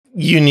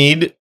you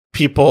need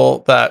people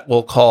that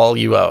will call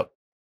you out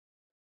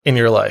in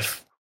your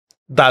life.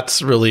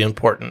 That's really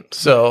important.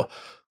 So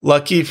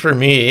lucky for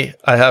me,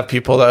 I have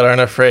people that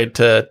aren't afraid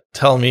to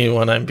tell me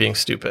when I'm being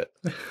stupid.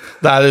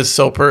 That is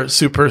super,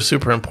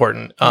 super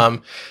important.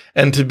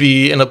 And to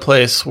be in a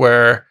place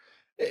where,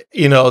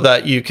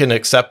 that you can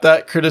accept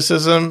that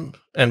criticism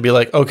and be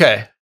like,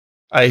 okay,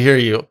 I hear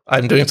you.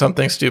 I'm doing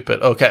something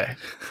stupid. Okay.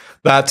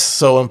 That's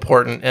so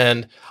important.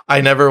 And I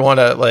never want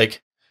to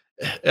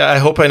I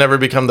hope I never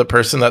become the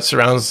person that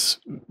surrounds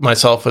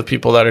myself with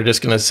people that are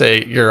just going to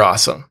say, you're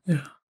awesome.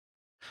 Yeah.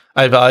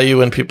 I value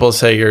when people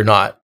say you're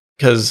not,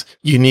 because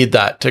you need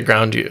that to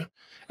ground you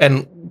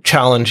and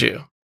challenge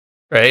you,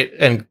 right?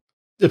 And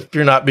if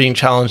you're not being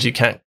challenged, you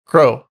can't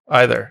grow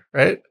either,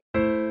 right?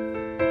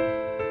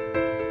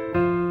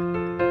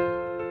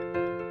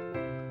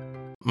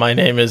 My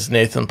name is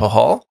Nathan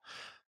Pahal.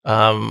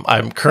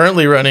 I'm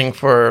currently running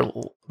for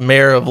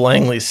mayor of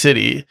Langley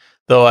City,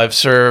 though I've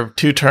served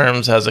 2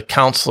 terms as a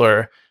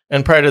councillor.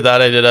 And prior to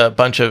that, I did a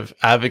bunch of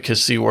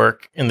advocacy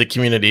work in the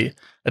community.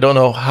 I don't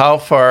know how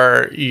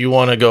far you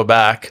want to go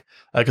back,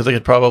 because I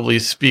could probably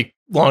speak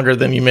longer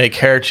than you may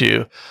care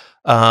to.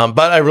 But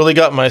I really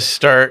got my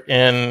start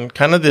in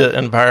kind of the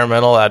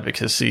environmental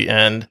advocacy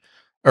and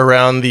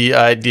around the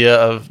idea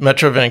of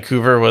Metro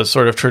Vancouver was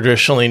sort of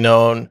traditionally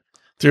known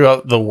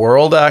throughout the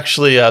world,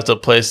 actually, as a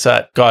place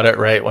that got it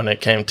right when it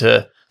came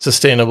to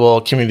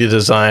sustainable community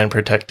design,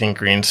 protecting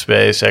green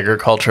space,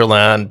 agriculture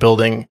land,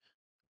 buildings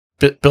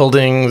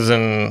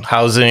and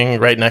housing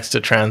right next to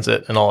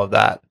transit and all of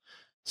that.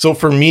 So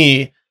for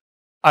me,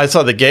 I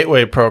saw the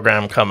Gateway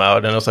program come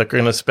out, and it was like, we're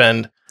going to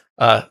spend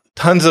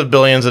tons of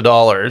billions of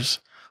dollars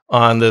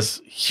on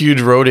this huge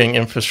roading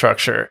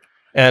infrastructure.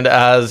 And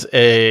as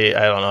I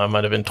don't know, I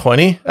might have been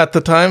 20 at the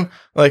time,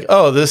 like,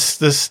 oh,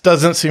 this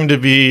doesn't seem to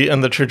be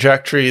in the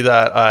trajectory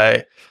that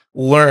I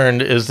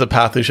learned is the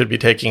path we should be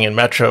taking in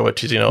Metro,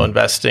 which is,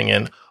 investing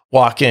in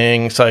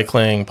walking,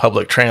 cycling,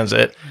 public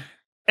transit.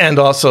 And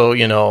also,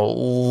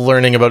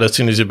 learning about as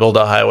soon as you build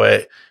a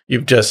highway,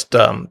 you've just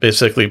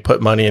basically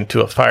put money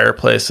into a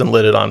fireplace and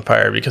lit it on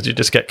fire because you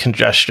just get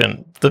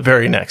congestion the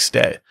very next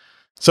day.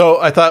 So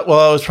I thought,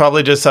 well, it was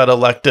probably just that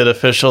elected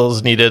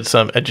officials needed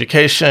some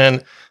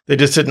education. They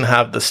just didn't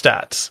have the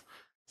stats.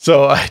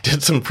 So I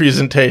did some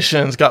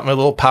presentations, got my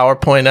little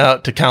PowerPoint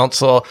out to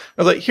council.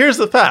 I was like, here's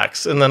the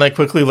facts. And then I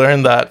quickly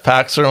learned that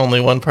facts are only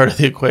one part of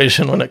the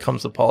equation when it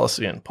comes to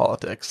policy and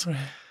politics. Right.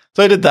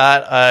 So I did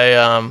that.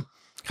 I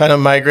kind of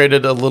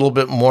migrated a little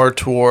bit more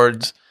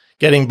towards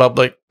getting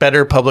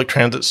better public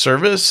transit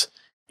service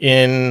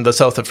in the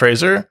south of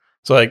Fraser.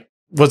 So I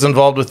was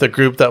involved with a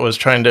group that was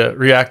trying to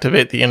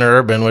reactivate the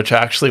interurban, which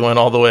actually went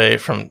all the way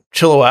from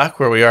Chilliwack,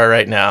 where we are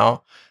right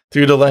now,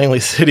 through to Langley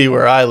City,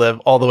 where I live,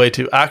 all the way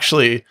to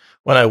actually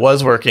when I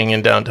was working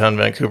in downtown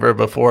Vancouver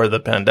before the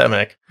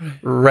pandemic,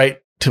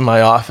 right to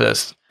my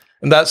office.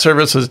 And that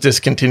service was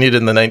discontinued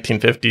in the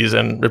 1950s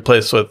and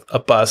replaced with a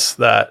bus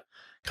that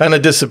kind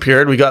of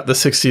disappeared. We got the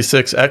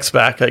 66X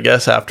back, I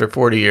guess, after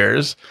 40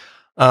 years.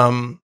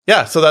 So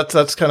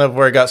that's kind of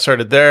where I got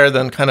started there,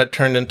 then kind of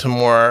turned into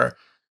more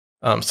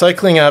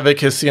cycling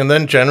advocacy, and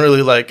then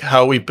generally like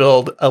how we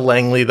build a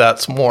Langley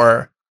that's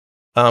more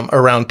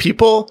around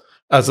people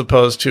as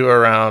opposed to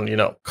around,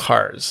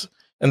 cars.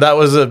 And that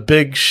was a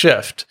big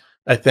shift,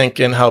 I think,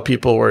 in how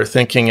people were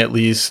thinking, at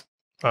least,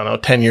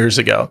 10 years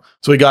ago.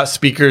 So we got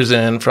speakers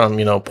in from,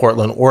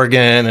 Portland,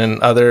 Oregon, and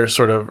other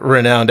sort of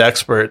renowned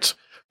experts,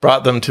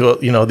 brought them to,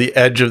 the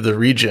edge of the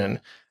region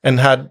and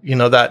had,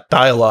 that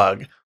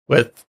dialogue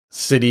with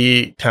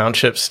city,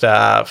 township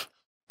staff,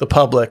 the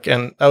public.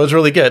 And that was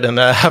really good. And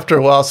after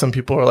a while, some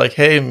people were like,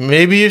 hey,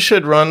 maybe you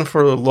should run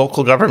for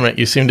local government.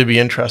 You seem to be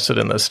interested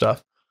in this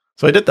stuff.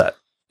 So I did that.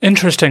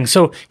 Interesting.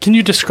 So can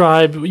you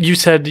describe, you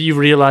said you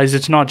realized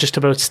it's not just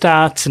about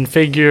stats and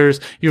figures.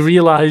 You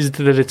realized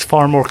that it's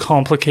far more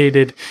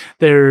complicated.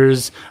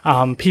 There's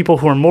people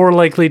who are more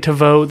likely to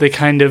vote. They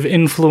kind of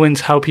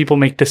influence how people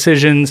make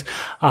decisions.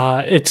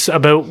 It's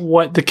about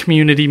what the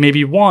community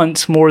maybe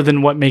wants more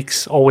than what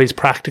makes always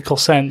practical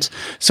sense.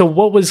 So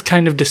what was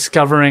kind of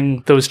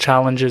discovering those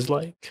challenges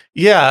like?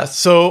 Yeah.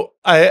 So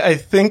I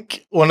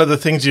think one of the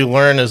things you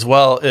learn as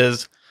well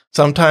is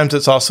sometimes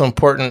it's also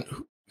important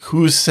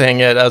who's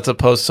saying it as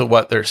opposed to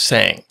what they're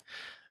saying.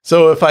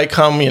 So if I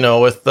come,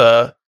 with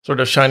the sort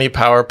of shiny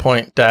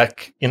PowerPoint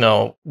deck,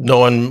 no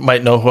one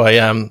might know who I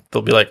am.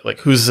 They'll be like,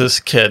 who's this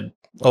kid?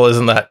 Well,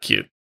 isn't that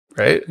cute?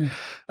 Right. Mm.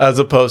 As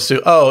opposed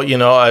to,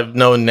 I've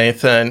known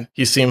Nathan.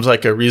 He seems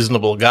like a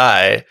reasonable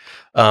guy.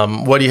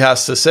 What he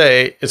has to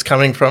say is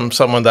coming from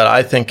someone that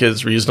I think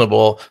is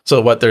reasonable.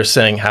 So what they're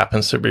saying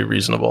happens to be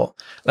reasonable.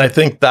 And I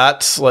think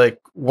that's like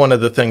one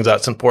of the things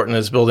that's important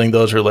is building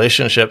those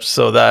relationships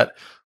so that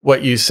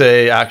what you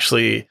say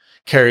actually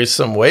carries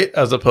some weight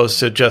as opposed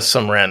to just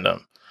some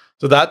random.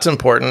 So that's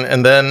important.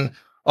 And then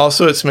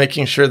also it's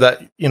making sure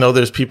that,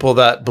 there's people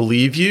that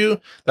believe you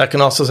that can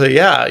also say,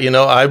 yeah,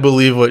 I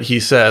believe what he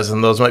says.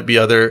 And those might be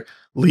other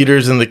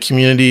leaders in the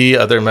community,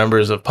 other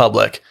members of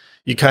public.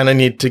 You kind of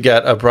need to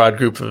get a broad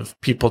group of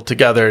people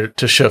together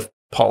to shift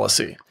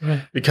policy,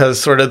 because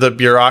sort of the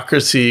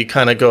bureaucracy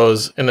kind of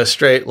goes in a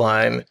straight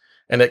line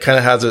and it kind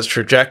of has its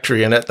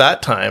trajectory. And at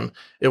that time,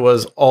 it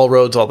was all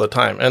roads all the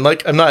time. And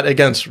like, I'm not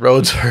against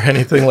roads or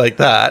anything like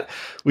that.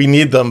 We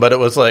need them, but it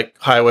was like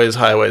highways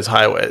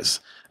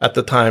at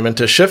the time. And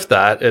to shift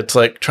that, it's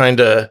like trying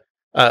to,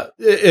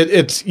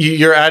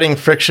 you're adding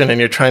friction and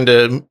you're trying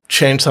to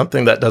change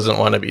something that doesn't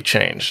want to be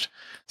changed.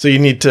 So you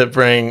need to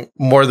bring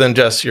more than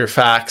just your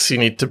facts. You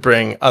need to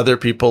bring other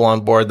people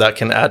on board that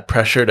can add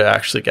pressure to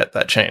actually get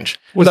that change.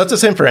 That's the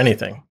same for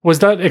anything. Was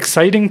that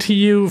exciting to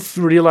you,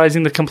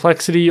 realizing the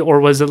complexity, or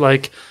was it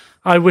like,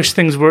 I wish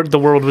the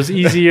world was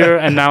easier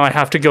and now I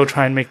have to go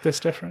try and make this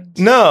difference?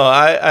 No,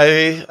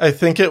 I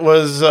think it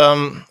was,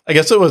 I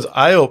guess it was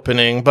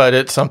eye-opening, but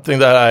it's something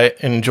that I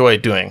enjoy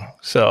doing.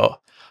 So,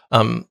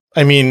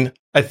 I mean,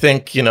 I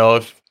think,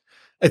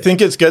 I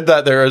think it's good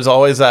that there is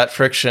always that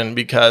friction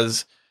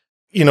because,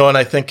 when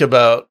I think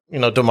about,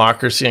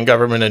 democracy and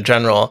government in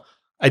general,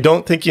 I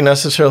don't think you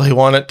necessarily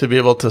want it to be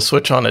able to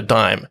switch on a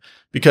dime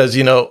because,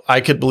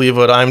 I could believe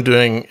what I'm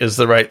doing is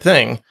the right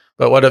thing.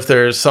 But what if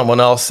there's someone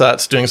else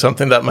that's doing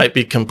something that might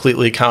be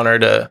completely counter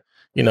to,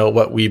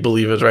 what we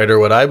believe is right or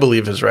what I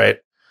believe is right?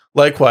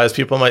 Likewise,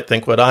 people might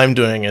think what I'm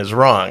doing is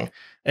wrong.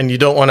 And you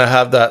don't want to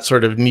have that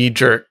sort of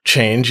knee-jerk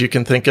change. You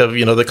can think of,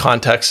 the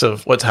context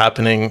of what's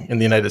happening in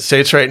the United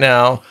States right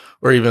now,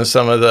 or even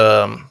some of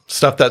the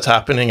stuff that's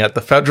happening at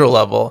the federal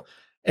level.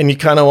 And you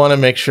kind of want to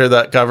make sure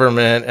that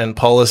government and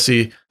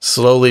policy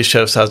slowly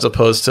shifts as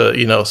opposed to,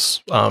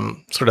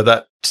 sort of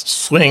that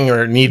swing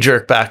or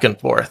knee-jerk back and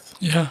forth.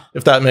 Yeah.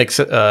 If that makes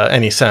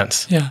any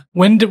sense. Yeah.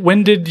 When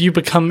did you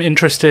become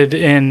interested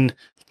in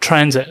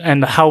transit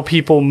and how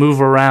people move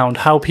around,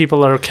 how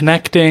people are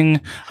connecting?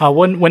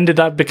 When did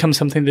that become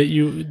something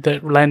that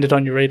landed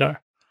on your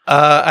radar?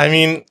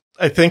 I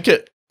think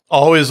it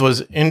always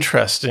was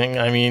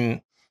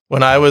interesting.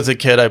 When I was a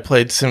kid, I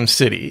played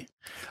SimCity.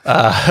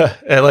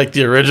 I liked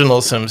the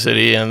original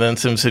SimCity and then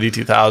SimCity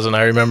 2000.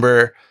 I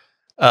remember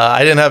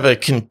I didn't have a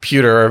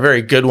computer, or a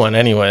very good one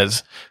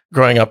anyways,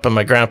 growing up, and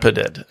my grandpa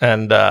did.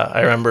 And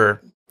I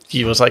remember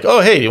he was like,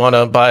 oh, hey, you want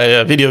to buy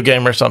a video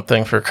game or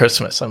something for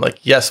Christmas? I'm like,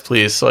 yes,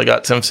 please. So I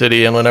got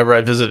SimCity, and whenever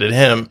I visited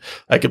him,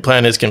 I could play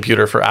on his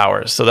computer for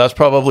hours. So that's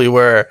probably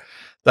where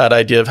that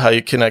idea of how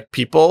you connect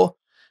people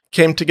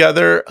came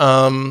together.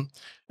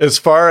 As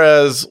far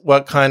as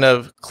what kind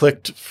of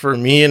clicked for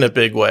me in a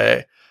big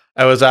way,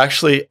 I was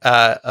actually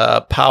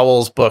at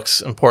Powell's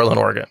Books in Portland,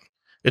 Oregon,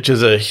 which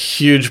is a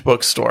huge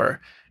bookstore.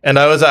 And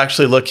I was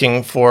actually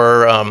looking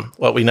for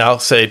what we now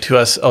say to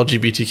us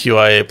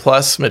LGBTQIA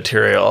plus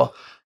material,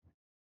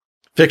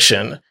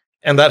 fiction.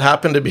 And that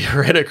happened to be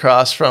right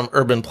across from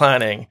urban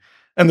planning.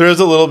 And there is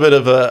a little bit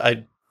of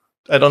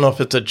I don't know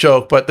if it's a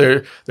joke, but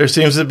there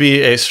seems to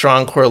be a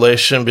strong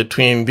correlation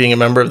between being a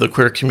member of the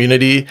queer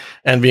community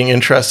and being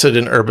interested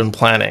in urban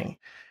planning.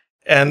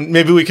 And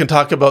maybe we can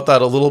talk about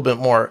that a little bit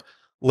more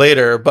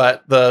later,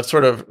 but the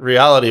sort of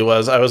reality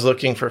was I was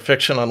looking for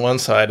fiction on one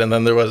side, and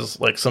then there was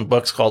like some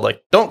books called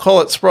like Don't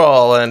Call It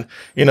Sprawl and,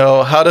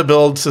 How to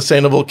Build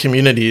Sustainable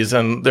Communities,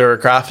 and they were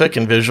graphic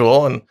and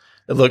visual, and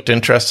it looked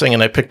interesting,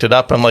 and I picked it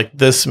up. I'm like,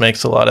 this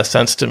makes a lot of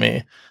sense to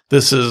me.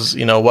 This is,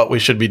 what we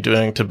should be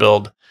doing to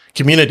build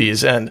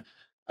communities. And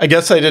I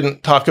guess I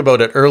didn't talk about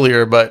it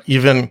earlier, but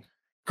even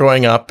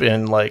growing up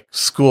in like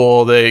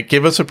school, they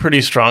gave us a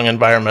pretty strong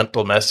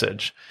environmental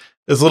message.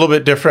 It's a little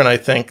bit different, I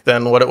think,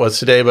 than what it was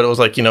today, but it was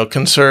like,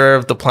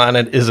 conserve, the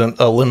planet isn't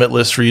a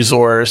limitless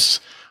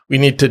resource. We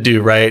need to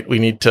do right. We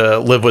need to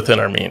live within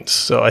our means.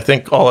 So I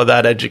think all of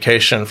that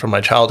education from my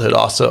childhood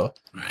also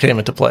came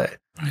into play.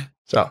 Right.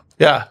 So,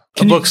 yeah,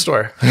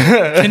 bookstore.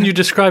 Can you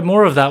describe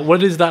more of that?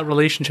 What is that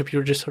relationship you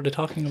were just sort of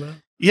talking about?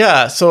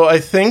 Yeah, so I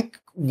think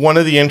one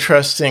of the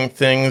interesting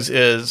things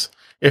is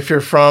if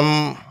you're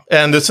from,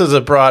 and this is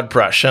a broad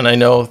brush, and I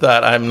know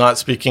that I'm not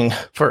speaking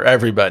for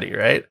everybody,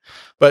 right?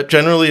 But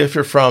generally, if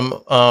you're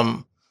from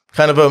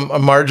kind of a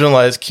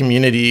marginalized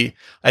community,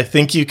 I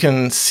think you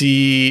can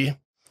see,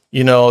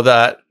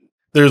 that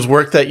there's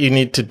work that you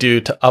need to do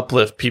to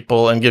uplift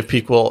people and give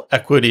people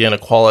equity and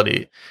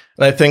equality.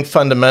 And I think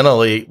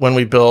fundamentally, when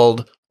we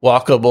build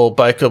walkable,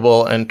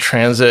 bikeable, and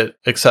transit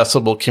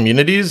accessible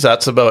communities,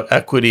 that's about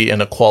equity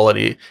and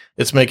equality.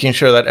 It's making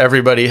sure that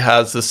everybody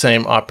has the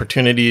same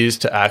opportunities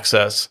to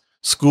access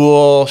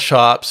school,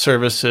 shop,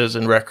 services,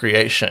 and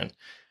recreation.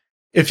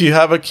 If you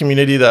have a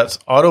community that's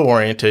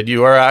auto-oriented,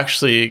 you are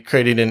actually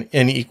creating an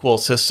unequal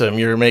system.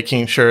 You're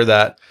making sure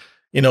that,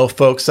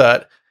 folks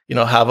that,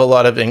 have a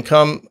lot of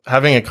income,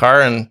 having a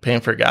car and paying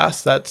for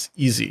gas, that's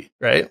easy,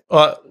 right?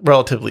 Well,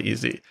 relatively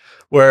easy.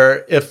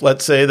 Where if,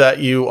 let's say that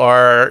you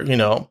are,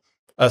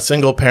 a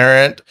single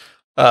parent,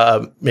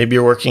 maybe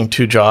you're working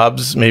 2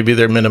 jobs, maybe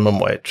they're minimum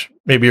wage,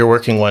 maybe you're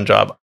working 1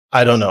 job.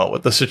 I don't know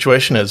what the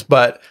situation is,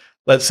 but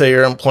let's say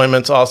your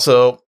employment's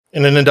also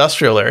in an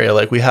industrial area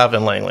like we have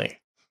in Langley.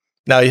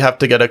 Now you have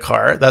to get a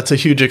car. That's a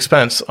huge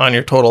expense on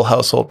your total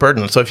household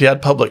burden. So if you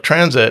had public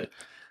transit,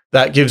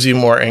 that gives you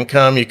more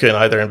income. You can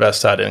either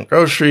invest that in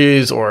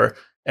groceries or,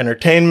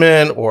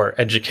 entertainment or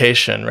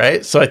education,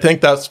 right? So I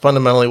think that's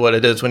fundamentally what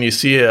it is when you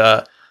see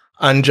a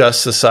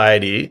unjust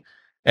society.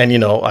 And,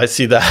 I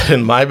see that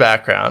in my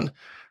background,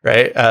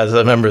 right? As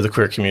a member of the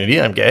queer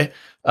community, I'm gay.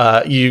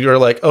 You're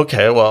like,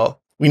 okay, well,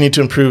 we need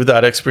to improve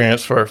that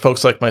experience for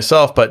folks like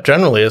myself. But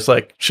generally, it's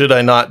like, should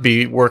I not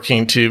be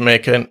working to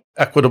make an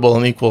equitable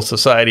and equal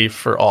society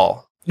for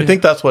all? I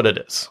think that's what it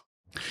is.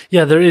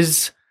 Yeah, there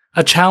is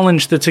a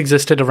challenge that's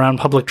existed around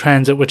public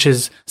transit, which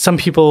is some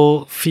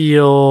people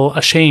feel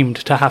ashamed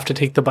to have to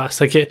take the bus.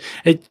 Like it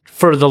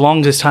for the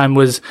longest time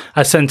was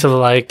a sense of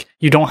like,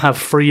 you don't have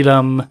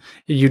freedom.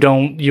 You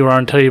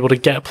aren't able to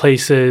get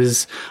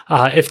places.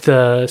 If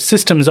the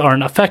systems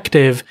aren't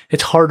effective,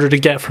 it's harder to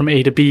get from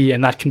A to B,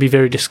 and that can be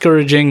very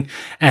discouraging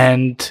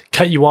and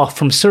cut you off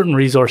from certain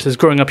resources.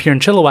 Growing up here in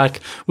Chilliwack,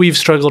 we've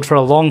struggled for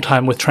a long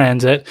time with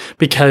transit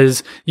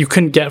because you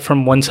couldn't get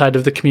from one side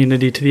of the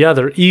community to the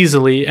other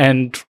easily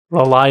and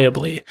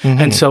reliably.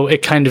 Mm-hmm. And so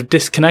it kind of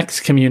disconnects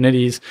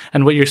communities.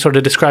 And what you're sort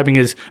of describing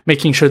is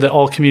making sure that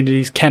all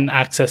communities can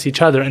access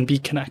each other and be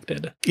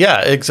connected.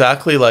 Yeah,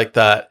 exactly like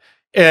that.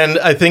 And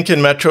I think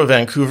in Metro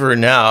Vancouver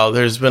now,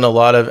 there's been a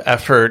lot of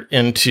effort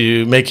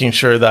into making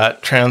sure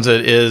that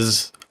transit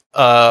is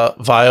a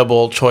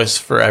viable choice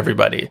for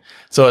everybody.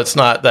 So it's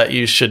not that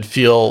you should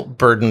feel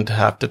burdened to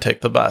have to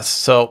take the bus.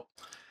 So,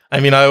 I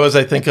was,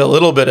 I think, a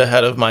little bit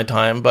ahead of my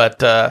time,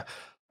 but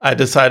I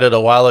decided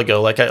a while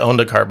ago, like I owned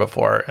a car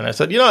before, and I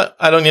said, what?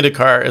 I don't need a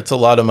car. It's a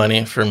lot of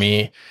money for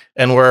me.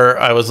 And where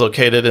I was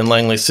located in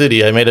Langley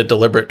City, I made a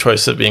deliberate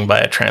choice of being by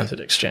a transit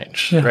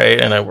exchange,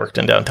 right? And I worked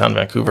in downtown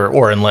Vancouver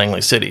or in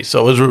Langley City.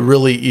 So it was a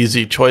really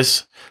easy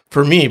choice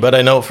for me. But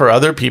I know for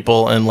other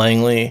people in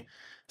Langley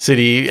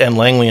City and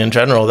Langley in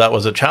general, that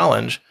was a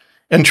challenge.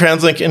 And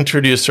TransLink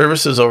introduced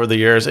services over the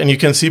years, and you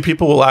can see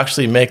people will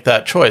actually make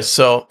that choice.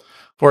 So,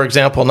 for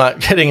example, not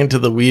getting into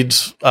the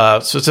weeds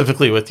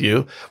specifically with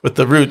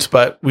the routes,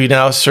 but we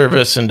now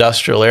service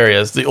industrial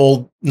areas. The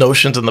old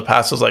notions in the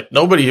past was like,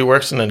 nobody who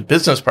works in a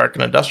business park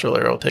in an industrial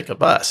area will take a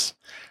bus,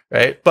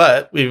 right?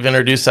 But we've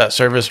introduced that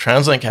service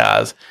TransLink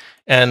has.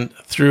 And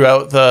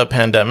throughout the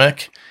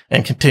pandemic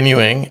and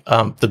continuing,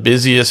 the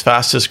busiest,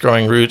 fastest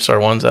growing routes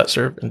are ones that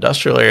serve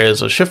industrial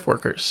areas with shift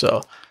workers.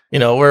 So,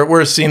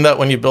 we're seeing that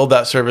when you build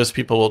that service,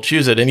 people will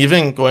choose it. And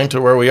even going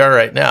to where we are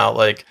right now,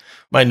 like,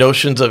 my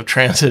notions of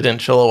transit in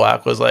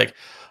Chilliwack was like,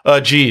 oh,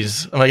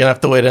 geez, am I going to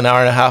have to wait an hour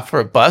and a half for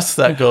a bus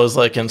that goes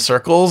like in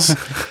circles?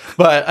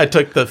 But I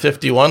took the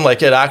 51.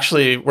 Like it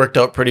actually worked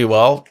out pretty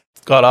well.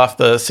 Got off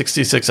the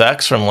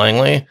 66X from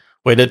Langley,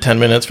 waited 10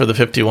 minutes for the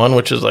 51,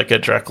 which is like a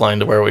direct line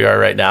to where we are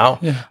right now.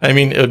 Yeah.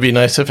 It would be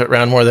nice if it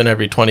ran more than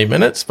every 20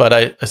 minutes, but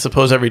I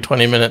suppose every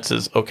 20 minutes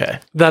is okay.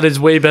 That is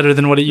way better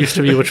than what it used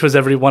to be, which was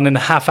every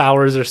 1.5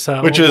 hours or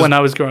so when I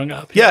was growing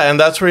up. Yeah, and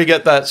that's where you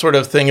get that sort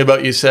of thing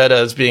about you said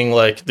as being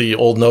like the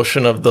old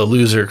notion of the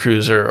loser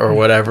cruiser or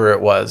whatever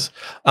it was.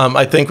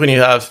 I think when you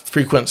have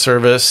frequent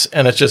service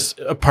and it's just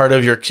a part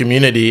of your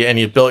community and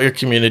you built your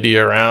community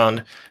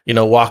around,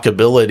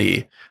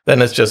 walkability, then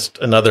it's just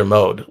another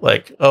mode.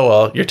 Like, oh,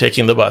 well, you're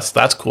taking the bus.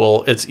 That's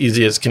cool. It's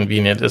easy. It's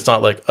convenient. It's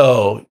not like,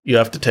 oh, you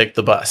have to take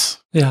the bus.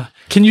 Yeah.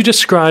 Can you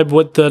describe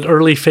what the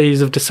early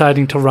phase of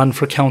deciding to run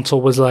for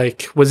council was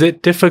like? Was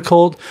it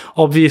difficult?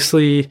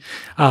 Obviously,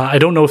 I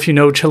don't know if you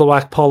know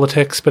Chilliwack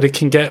politics, but it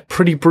can get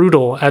pretty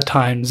brutal at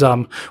times.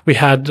 We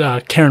had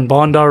Karen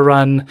Bondar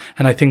run,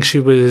 and I think she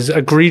was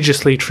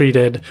egregiously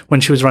treated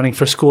when she was running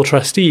for school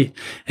trustee.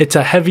 It's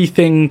a heavy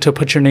thing to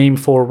put your name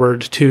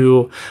forward,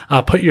 to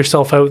put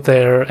yourself out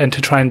there, and to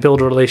try and build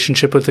a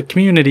relationship with the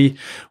community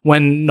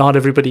when not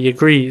everybody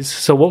agrees.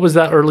 So what was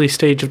that early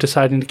stage of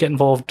deciding to get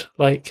involved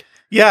like?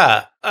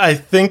 Yeah, I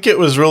think it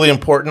was really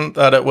important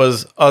that it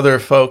was other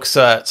folks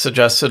that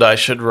suggested I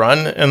should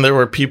run, and there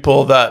were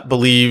people that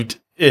believed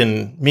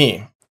in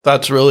me.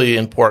 That's really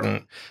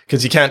important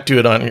because you can't do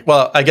it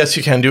I guess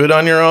you can do it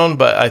on your own,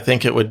 but I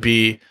think it would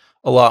be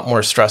a lot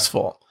more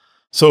stressful.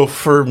 So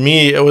for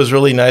me, it was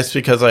really nice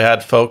because I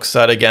had folks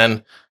that,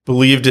 again,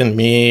 believed in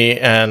me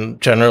and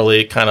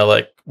generally kind of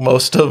like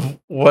most of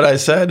what I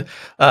said.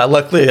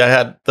 Luckily, I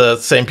had the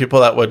same people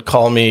that would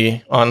call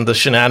me on the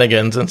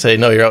shenanigans and say,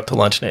 no, you're out to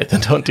lunch,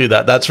 Nathan. Don't do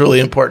that. That's really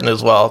important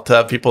as well. To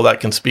have people that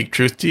can speak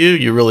truth to you,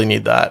 you really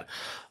need that.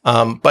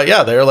 But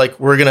yeah, they're like,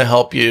 we're going to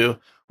help you.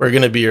 We're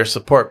going to be your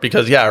support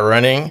because,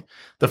 running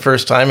the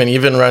first time and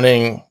even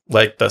running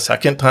like the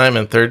second time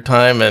and third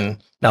time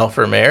and now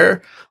for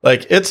mayor,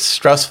 like it's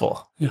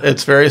stressful. Yeah.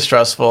 It's very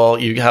stressful.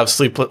 You have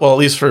sleepless, well, at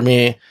least for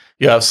me,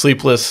 you have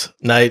sleepless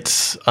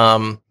nights.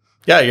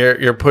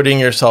 You're putting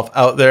yourself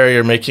out there.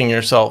 You're making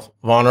yourself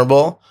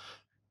vulnerable.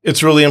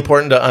 It's really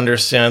important to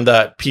understand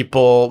that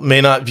people may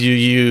not view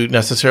you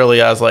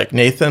necessarily as like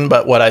Nathan,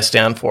 but what I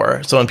stand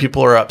for. So when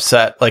people are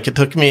upset, like it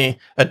took me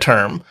a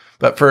term,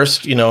 but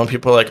first, when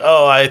people are like,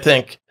 oh, I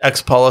think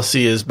X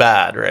policy is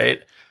bad,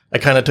 right? I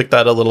kind of took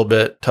that a little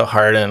bit to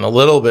heart and a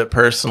little bit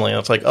personally. And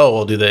it's like, oh,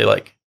 well, do they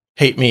like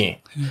hate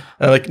me? Yeah.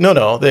 And I'm like,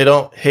 no, they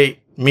don't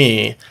hate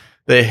me.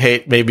 They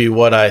hate maybe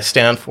what I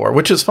stand for,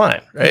 which is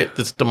fine, right?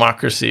 It's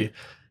democracy.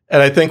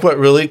 And I think what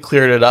really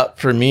cleared it up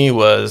for me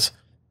was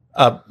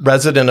a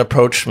resident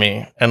approached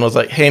me and was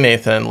like, "Hey,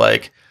 Nathan,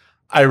 like,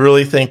 I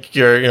really think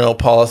your,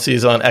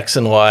 policies on X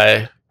and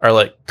Y are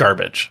like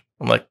garbage."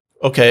 I'm like,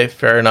 "Okay,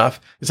 fair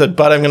enough." He said,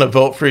 "But I'm going to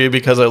vote for you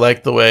because I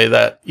like the way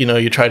that,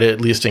 you try to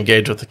at least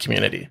engage with the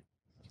community."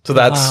 So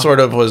that sort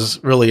of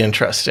was really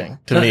interesting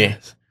to me.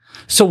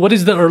 So what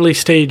is the early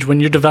stage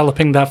when you're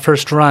developing that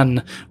first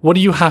run? What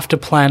do you have to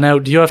plan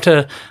out? Do you have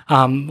to,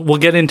 we'll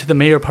get into the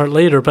mayor part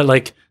later, but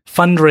like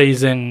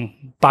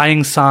fundraising,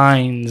 buying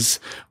signs,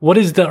 what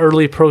is the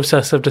early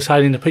process of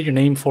deciding to put your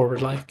name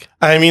forward like?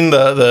 I mean,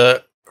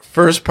 the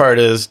first part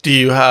is, do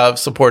you have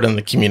support in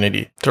the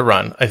community to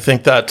run? I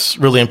think that's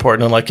really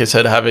important. And like I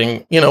said,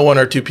 having, one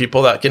or two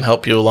people that can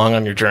help you along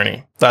on your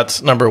journey.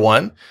 That's number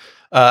one.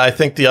 I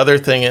think the other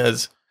thing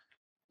is,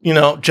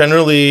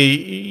 generally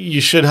you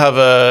should have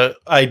a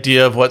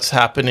idea of what's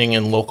happening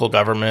in local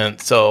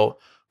government. So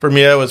for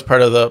me, I was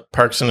part of the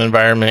Parks and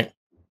Environment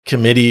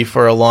Committee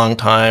for a long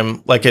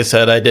time. Like I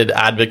said, I did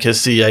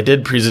advocacy. I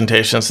did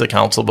presentations to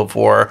council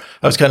before.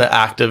 I was kind of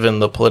active in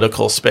the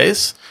political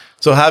space.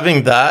 So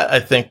having that, I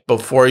think,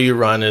 before you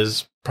run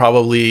is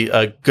probably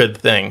a good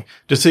thing,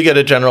 just to get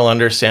a general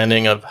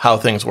understanding of how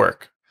things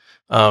work.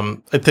 I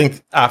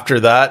think after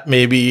that,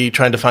 maybe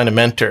trying to find a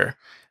mentor,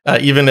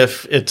 even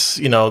if it's,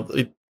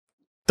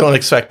 don't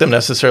expect them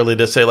necessarily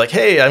to say like,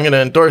 "Hey, I'm going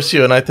to endorse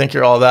you and I think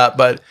you're all that."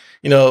 But,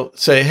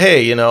 say,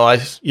 "Hey,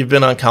 you've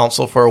been on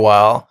council for a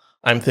while.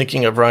 I'm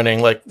thinking of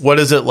running. Like, what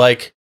is it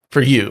like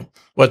for you?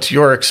 What's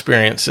your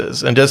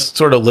experiences?" And just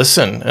sort of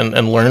listen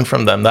and learn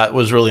from them. That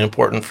was really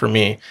important for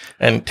me,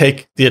 and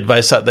take the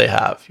advice that they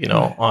have,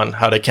 on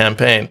how to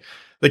campaign.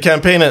 The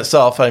campaign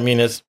itself, I mean,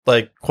 it's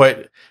like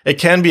it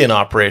can be an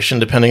operation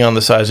depending on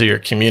the size of your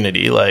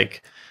community.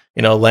 Like,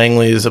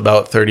 Langley is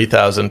about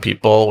 30,000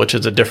 people, which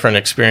is a different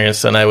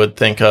experience than I would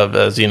think of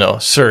as,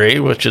 Surrey,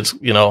 which is,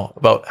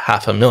 about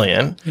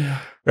 500,000. Yeah.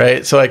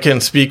 Right. So I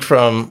can speak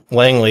from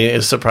Langley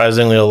is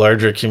surprisingly a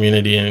larger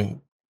community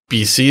in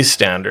BC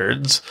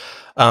standards.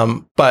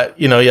 But,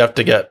 you have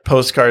to get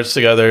postcards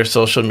together,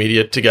 social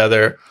media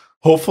together.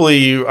 Hopefully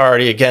you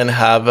already, again,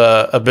 have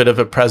a bit of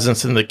a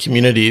presence in the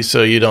community.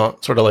 So you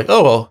don't sort of like,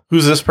 "Oh, well,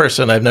 who's this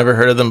person? I've never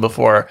heard of them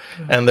before."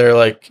 And they're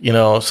like,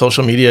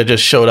 social media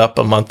just showed up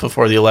a month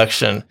before the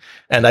election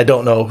and I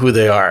don't know who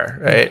they are.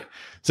 Right.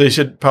 So you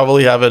should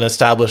probably have an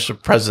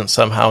established presence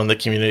somehow in the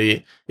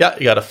community. Yeah.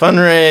 You got to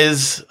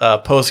fundraise,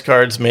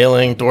 postcards,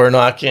 mailing, door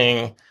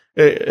knocking.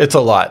 It's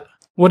a lot.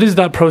 What is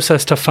that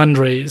process to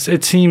fundraise?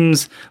 It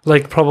seems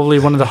like probably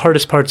one of the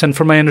hardest parts. And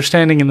from my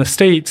understanding in the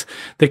States,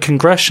 the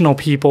congressional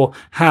people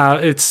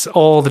it's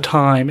all the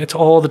time. It's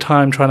all the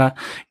time trying to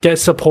get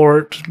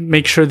support,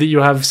 make sure that you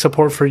have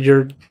support for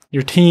your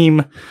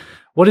team.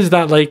 What is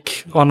that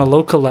like on a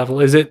local level?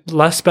 Is it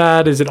less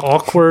bad? Is it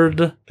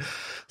awkward?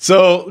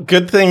 So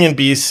good thing in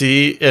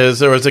BC is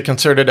there was a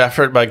concerted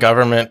effort by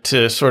government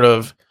to sort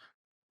of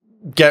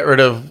get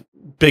rid of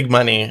big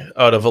money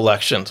out of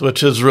elections,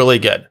 which is really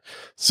good.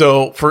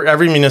 So for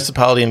every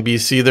municipality in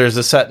BC, there's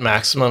a set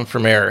maximum for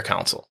mayor or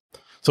council.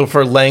 So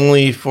for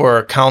Langley,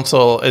 for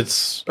council,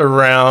 it's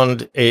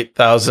around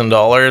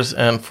 $8,000.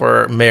 And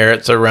for mayor,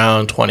 it's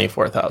around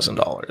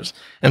 $24,000.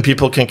 And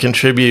people can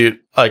contribute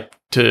like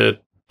to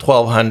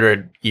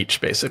 $1,200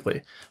 each,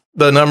 basically.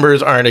 The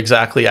numbers aren't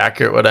exactly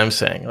accurate, what I'm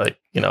saying. Like,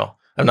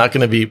 I'm not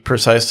going to be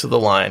precise to the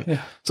line.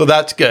 Yeah. So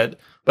that's good.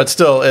 But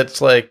still,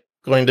 it's like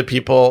going to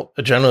people,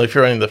 generally, if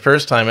you're running the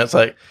first time, it's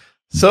like,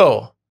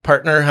 "So,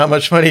 partner, how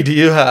much money do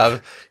you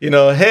have?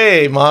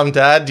 Hey, mom,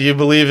 dad, do you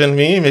believe in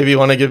me? Maybe you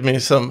want to give me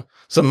some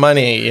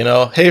money,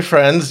 Hey,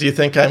 friends, do you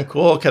think I'm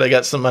cool? Could I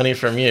get some money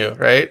from you?"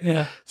 Right?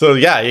 Yeah. So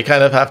yeah, you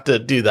kind of have to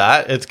do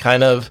that. It's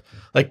kind of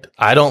like,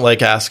 I don't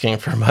like asking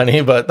for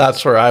money, but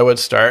that's where I would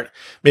start.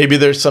 Maybe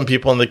there's some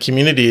people in the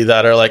community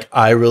that are like,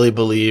 "I really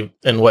believe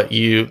in what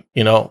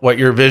what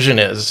your vision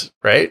is."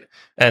 Right.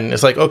 And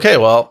it's like, okay,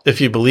 well, if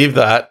you believe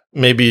that,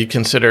 maybe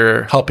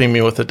consider helping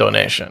me with a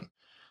donation.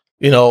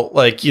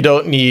 Like, you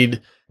don't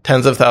need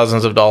tens of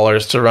thousands of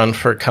dollars to run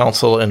for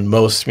council in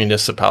most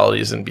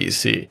municipalities in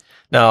BC.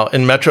 Now,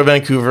 in Metro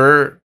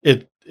Vancouver,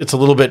 it's a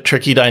little bit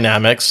tricky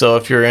dynamic. So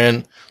if you're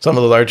in some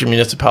of the larger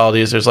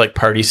municipalities, there's like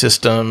party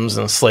systems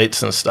and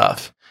slates and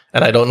stuff.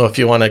 And I don't know if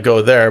you want to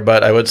go there,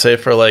 but I would say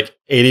for like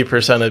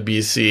 80% of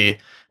BC,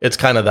 it's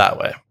kind of that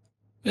way.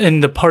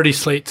 In the party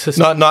slate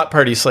system? Not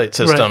party slate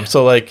system. Right.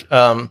 So like,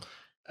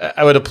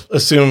 I would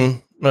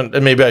assume, and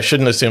maybe I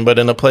shouldn't assume, but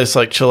in a place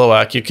like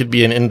Chilliwack, you could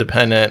be an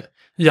independent.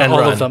 Yeah, and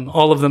all run. of them.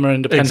 All of them are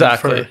independent.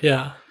 Exactly.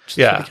 Yeah.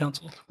 Yeah.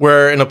 Council.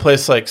 Where in a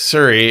place like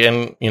Surrey,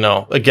 and,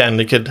 again,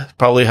 they could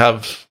probably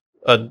have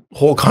a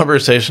whole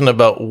conversation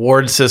about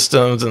ward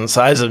systems and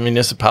size of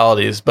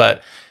municipalities. But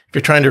if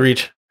you're trying to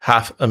reach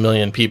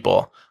 500,000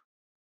 people,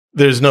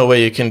 there's no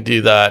way you can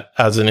do that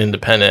as an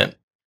independent,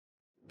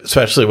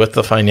 especially with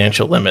the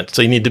financial limits.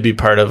 So you need to be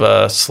part of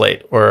a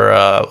slate or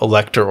a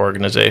elector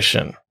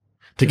organization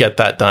to get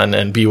that done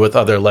and be with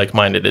other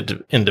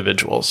like-minded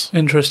individuals.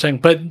 Interesting.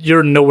 But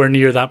you're nowhere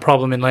near that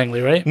problem in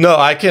Langley, right? No,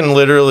 I can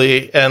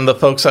literally, and the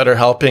folks that are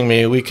helping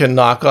me, we can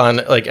knock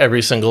on like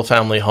every single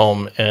family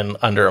home in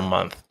under a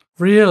month.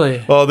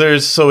 Really? Well,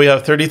 we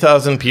have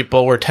 30,000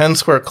 people. We're 10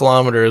 square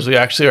kilometers. We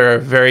actually are a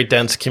very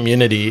dense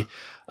community.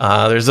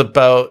 There's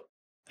about,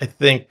 I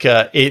think,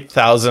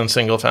 8,000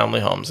 single family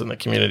homes in the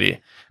community.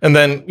 And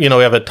then, we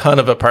have a ton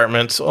of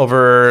apartments.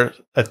 Over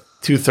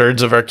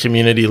 2/3 of our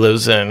community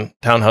lives in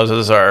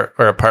townhouses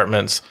or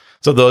apartments.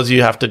 So those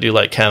you have to do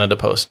like Canada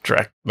Post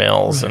direct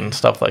mails and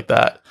stuff like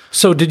that.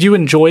 So did you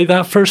enjoy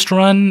that first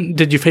run?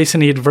 Did you face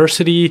any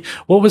adversity?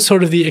 What was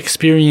sort of the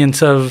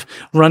experience of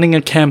running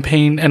a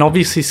campaign and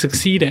obviously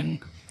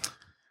succeeding?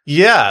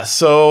 Yeah.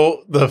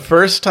 So the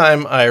first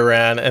time I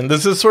ran, and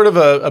this is sort of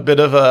a bit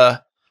of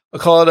I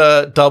call it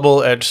a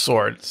double-edged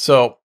sword.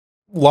 So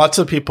lots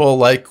of people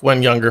like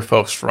when younger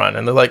folks run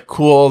and they're like,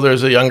 cool,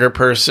 there's a younger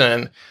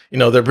person,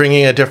 they're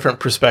bringing a different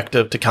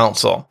perspective to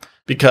council.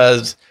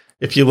 Because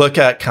if you look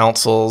at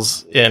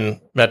councils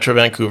in Metro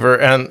Vancouver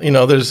and,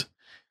 there's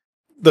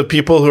the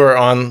people who are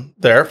on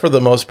there for the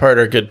most part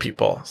are good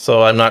people.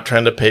 So I'm not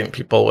trying to paint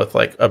people with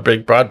like a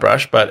big broad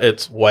brush, but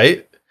it's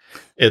white,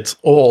 it's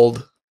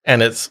old,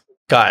 and it's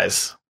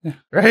guys,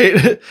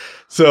 right?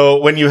 So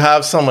when you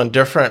have someone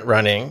different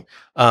running,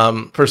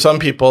 for some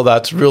people,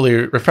 that's really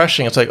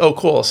refreshing. It's like, oh,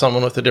 cool,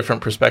 someone with a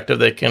different perspective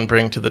they can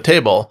bring to the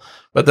table.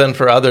 But then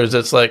for others,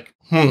 it's like,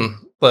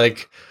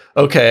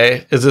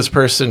 okay, is this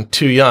person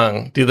too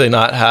young? Do they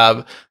not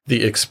have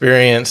the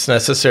experience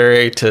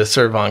necessary to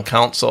serve on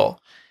council?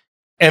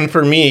 And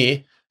for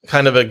me,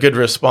 kind of a good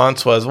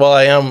response was, well,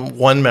 I am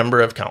one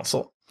member of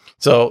council.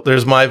 So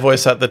there's my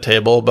voice at the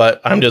table,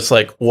 but I'm just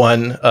like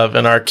one of,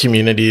 in our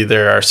community,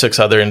 there are 6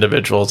 other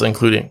individuals,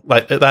 including,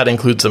 like that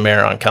includes the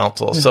mayor on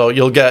council. So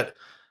you'll get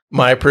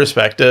my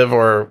perspective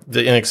or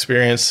the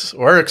inexperience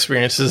or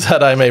experiences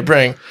that I may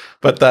bring,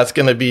 but that's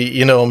going to be,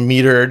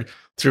 metered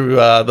through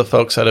the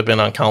folks that have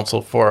been on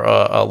council for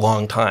a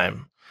long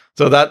time.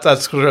 So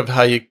that's sort of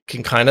how you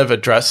can kind of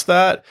address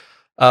that.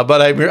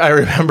 But I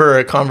remember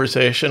a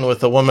conversation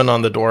with a woman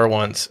on the door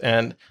once,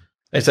 and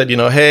I said,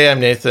 hey, I'm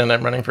Nathan,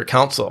 I'm running for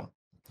council.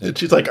 And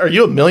she's like, are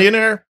you a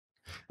millionaire?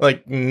 I'm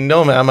like,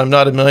 no, ma'am, I'm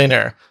not a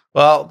millionaire.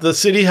 Well, the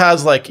city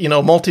has like,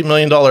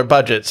 multi-million-dollar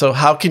budget. So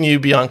how can you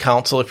be on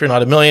council if you're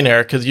not a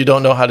millionaire? Because you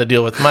don't know how to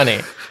deal with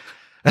money.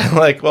 I'm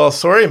like, well,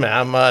 sorry,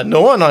 ma'am.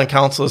 No one on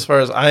council, as far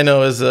as I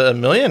know, is a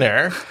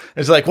millionaire. And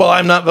she's like, well,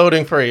 I'm not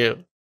voting for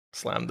you.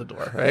 Slam the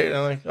door, right? And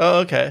I'm like, oh,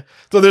 okay.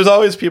 So there's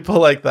always people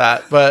like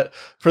that. But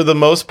for the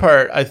most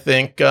part, I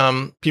think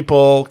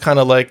people kind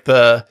of like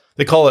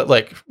they call it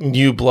like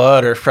new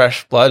blood or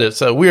fresh blood.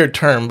 It's a weird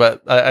term,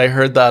 but I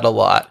heard that a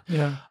lot.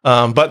 Yeah.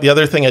 But the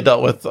other thing I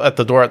dealt with at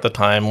the door at the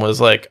time was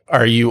like,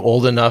 are you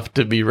old enough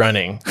to be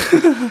running?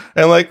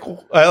 And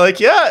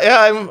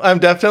yeah, I'm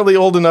definitely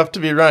old enough to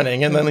be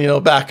running. And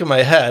then, back in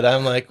my head,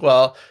 I'm like,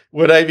 well,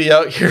 would I be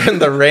out here in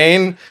the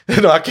rain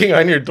knocking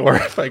on your door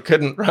if I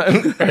couldn't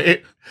run?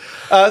 Right.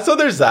 So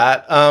there's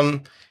that.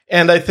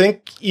 And I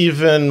think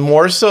even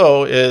more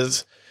so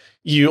is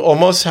you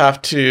almost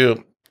have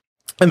to,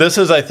 and this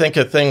is, I think,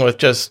 a thing with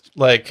just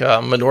like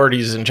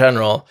minorities in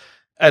general.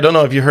 I don't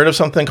know if you heard of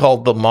something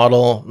called the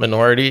model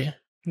minority.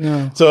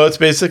 No. So it's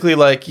basically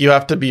like you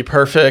have to be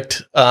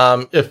perfect.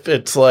 If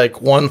it's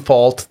like one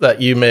fault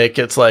that you make,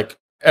 it's like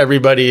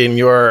everybody in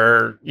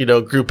your,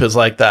 group is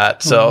like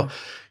that. So,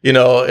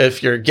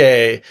 if you're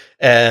gay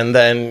and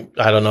then,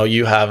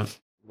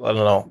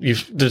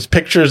 there's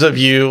pictures of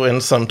you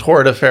in some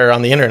torrid affair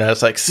on the internet.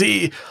 It's like,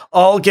 see,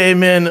 all gay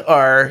men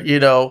are,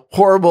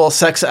 horrible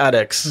sex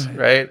addicts,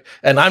 right?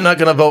 And I'm not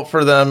going to vote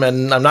for them,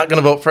 and I'm not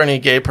going to vote for any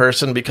gay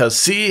person because,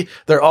 see,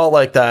 they're all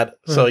like that.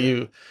 So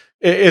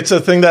it's a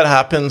thing that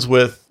happens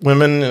with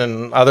women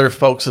and other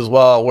folks as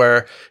well,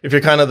 where if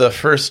you're kind of the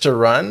first to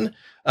run,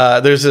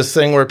 there's this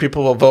thing where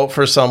people will vote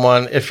for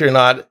someone if you're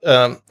not,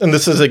 and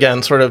this is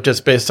again sort of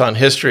just based on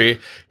history,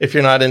 if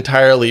you're not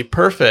entirely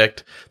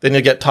perfect, then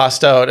you get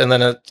tossed out, and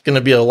then it's going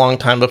to be a long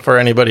time before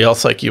anybody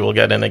else like you will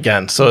get in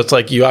again. So it's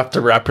like you have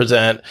to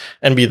represent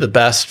and be the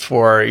best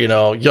for,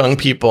 young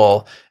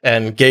people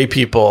and gay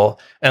people,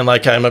 and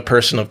like I'm a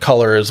person of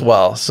color as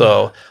well.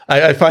 So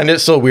I find it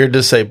so weird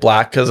to say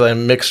black because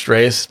I'm mixed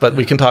race, but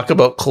we can talk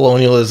about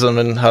colonialism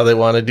and how they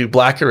want to do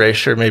black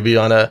erasure maybe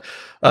on a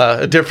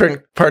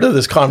different part of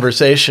this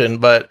conversation,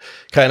 but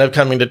kind of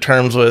coming to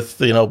terms with,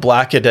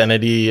 black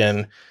identity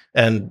and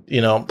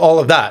all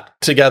of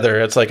that together.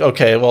 It's like,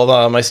 okay, well,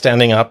 am I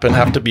standing up and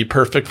have to be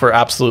perfect for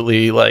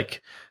absolutely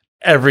like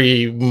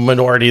every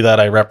minority that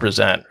I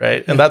represent,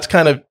 right? And that's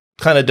kind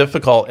of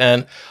difficult.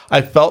 And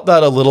I felt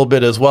that a little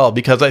bit as well,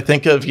 because I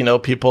think of,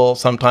 people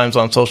sometimes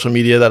on social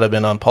media that have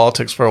been on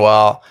politics for a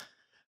while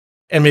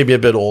and maybe a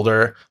bit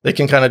older, they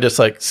can kind of just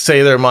like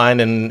say their mind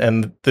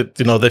and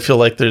they feel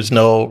like there's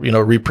no,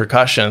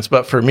 repercussions.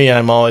 But for me,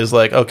 I'm always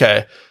like,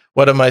 okay,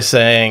 what am I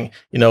saying?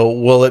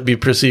 Will it be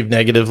perceived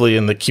negatively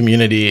in the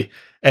community?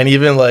 And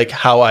even like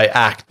how I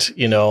act,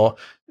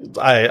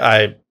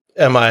 I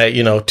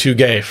too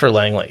gay for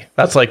Langley?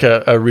 That's like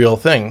a real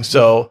thing.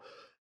 So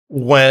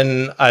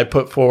when I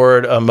put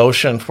forward a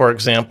motion, for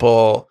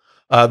example,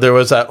 there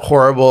was that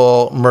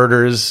horrible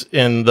murders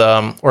in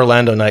the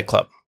Orlando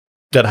nightclub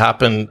that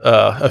happened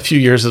a few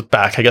years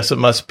back. I guess it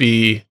must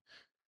be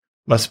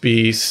must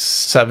be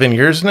 7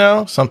 years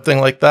now, something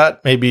like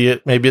that. Maybe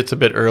it's a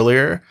bit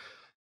earlier.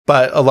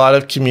 But a lot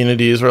of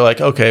communities were like,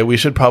 okay, we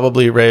should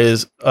probably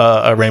raise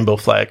a rainbow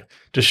flag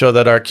to show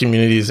that our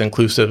community is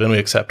inclusive and we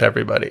accept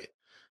everybody.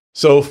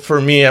 So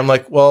for me, I'm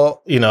like,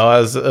 well,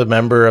 as a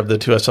member of the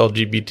 2S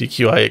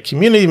LGBTQIA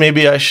community,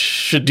 maybe I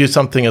should do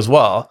something as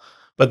well.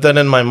 But then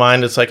in my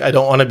mind, it's like, I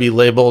don't want to be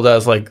labeled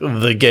as like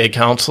the gay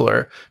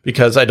counselor,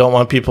 because I don't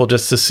want people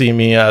just to see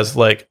me as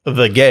like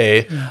the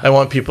gay. Yeah. I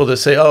want people to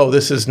say, oh,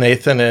 this is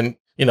Nathan, and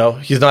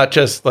he's not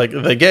just like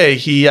the gay,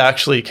 he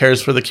actually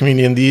cares for the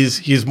community, and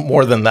he's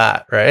more than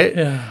that, right?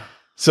 Yeah.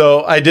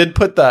 So I did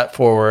put that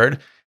forward,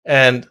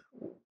 and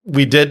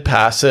we did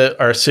pass it.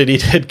 Our city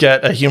did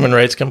get a human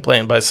rights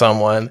complaint by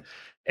someone.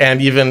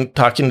 And even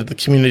talking to the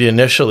community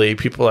initially,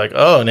 people were like,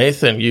 oh,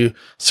 Nathan, you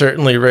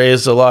certainly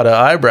raised a lot of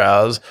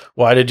eyebrows.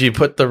 Why did you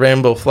put the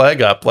rainbow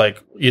flag up?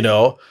 Like,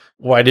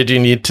 why did you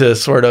need to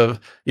sort of,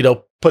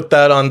 put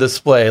that on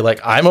display? Like,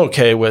 I'm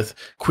okay with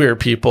queer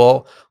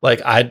people.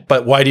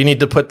 But why do you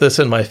need to put this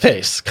in my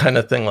face? Kind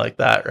of thing like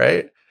that,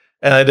 right?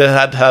 And I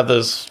had to have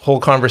those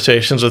whole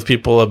conversations with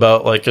people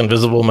about like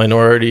invisible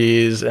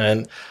minorities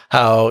and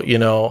how,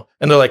 and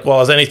they're like, well,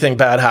 has anything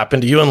bad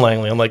happened to you in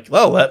Langley? I'm like,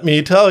 well, let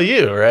me tell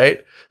you,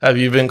 right? Have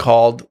you been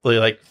called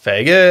like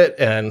faggot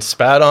and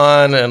spat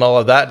on and all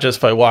of that just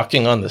by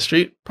walking on the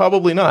street?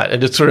 Probably not. And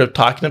just sort of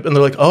talking to them, and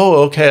they're like,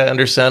 oh, okay, I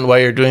understand why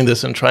you're doing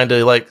this and trying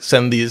to like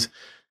send these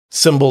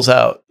symbols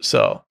out.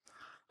 So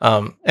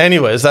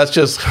anyways, that's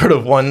just sort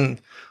of one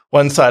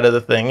side of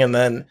the thing. And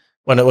then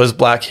when it was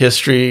Black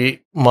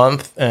History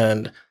Month,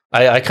 and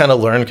I kind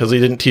of learned, because they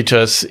didn't teach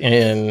us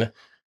in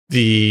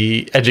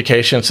the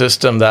education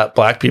system that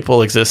Black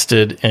people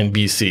existed in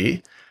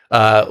BC.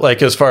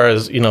 Like as far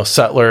as,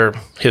 settler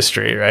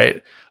history,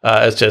 right?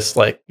 It's just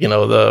like,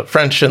 the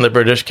French and the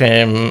British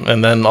came,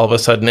 and then all of a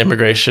sudden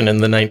immigration in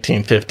the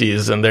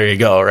 1950s, and there you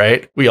go,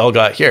 right? We all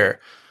got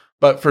here.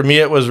 But for me,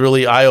 it was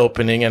really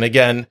eye-opening. And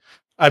again,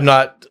 I'm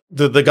not,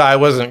 the guy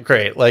wasn't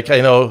great. Like,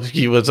 I know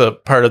he was a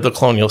part of the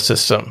colonial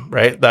system,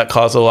 right? That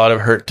caused a lot of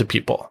hurt to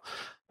people,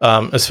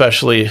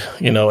 especially,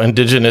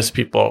 Indigenous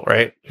people,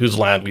 right? Whose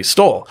land we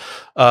stole.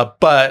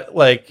 But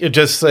like, it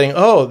just saying,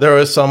 oh, there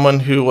was someone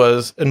who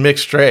was a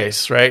mixed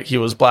race, right? He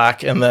was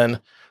Black. And then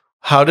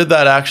how did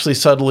that actually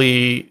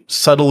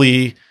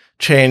subtly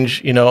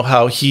change,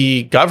 how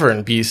he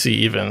governed BC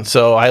even?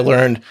 So I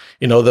learned,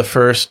 the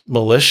first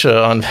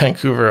militia on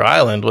Vancouver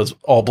Island was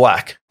all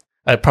Black.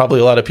 Probably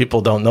a lot of people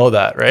don't know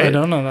that, right? I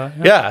don't know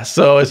that. Yeah.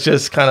 So it's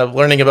just kind of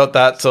learning about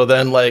that. So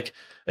then like,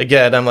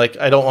 again, I'm like,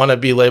 I don't want to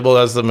be labeled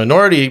as the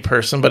minority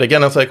person, but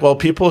again, it's like, well,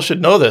 people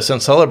should know this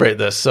and celebrate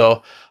this.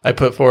 So I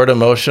put forward a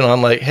motion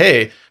on like,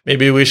 hey,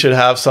 maybe we should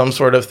have some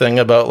sort of thing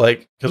about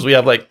like, because we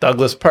have like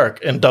Douglas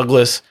Park and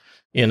Douglas,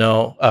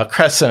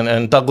 Crescent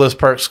and Douglas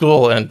Park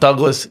School and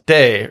Douglas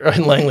Day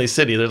in Langley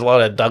City. There's a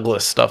lot of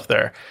Douglas stuff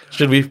there.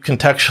 Should we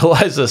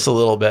contextualize this a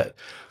little bit?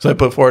 So I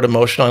put forward a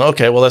motion on,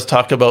 okay, well, let's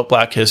talk about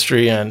Black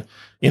history and,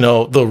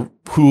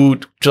 who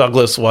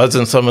Douglas was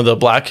and some of the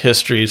Black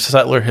history,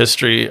 settler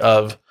history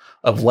of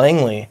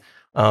Langley.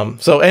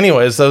 So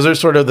anyways, those are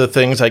sort of the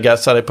things I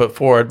guess that I put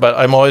forward, but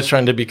I'm always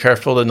trying to be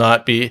careful to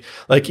not be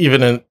like,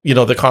 even in,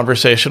 the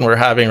conversation we're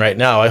having right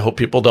now, I hope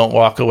people don't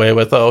walk away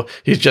with, oh,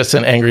 he's just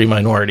an angry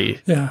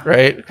minority. Yeah,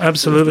 right.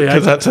 Absolutely.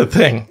 Because that's a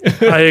thing.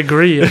 I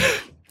agree.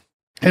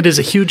 It is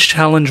a huge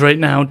challenge right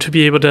now to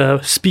be able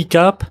to speak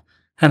up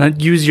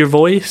and use your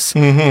voice,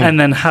 and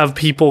then have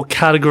people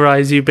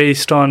categorize you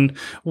based on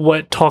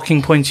what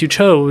talking points you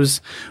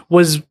chose.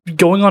 Was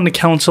going on to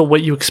council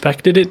what you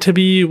expected it to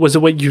be? Was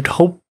it what you'd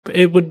hope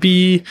it would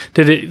be?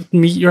 Did it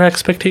meet your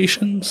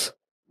expectations?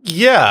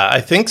 Yeah,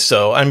 I think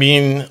so. I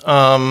mean,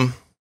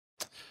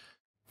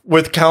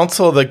 with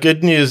council, the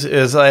good news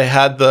is I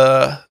had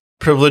the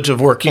privilege of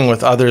working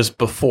with others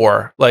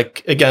before,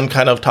 like, again,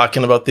 kind of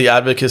talking about the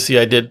advocacy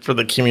I did for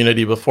the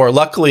community before.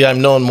 Luckily,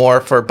 I'm known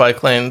more for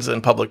bike lanes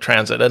and public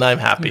transit, and I'm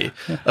happy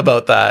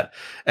about that.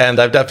 And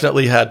I've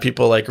definitely had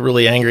people like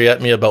really angry at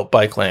me about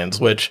bike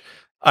lanes, which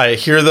I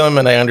hear them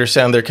and I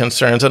understand their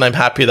concerns, and I'm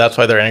happy that's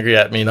why they're angry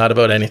at me, not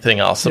about anything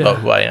else about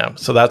who I am.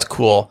 So that's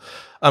cool.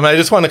 I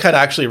just want to kind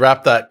of actually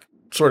wrap that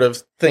sort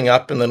of thing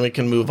up, and then we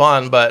can move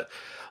on. But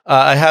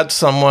I had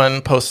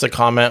someone post a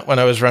comment when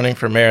I was running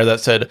for mayor that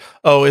said,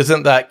 oh,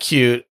 isn't that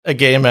cute? A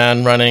gay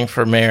man running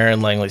for mayor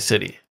in Langley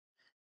City.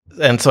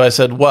 And so I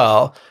said,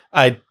 well,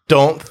 I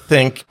don't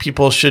think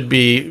people should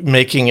be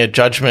making a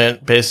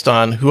judgment based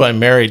on who I'm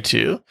married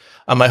to.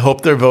 I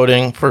hope they're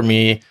voting for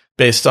me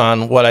based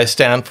on what I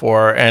stand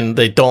for, and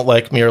they don't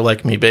like me or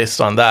like me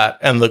based on that.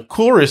 And the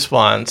cool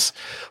response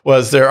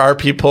was there are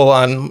people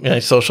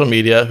on social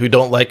media who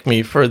don't like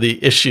me for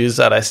the issues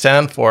that I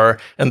stand for.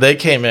 And they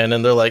came in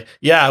and they're like,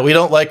 yeah, we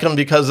don't like him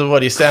because of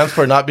what he stands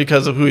for, not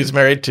because of who he's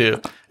married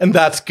to. And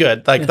that's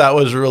good. Like that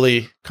was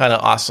really kind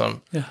of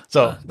awesome. Yeah.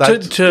 So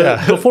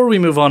before we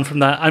move on from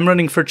that, I'm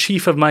running for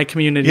chief of my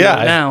community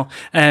right now.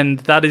 And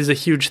that is a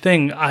huge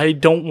thing. I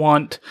don't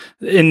want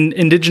in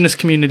Indigenous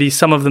communities,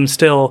 some of them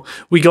still,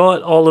 we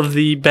got all of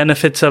the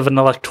benefits of an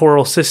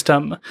electoral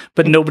system,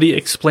 but nobody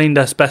explained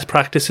us best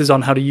practices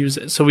on how to use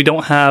it. So we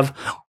don't have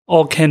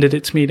all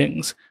candidates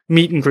meetings,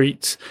 meet and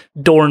greets,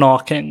 door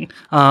knocking,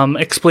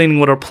 explaining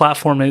what our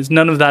platform is.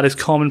 None of that is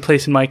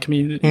commonplace in my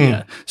community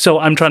yet. So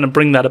I'm trying to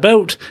bring that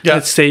about.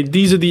 Let's say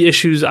these are the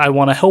issues I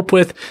want to help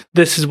with.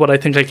 This is what I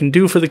think I can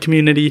do for the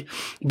community.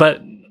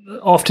 But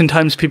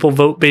oftentimes people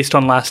vote based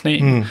on last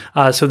name.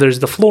 So there's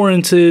the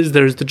Florences,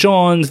 there's the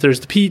Johns, there's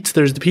the Petes,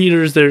 there's the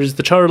Peters, there's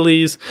the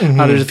Charlies,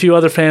 there's a few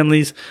other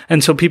families.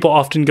 And so people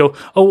often go,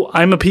 oh,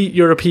 I'm a Pete,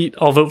 you're a Pete,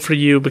 I'll vote for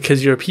you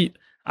because you're a Pete.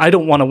 I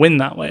don't want to win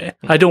that way.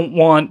 I don't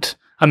want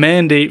a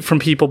mandate from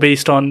people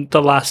based on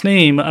the last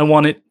name. I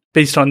want it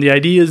based on the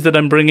ideas that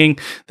I'm bringing,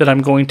 that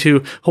I'm going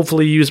to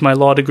hopefully use my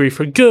law degree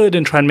for good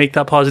and try and make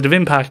that positive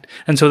impact.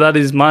 And so that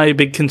is my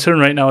big concern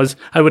right now is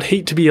I would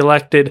hate to be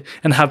elected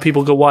and have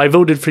people go, well, I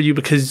voted for you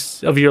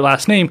because of your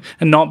last name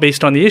and not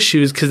based on the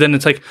issues. Because then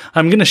it's like,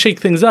 I'm going to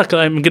shake things up.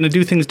 I'm going to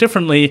do things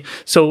differently.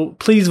 So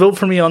please vote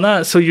for me on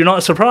that. So you're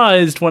not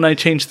surprised when I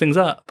change things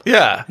up.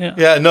 Yeah.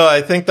 No,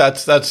 I think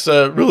that's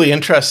really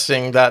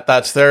interesting that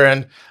that's there.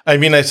 And I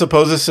mean, I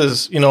suppose this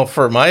is,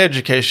 for my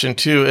education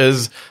too,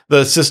 is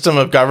the system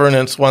of governance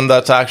one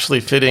that's actually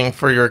fitting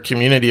for your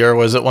community, or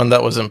was it one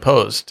that was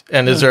imposed?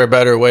 And is there a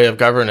better way of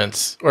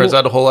governance, or is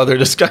that a whole other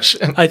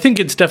discussion? I think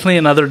it's definitely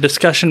another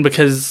discussion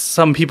because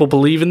some people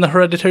believe in the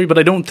hereditary, but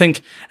I don't think,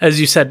 as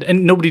you said,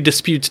 and nobody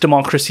disputes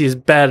democracy is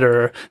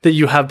better, that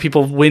you have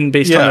people win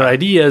based on their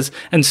ideas.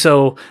 And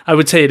so I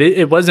would say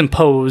it was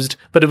imposed,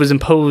 but it was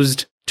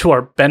imposed to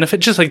our benefit,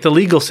 just like the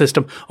legal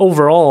system.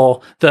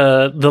 Overall,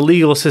 the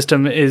legal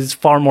system is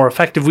far more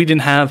effective. We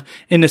didn't have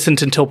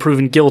innocent until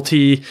proven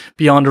guilty,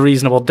 beyond a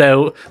reasonable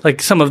doubt,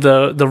 like some of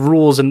the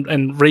rules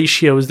and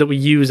ratios that we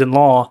use in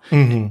law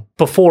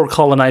before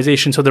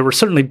colonization. So there were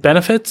certainly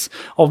benefits.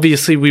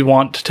 Obviously, we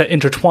want to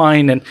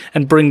intertwine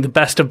and bring the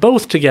best of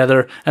both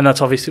together, and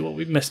that's obviously what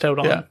we missed out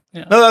on. Yeah.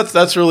 No,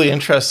 that's really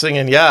interesting.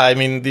 And I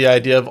mean, the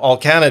idea of all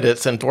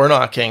candidates and door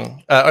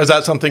knocking, is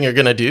that something you're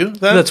going to do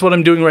then? That's what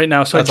I'm doing right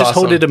now. So that's I just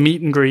awesome. hosted a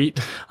meet and greet,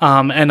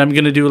 and I'm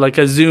going to do like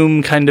a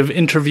Zoom kind of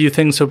interview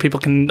thing so people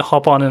can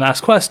hop on and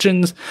ask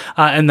questions.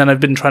 And then I've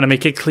been trying to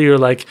make it clear,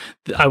 like,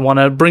 I want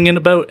to bring in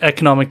about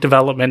economic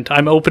development.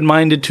 I'm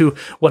open-minded to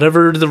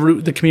whatever the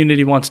route the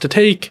community wants to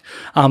take,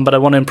 but I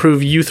want to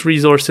improve youth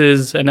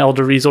resources and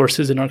elder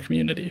resources in our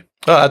community.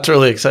 Oh, that's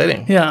really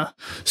exciting. Yeah.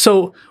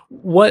 So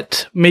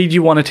what made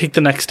you want to take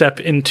the next step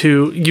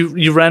into,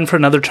 you ran for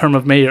another term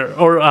of mayor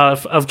or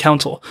of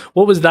council.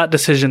 What was that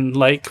decision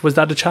like? Was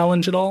that a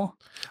challenge at all?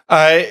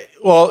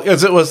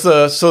 As it was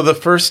the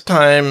first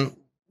time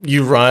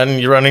you're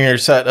running your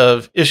set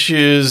of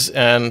issues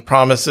and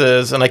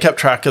promises, and I kept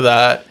track of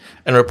that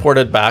and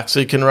reported back so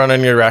you can run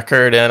on your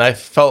record. And I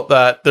felt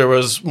that there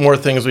was more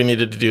things we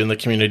needed to do in the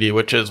community,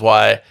 which is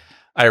why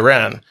I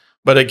ran.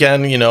 But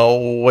again,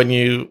 when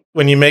you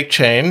make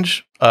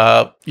change,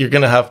 you're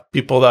going to have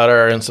people that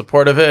are in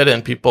support of it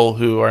and people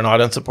who are not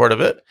in support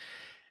of it.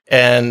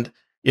 And,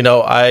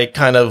 I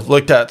kind of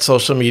looked at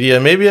social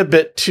media, maybe a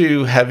bit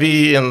too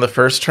heavy in the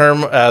first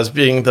term as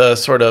being the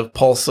sort of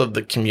pulse of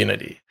the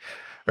community,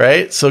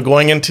 right? So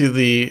going into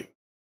the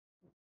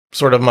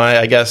sort of my,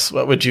 I guess,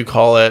 what would you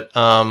call it?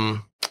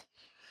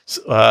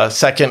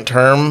 Second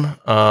term,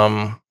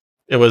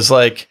 it was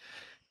like,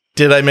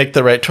 did I make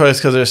the right choice?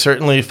 Because there's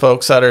certainly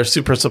folks that are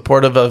super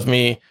supportive of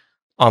me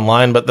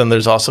online, but then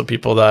there's also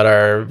people that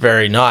are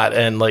very not.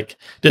 And like,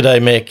 did I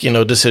make,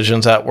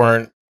 decisions that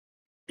weren't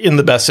in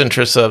the best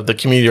interest of the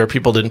community, or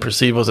people didn't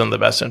perceive was in the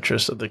best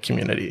interest of the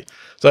community?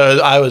 So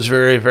I was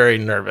very, very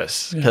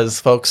nervous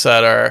because folks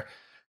that are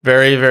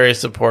very, very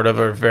supportive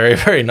or very,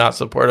 very not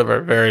supportive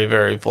are very,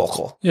 very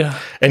vocal. Yeah.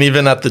 And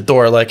even at the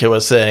door, like I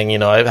was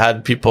saying, I've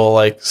had people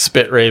like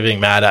spit raving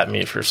mad at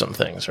me for some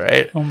things,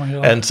 right? Oh my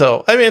God. And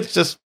so, I mean, it's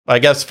just, I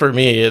guess for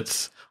me,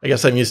 I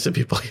guess I'm used to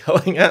people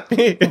yelling at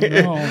me,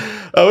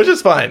 which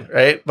is fine,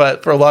 right?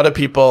 But for a lot of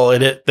people,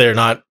 they're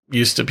not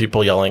used to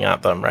people yelling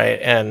at them, right?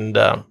 And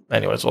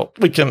anyways, well,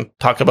 we can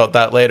talk about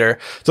that later.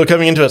 So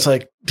coming into it's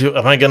like,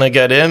 am I going to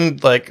get in?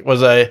 Like,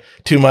 was I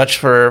too much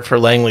for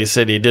Langley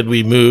City? Did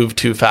we move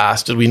too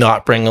fast? Did we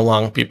not bring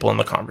along people in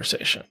the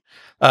conversation?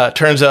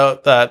 Turns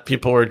out that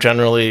people were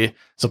generally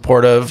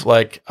supportive.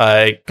 Like,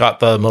 I got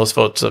the most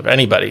votes of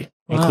anybody,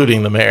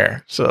 including the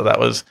mayor. So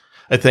that was,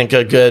 I think,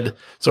 a good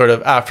sort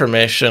of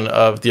affirmation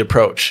of the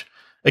approach.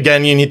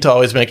 Again, you need to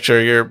always make sure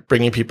you're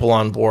bringing people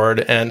on board.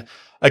 And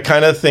I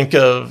kind of think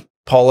of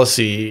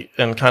policy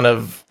and kind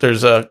of,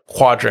 there's a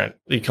quadrant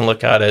you can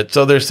look at it.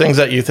 So there's things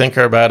that you think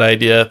are a bad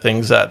idea,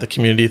 things that the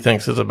community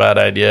thinks is a bad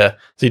idea.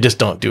 So you just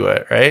don't do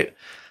it, right?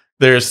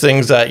 There's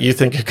things that you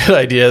think a good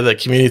idea,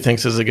 that community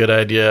thinks is a good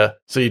idea.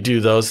 So you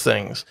do those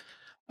things.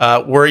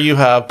 Where you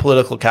have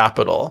political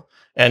capital,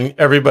 and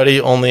everybody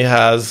only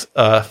has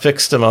a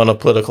fixed amount of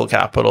political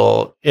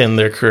capital in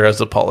their career as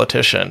a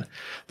politician.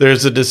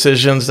 There's the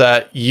decisions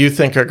that you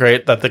think are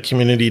great that the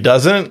community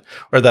doesn't,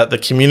 or that the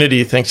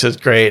community thinks is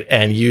great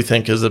and you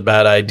think is a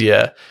bad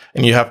idea.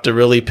 And you have to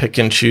really pick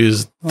and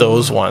choose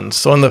those ones.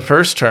 So in the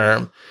first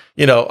term,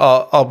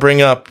 I'll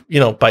bring up,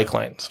 bike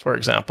lanes, for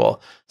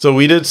example. So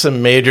we did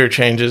some major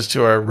changes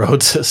to our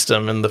road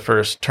system in the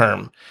first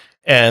term.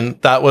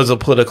 And that was a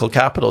political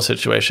capital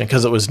situation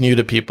because it was new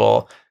to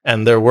people.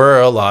 And there were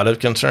a lot of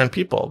concerned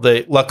people.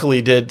 They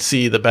luckily did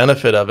see the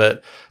benefit of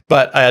it.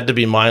 But I had to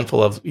be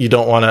mindful of, you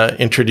don't want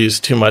to introduce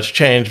too much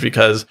change,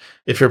 because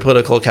if your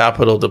political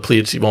capital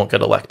depletes, you won't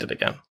get elected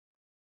again.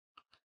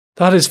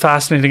 That is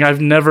fascinating.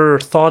 I've never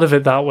thought of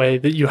it that way,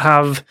 that you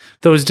have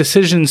those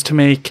decisions to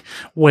make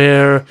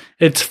where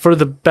it's for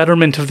the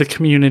betterment of the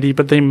community,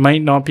 but they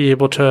might not be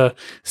able to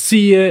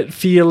see it,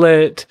 feel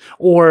it,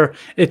 or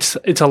it's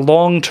a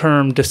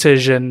long-term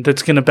decision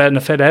that's going to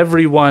benefit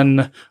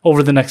everyone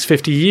over the next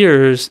 50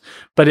 years,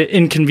 but it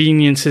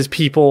inconveniences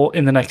people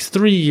in the next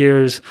 3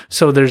 years,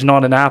 so there's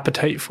not an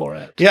appetite for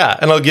it. Yeah,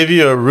 and I'll give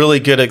you a really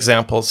good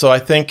example. So I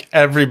think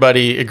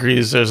everybody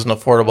agrees there's an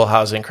affordable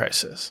housing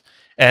crisis.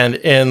 And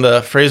in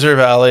the Fraser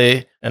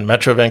Valley and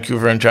Metro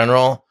Vancouver in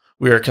general,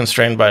 we are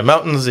constrained by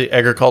mountains, the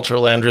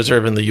agricultural land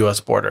reserve, and the U.S.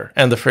 border,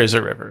 and the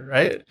Fraser River,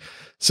 right?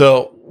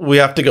 So we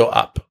have to go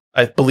up.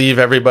 I believe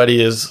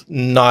everybody is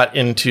not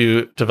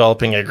into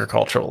developing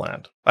agricultural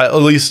land. At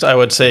least I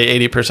would say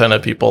 80%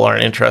 of people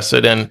aren't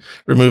interested in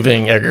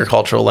removing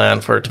agricultural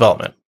land for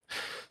development.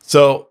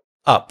 So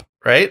up,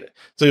 right?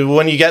 So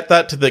when you get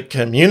that to the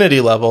community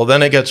level,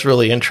 then it gets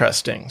really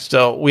interesting.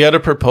 So we had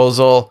a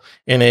proposal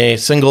in a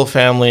single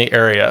family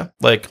area,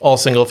 like all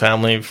single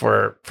family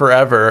for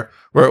forever,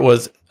 where it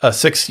was a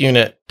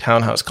 6-unit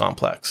townhouse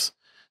complex.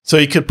 So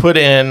you could put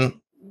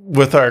in,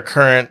 with our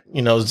current,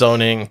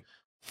 zoning,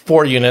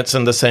 4 units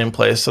in the same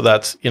place. So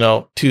that's,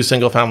 2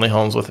 single family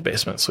homes with a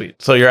basement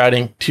suite. So you're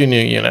adding 2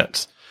 new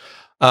units.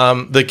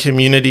 The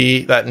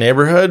community, that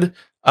neighborhood,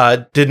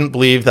 didn't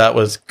believe that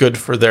was good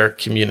for their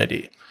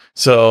community.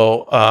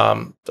 So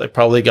I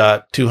probably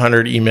got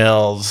 200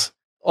 emails.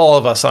 All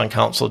of us on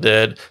council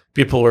did.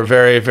 People were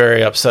very,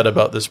 very upset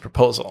about this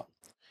proposal.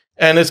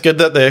 And it's good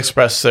that they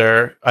expressed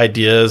their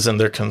ideas and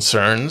their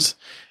concerns.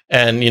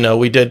 And,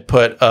 we did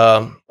put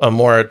a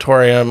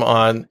moratorium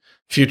on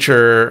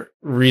future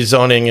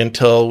rezoning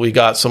until we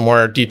got some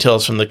more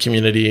details from the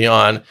community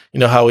on,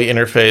 how we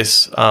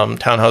interface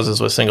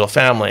townhouses with single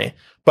family.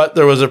 But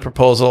there was a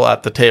proposal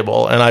at the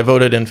table, and I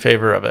voted in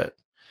favor of it.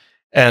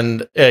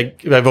 And I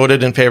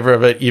voted in favor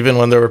of it even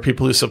when there were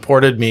people who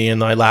supported me in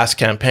my last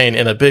campaign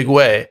in a big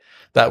way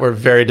that were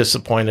very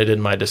disappointed in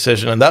my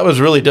decision. And that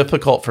was really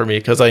difficult for me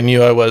because I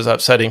knew I was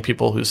upsetting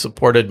people who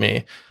supported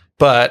me.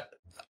 But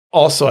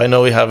also, I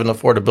know we have an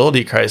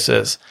affordability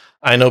crisis.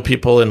 I know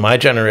people in my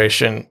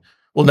generation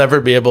will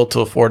never be able to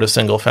afford a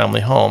single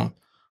family home,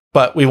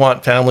 but we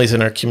want families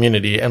in our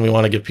community and we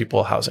want to give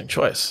people a housing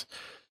choice.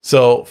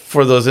 So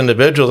for those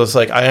individuals, it's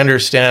like, I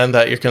understand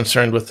that you're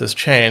concerned with this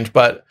change,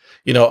 but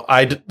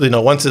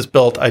once it's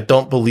built, I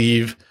don't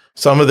believe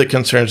some of the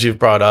concerns you've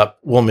brought up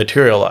will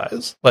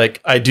materialize.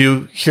 Like, I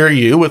do hear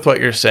you with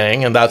what you're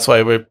saying, and that's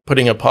why we're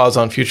putting a pause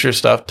on future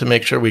stuff to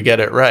make sure we get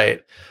it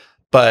right.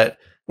 But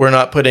we're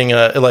not putting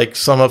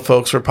some of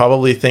folks were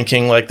probably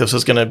thinking like this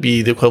was going to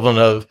be the equivalent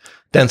of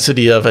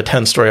density of a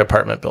 10-story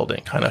apartment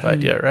building kind of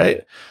idea,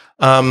 right?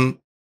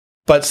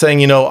 But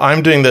saying,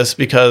 I'm doing this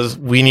because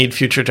we need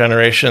future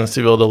generations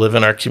to be able to live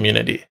in our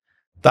community.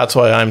 That's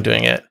why I'm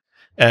doing it.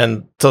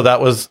 And so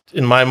that was,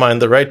 in my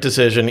mind, the right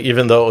decision,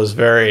 even though it was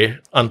very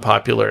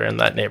unpopular in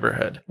that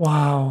neighborhood.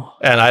 Wow.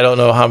 And I don't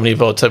know how many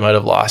votes I might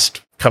have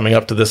lost coming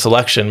up to this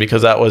election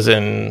because that was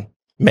in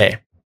May.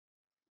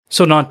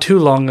 So not too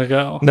long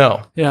ago.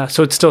 No. Yeah,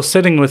 so it's still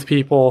sitting with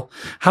people.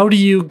 How do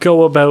you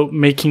go about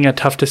making a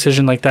tough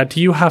decision like that? Do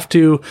you have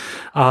to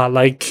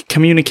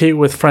communicate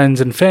with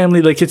friends and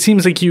family? Like, it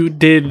seems like you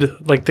did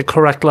the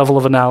correct level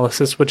of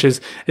analysis, which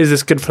is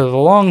this good for the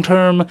long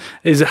term?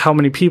 Is it how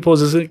many people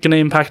is it going to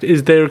impact?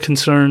 Is their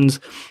concerns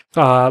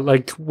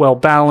well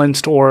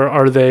balanced, or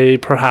are they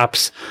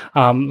perhaps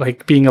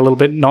being a little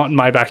bit not in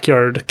my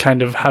backyard,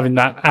 kind of having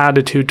that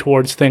attitude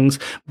towards things,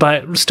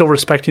 but still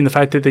respecting the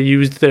fact that they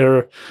used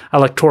their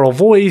electoral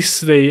voice,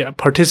 they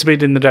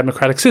participate in the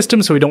democratic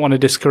system, so we don't want to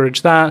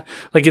discourage that.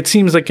 It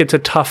seems like it's a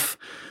tough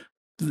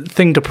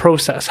thing to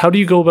process. How do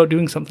you go about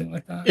doing something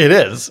like that? It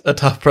is a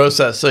tough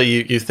process. So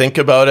you think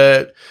about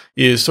it,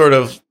 you sort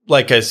of,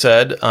 like I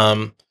said,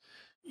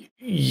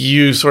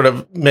 you sort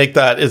of make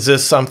that, is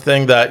this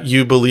something that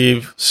you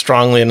believe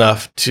strongly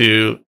enough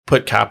to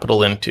put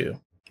capital into,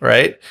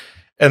 right?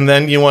 And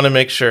then you want to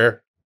make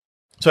sure,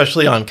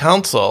 especially on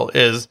council,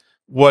 is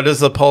what is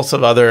the pulse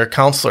of other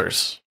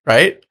councillors,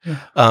 right?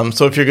 Yeah.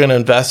 So if you're going to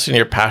invest and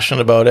you're passionate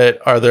about it,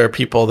 are there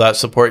people that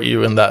support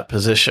you in that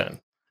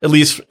position? At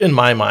least in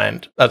my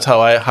mind, that's how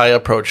I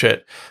approach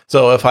it.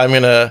 So if I'm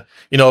going to,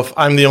 if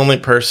I'm the only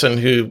person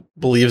who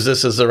believes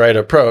this is the right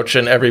approach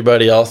and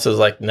everybody else is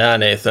like, nah,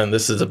 Nathan,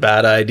 this is a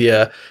bad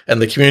idea,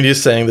 and the community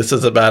is saying this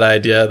is a bad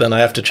idea, then I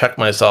have to check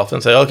myself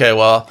and say, okay,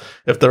 well,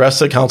 if the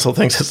rest of the council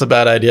thinks it's a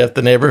bad idea, if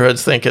the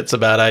neighborhoods think it's a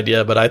bad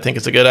idea, but I think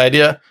it's a good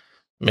idea,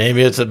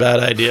 maybe it's a bad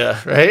idea,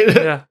 right?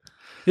 Yeah.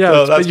 Yeah.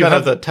 So that's kind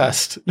of the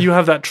test. You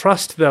have that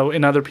trust, though,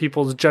 in other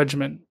people's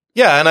judgment.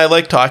 Yeah, and I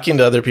like talking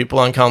to other people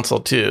on council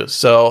too.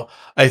 So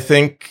I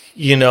think,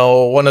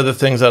 one of the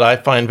things that I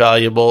find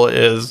valuable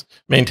is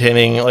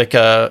maintaining like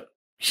a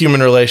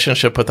human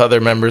relationship with other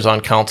members on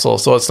council.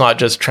 So it's not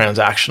just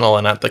transactional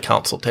and at the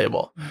council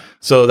table,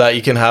 so that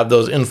you can have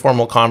those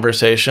informal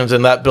conversations,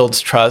 and that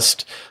builds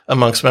trust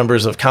amongst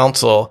members of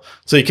council.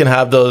 So you can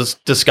have those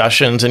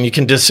discussions and you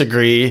can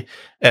disagree,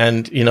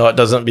 and, it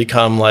doesn't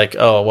become like,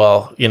 oh,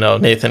 well,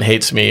 Nathan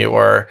hates me,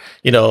 or,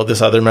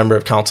 this other member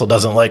of council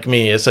doesn't like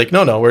me. It's like,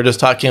 no, we're just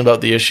talking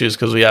about the issues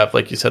because we have,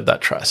 like you said, that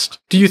trust.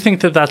 Do you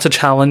think that that's a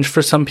challenge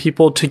for some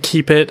people to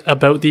keep it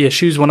about the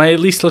issues? When I at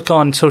least look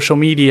on social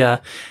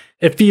media,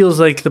 it feels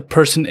like the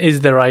person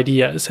is their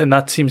ideas. And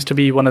that seems to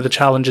be one of the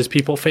challenges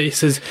people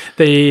face, is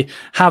they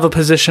have a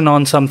position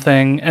on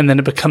something and then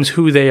it becomes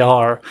who they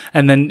are.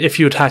 And then if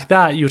you attack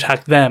that, you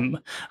attack them.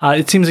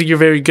 It seems like you're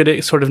very good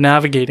at sort of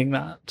navigating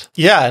that.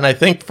 Yeah. And I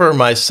think for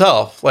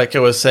myself, like I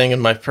was saying in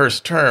my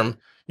first term,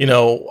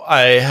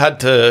 I had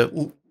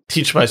to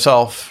teach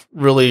myself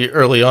really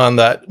early on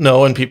that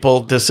when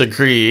people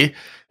disagree,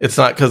 it's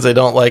not because they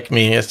don't like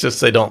me. It's just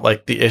they don't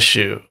like the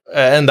issue.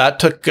 And that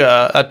took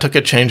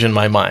a change in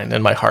my mind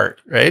and my heart,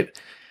 right?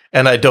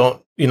 And I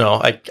don't,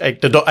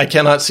 I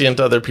cannot see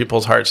into other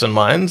people's hearts and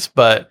minds,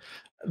 but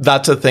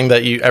that's a thing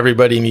that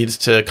everybody needs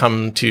to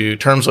come to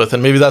terms with.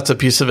 And maybe that's a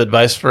piece of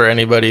advice for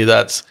anybody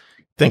that's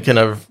thinking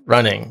of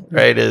running,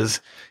 right? Is,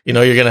 you're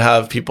going to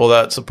have people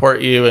that support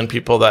you and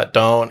people that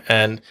don't.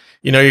 And,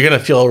 you're going to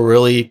feel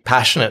really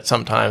passionate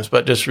sometimes,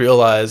 but just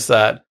realize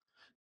that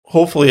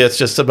hopefully it's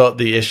just about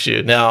the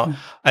issue. Now,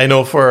 I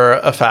know for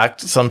a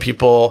fact, some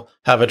people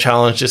have a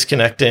challenge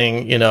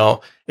disconnecting.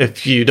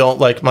 If you don't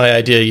like my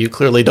idea, you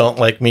clearly don't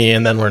like me,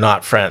 and then we're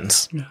not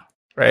friends,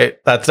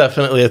 right? That's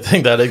definitely a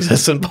thing that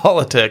exists in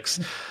politics.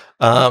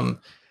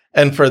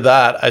 And for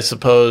that, I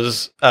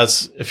suppose,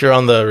 as if you're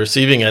on the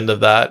receiving end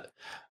of that,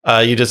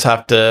 you just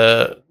have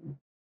to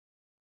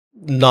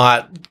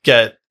not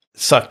get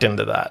sucked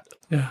into that.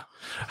 Yeah.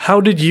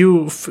 How did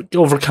you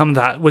overcome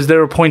that? Was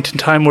there a point in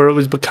time where it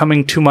was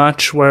becoming too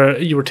much, where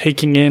you were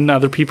taking in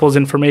other people's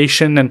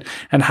information and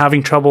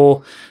having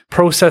trouble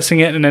processing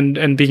it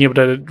and being able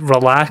to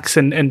relax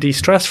and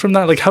de-stress from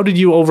that? Like, how did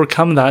you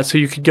overcome that so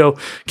you could go,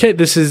 okay,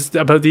 this is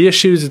about the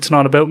issues, it's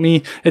not about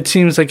me? It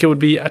seems like it would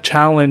be a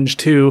challenge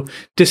to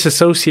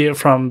disassociate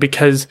from,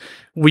 because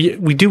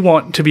we do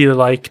want to be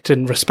liked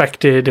and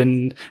respected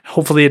and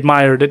hopefully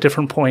admired at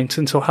different points.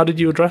 And so how did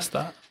you address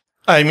that?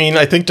 I mean,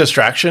 I think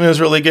distraction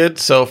is really good.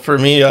 So for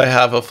me, I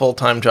have a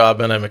full-time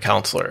job and I'm a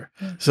counselor.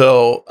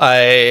 So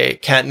I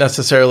can't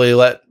necessarily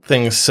let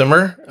things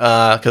simmer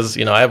because,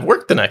 I have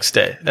work the next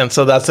day. And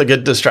so that's a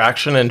good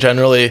distraction. And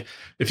generally,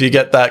 if you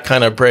get that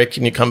kind of break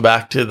and you come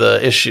back to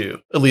the issue,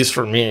 at least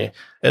for me,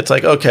 it's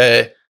like,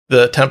 okay,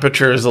 the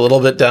temperature is a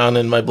little bit down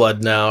in my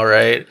blood now,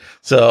 right?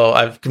 So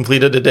I've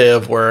completed a day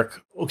of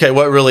work. Okay,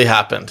 what really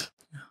happened?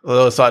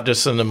 Well, it's not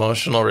just an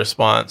emotional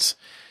response.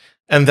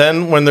 And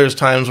then when there's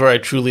times where I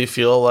truly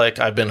feel like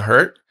I've been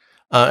hurt,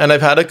 and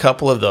I've had a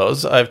couple of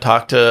those, I've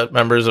talked to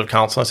members of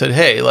council and said,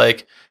 hey,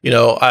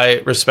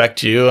 I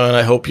respect you and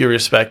I hope you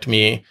respect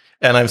me.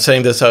 And I'm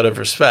saying this out of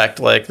respect.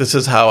 Like, this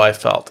is how I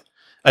felt.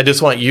 I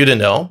just want you to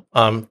know,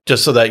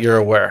 just so that you're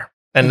aware.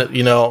 And,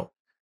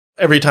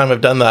 every time I've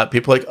done that,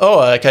 people are like, oh,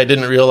 I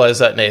didn't realize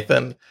that,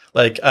 Nathan.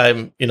 Like,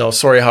 I'm,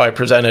 sorry how I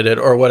presented it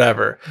or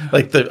whatever.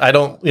 Like, I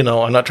don't,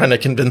 I'm not trying to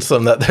convince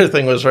them that their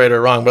thing was right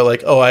or wrong, but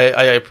like, oh,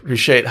 I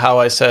appreciate how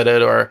I said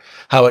it or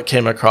how it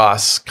came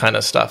across, kind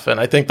of stuff. And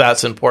I think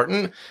that's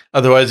important.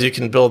 Otherwise, you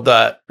can build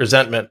that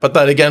resentment. But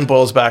that again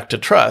boils back to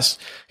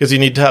trust, because you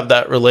need to have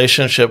that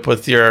relationship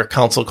with your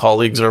council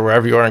colleagues or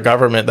wherever you are in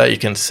government that you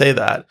can say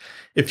that.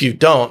 If you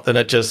don't, then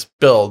it just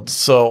builds.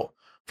 So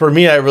for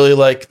me, I really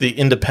like the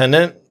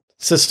independent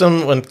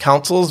system with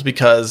councils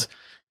because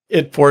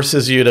it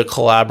forces you to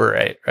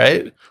collaborate,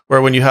 right? Where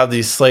when you have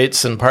these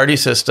slates and party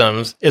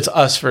systems, it's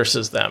us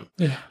versus them.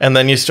 Yeah. And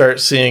then you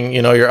start seeing,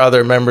 your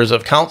other members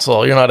of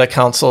council. You're not a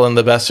council in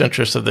the best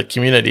interest of the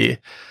community.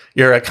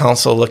 You're a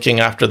council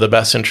looking after the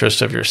best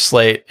interest of your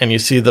slate. And you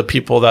see the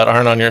people that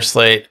aren't on your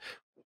slate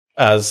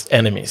as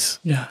enemies.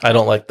 Yeah. I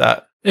don't like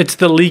that. It's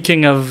the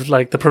leaking of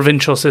like the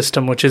provincial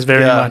system, which is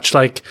very much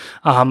like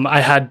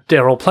I had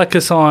Daryl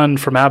Plecas on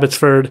from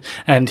Abbotsford,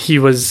 and he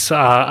was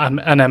an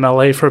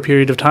MLA for a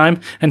period of time.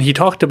 And he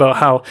talked about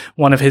how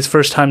one of his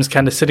first times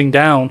kind of sitting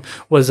down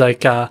was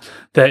like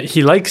that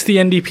he likes the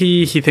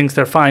NDP. He thinks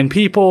they're fine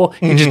people.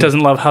 He just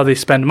doesn't love how they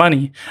spend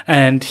money.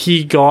 And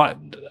he got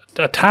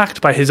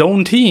attacked by his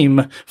own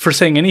team for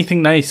saying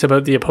anything nice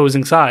about the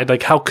opposing side.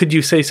 Like, how could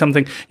you say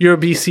something? You're a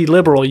BC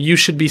Liberal. You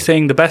should be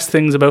saying the best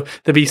things about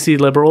the BC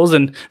Liberals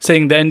and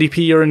saying the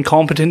NDP are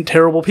incompetent,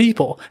 terrible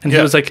people. And he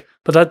was like,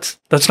 but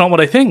that's not what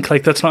I think.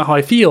 Like, that's not how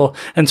I feel.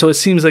 And so it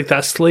seems like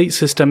that slate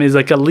system is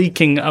like a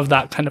leaking of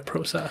that kind of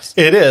process.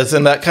 It is.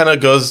 And that kind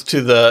of goes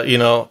to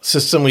the,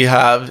 system we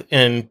have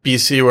in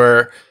BC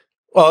where,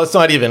 well, it's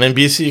not even. In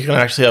BC, you can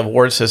actually have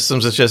ward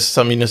systems. It's just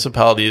some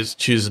municipalities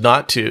choose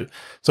not to.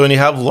 So when you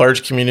have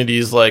large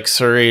communities like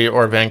Surrey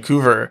or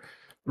Vancouver,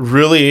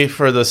 really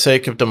for the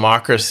sake of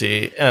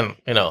democracy, and,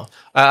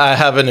 I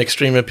have an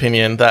extreme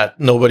opinion that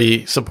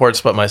nobody supports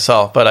but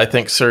myself, but I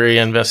think Surrey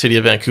and the city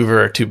of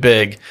Vancouver are too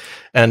big.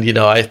 And,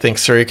 I think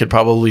Surrey could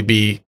probably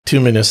be 2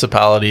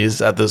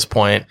 municipalities at this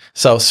point.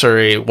 South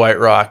Surrey, White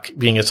Rock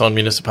being its own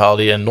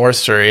municipality, and North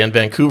Surrey. And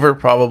Vancouver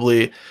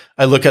probably,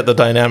 I look at the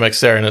dynamics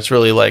there and it's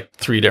really like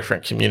 3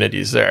 different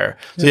communities there.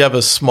 So you have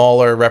a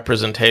smaller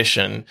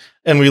representation,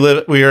 and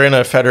we are in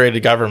a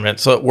federated government.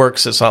 So it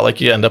works. It's not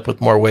like you end up with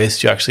more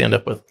waste. You actually end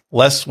up with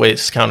less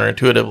waste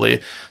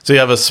counterintuitively. So you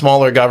have a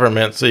smaller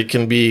government, so you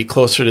can be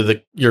closer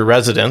to your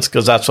residents,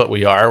 because that's what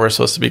we are. We're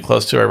supposed to be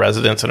close to our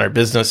residents and our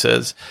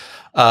businesses.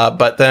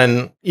 But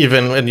then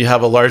even when you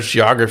have a large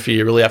geography,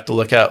 you really have to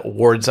look at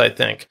wards, I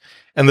think.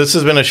 And this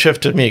has been a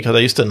shift to me because I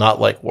used to not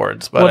like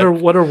wards. But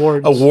what are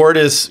wards? A ward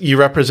is you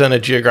represent a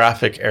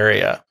geographic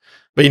area.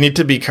 But you need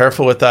to be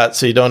careful with that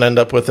so you don't end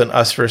up with an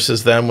us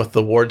versus them with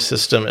the ward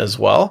system as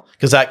well,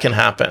 because that can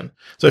happen.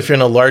 So if you're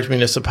in a large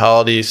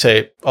municipality,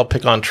 say, I'll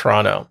pick on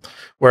Toronto,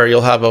 where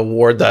you'll have a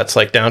ward that's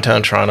like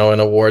downtown Toronto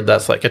and a ward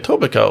that's like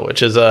Etobicoke,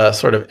 which is a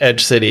sort of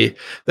edge city,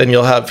 then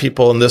you'll have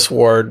people in this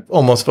ward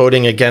almost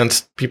voting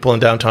against people in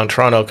downtown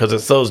Toronto because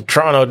it's those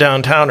Toronto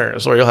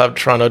downtowners, or you'll have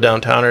Toronto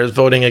downtowners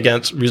voting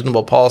against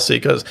reasonable policy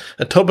because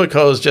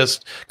Etobicoke is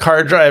just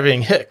car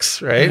driving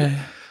hicks, right?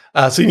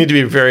 So you need to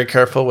be very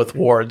careful with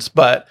wards,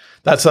 but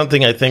that's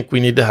something I think we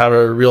need to have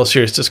a real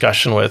serious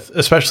discussion with,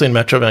 especially in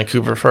Metro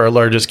Vancouver for our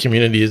largest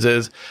communities,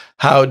 is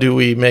how do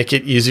we make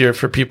it easier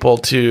for people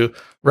to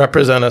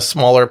represent a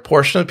smaller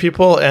portion of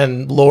people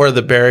and lower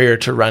the barrier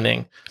to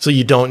running so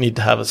you don't need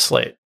to have a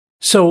slate.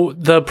 So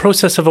the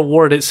process of a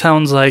ward, it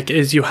sounds like,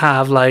 is you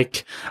have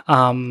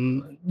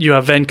you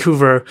have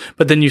Vancouver,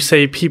 but then you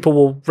say people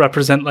will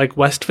represent like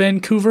West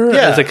Vancouver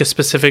as like a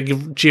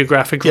specific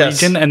geographic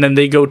region, and then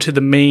they go to the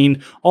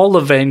main, all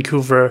of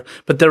Vancouver,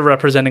 but they're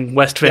representing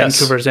West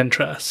Vancouver's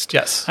interest.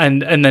 Yes.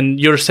 And then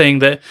you're saying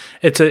that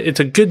it's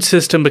a good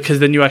system because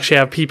then you actually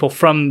have people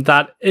from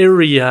that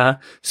area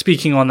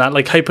speaking on that.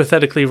 Like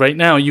hypothetically right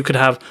now, you could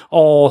have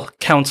all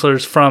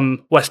councillors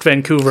from West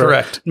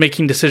Vancouver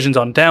making decisions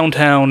on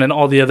downtown and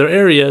all the other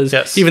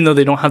areas, even though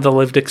they don't have the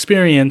lived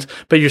experience.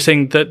 But you're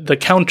saying that the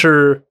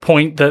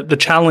counterpoint, the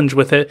challenge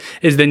with it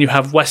is then you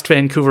have West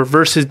Vancouver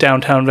versus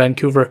downtown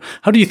Vancouver.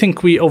 How do you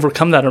think we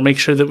overcome that or make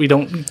sure that we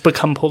don't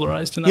become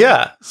polarized in that?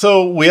 Yeah.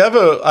 So we have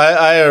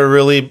I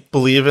really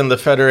believe in the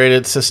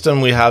federated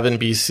system we have in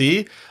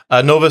BC.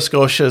 Nova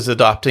Scotia is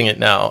adopting it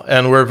now,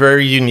 and we're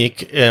very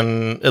unique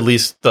in at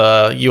least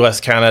the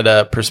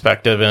US-Canada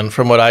perspective. And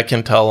from what I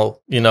can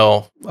tell,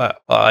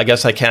 I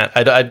guess I can't.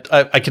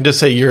 I can just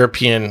say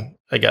European,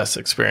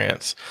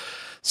 experience.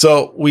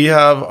 So we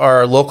have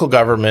our local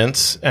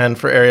governments, and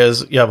for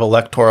areas, you have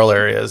electoral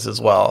areas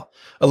as well.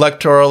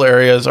 Electoral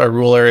areas are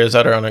rural areas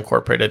that are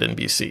unincorporated in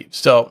BC.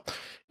 So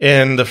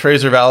in the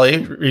Fraser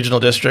Valley Regional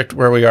District,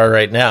 where we are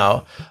right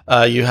now,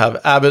 you have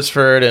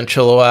Abbotsford and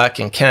Chilliwack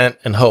and Kent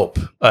and Hope.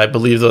 I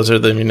believe those are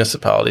the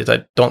municipalities.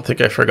 I don't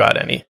think I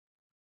forgot any.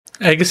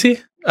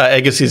 Agassiz?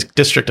 Agassiz's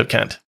District of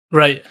Kent.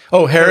 Right.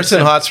 Oh,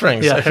 Harrison Hot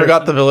Springs. I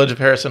forgot the village of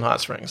Harrison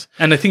Hot Springs.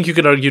 And I think you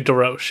could argue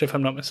Desroches, if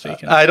I'm not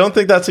mistaken. I don't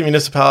think that's a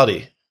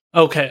municipality.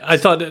 Okay. I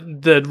thought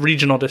the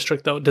regional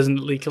district, though, doesn't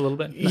leak a little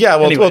bit. Yeah,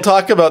 well, we'll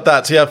talk about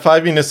that. So you have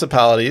 5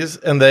 municipalities,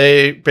 and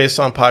they, based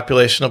on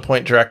population,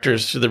 appoint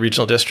directors to the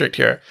regional district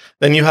here.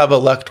 Then you have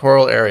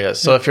electoral areas.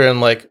 So if you're in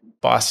like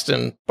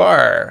Boston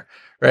Bar,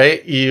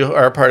 right, you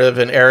are part of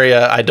an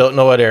area. I don't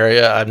know what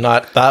area. I'm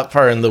not that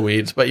far in the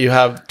weeds, but you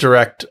have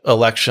direct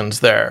elections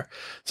there.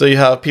 So you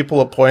have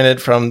people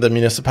appointed from the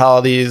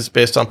municipalities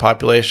based on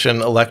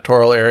population,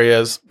 electoral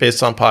areas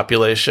based on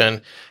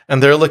population,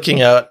 and they're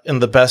looking out in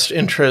the best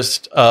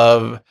interest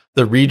of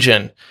the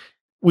region.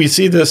 We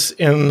see this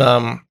in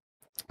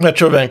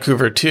Metro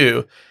Vancouver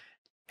too.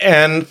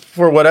 And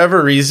for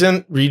whatever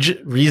reason,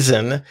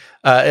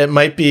 it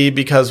might be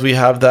because we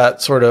have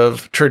that sort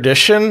of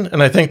tradition.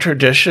 And I think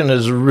tradition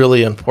is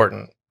really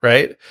important,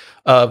 right?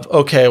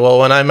 Okay, well,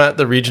 when I'm at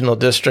the regional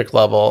district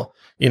level,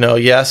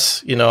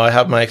 I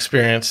have my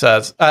experience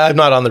as, I'm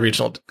not on the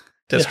regional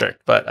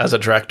district, but as a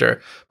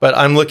director, but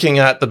I'm looking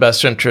at the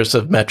best interests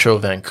of Metro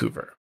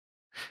Vancouver.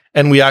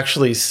 And we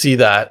actually see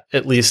that,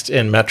 at least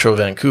in Metro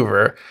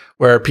Vancouver,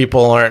 where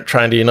people aren't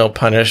trying to,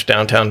 punish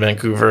downtown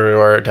Vancouver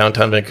or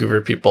downtown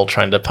Vancouver people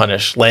trying to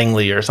punish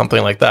Langley or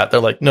something like that. They're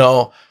like,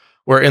 no,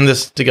 we're in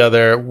this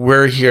together.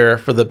 We're here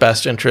for the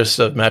best interests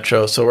of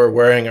Metro. So we're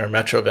wearing our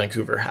Metro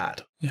Vancouver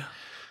hat. Yeah.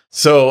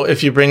 So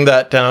if you bring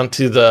that down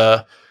to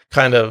the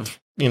kind of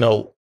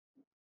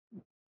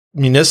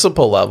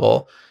municipal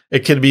level,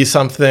 it could be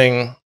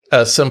something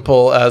as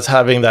simple as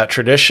having that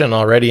tradition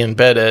already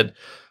embedded,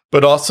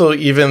 but also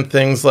even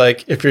things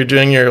like if you're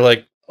doing your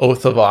like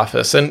oath of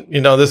office, and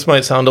this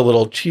might sound a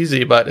little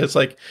cheesy, but it's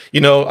like,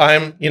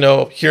 I'm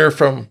here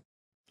from,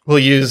 we'll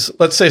use,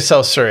 let's say,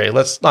 South Surrey.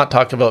 Let's not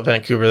talk about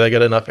Vancouver. They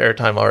get enough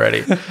airtime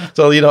already.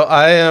 So,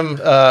 I am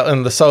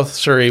in the South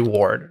Surrey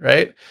ward,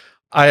 right?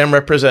 I am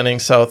representing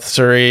South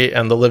Surrey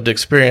and the lived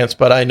experience,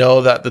 but I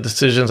know that the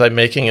decisions I'm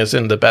making is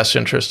in the best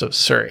interest of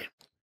Surrey.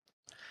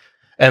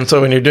 And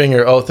so when you're doing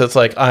your oath, it's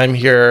like, I'm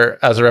here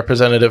as a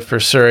representative for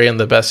Surrey in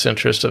the best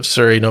interest of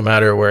Surrey, no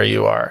matter where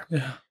you are.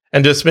 Yeah.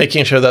 And just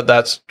making sure that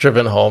that's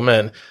driven home.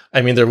 And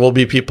I mean, there will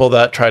be people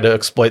that try to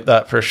exploit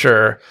that for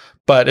sure.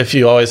 But if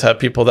you always have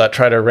people that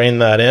try to rein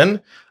that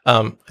in,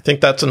 I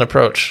think that's an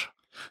approach.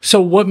 So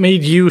what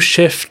made you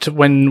shift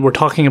when we're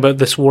talking about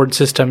this ward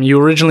system? You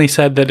originally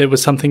said that it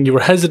was something you were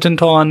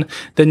hesitant on,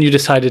 then you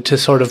decided to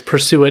sort of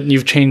pursue it, and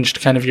you've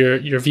changed kind of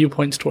your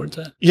viewpoints towards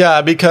it.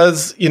 Yeah,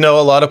 because, a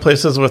lot of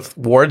places with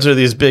wards are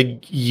these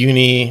big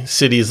uni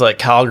cities like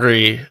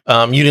Calgary,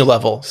 uni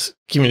level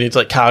communities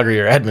like Calgary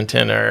or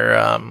Edmonton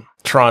or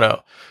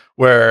Toronto,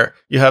 where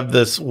you have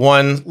this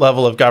one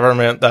level of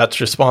government that's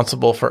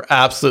responsible for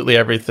absolutely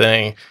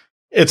everything.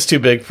 It's too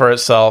big for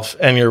itself,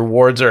 and your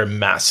wards are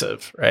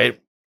massive, right?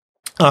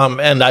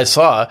 And I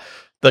saw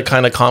the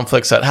kind of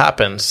conflicts that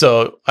happened.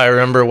 So I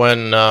remember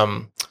when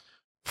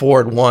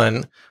Ford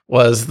One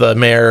was the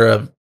mayor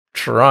of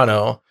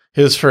Toronto,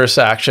 his first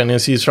action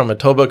is he's from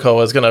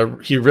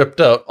Etobicoke he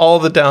ripped out all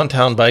the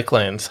downtown bike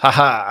lanes.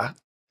 Haha.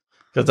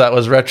 Because that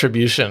was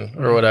retribution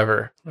or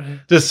whatever. Right.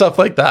 Just stuff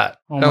like that.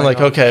 Oh, and I'm like,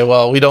 gosh. Okay,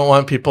 well, we don't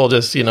want people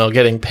just,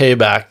 getting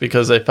payback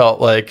because they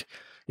felt like,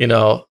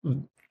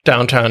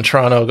 downtown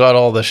Toronto got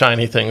all the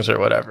shiny things or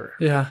whatever.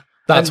 Yeah.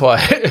 That's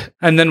why.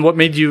 And then what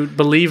made you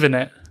believe in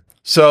it?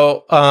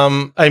 So,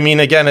 I mean,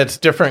 again, it's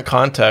different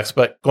context,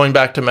 but going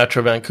back to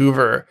Metro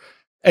Vancouver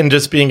and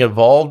just being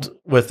involved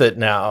with it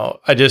now,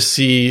 I just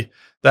see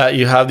that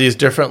you have these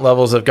different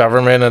levels of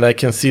government, and I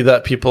can see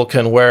that people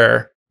can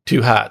wear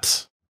two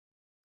hats.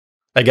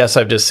 I guess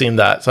I've just seen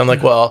that. So I'm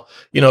like, well,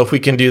 if we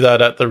can do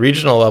that at the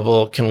regional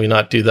level, can we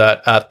not do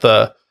that at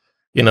the,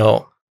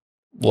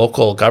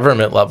 local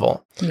government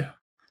level? Yeah.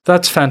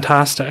 That's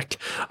fantastic.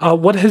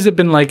 What has it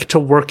been like to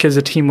work as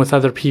a team with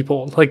other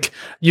people? Like,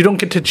 you don't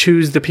get to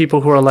choose the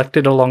people who are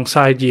elected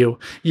alongside you.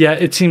 Yeah,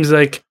 it seems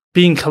like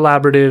being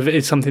collaborative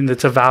is something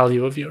that's a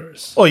value of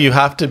yours. Well, you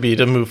have to be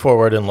to move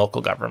forward in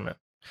local government.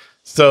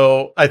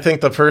 So I think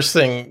the first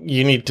thing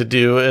you need to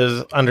do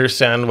is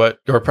understand what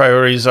your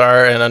priorities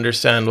are and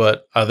understand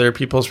what other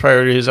people's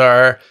priorities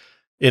are.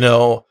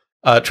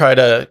 Try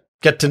to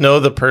get to know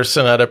the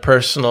person at a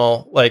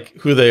personal, like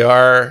who they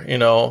are,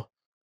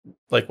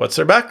 like what's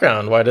their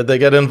background? Why did they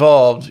get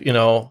involved?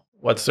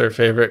 What's their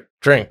favorite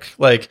drink?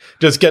 Like,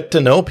 just get to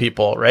know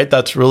people, right?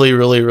 That's really,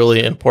 really,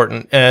 really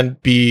important,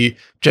 and be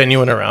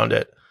genuine around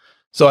it.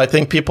 So I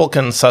think people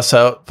can suss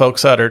out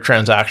folks that are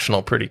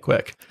transactional pretty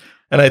quick.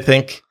 And I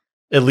think,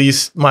 at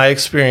least my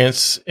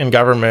experience in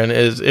government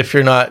is, if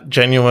you're not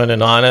genuine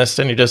and honest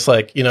and you're just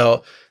like,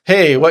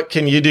 hey, what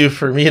can you do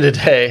for me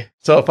today?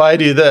 So if I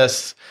do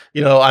this,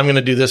 I'm going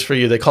to do this for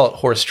you. They call it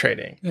horse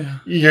trading. Yeah.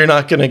 You're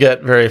not going to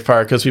get very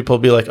far, because people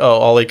will be like, oh,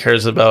 all he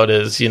cares about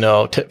is,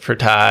 tit for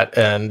tat,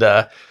 and,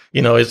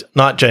 is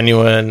not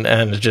genuine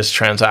and just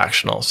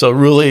transactional. So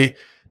really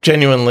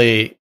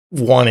genuinely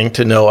wanting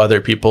to know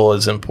other people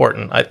is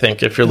important, I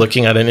think, if you're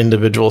looking at an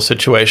individual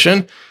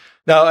situation.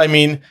 Now, I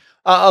mean,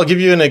 I'll give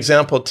you an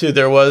example too.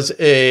 There was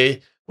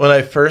when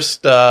I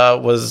first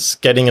was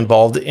getting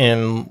involved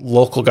in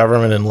local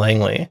government in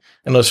Langley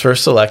and was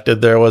first elected,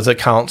 there was a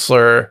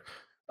councillor,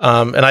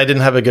 and I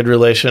didn't have a good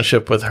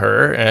relationship with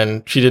her,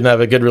 and she didn't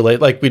have a good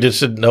we just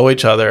didn't know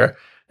each other.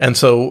 And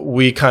so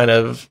we kind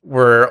of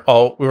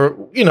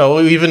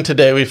even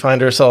today we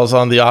find ourselves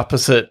on the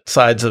opposite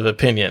sides of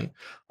opinion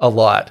a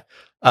lot.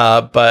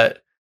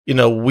 But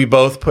we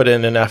both put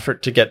in an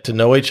effort to get to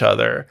know each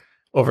other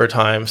over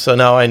time. So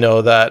now I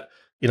know that,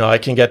 I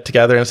can get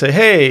together and say,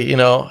 hey,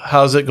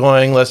 how's it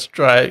going? Let's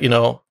try,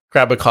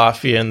 grab a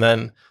coffee. And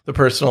then the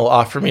person will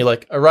offer me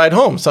like a ride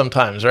home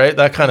sometimes, right?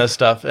 That kind of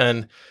stuff.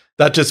 And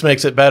that just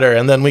makes it better.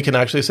 And then we can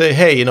actually say,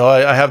 hey,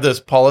 I have this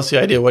policy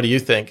idea. What do you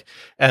think?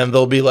 And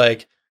they'll be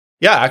like,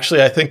 yeah,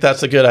 actually, I think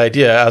that's a good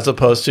idea, as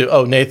opposed to,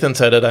 oh, Nathan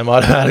said it, I'm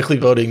automatically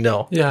voting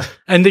no. Yeah.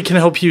 And they can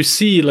help you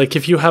see, like,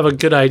 if you have a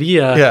good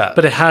idea,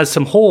 but it has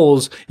some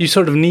holes, you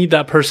sort of need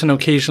that person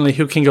occasionally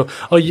who can go,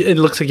 oh, it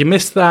looks like you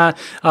missed that.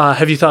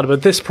 Have you thought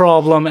about this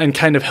problem? And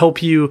kind of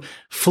help you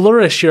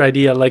flourish your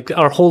idea. Like,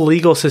 our whole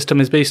legal system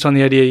is based on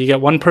the idea you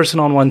get one person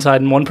on one side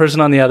and one person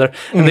on the other,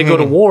 and they go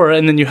to war,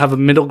 and then you have a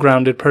middle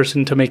grounded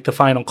person to make the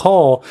final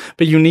call.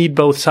 But you need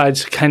both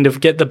sides to kind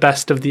of get the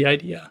best of the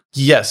idea.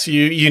 Yes,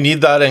 you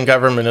need that in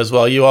government as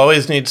well. You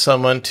always need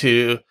someone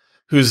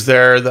who's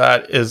there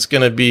that is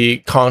going to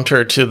be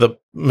counter to the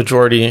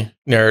majority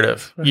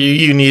narrative. Right.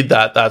 You need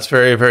that. That's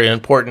very, very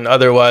important.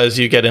 Otherwise,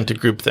 you get into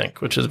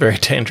groupthink, which is very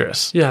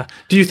dangerous. Yeah.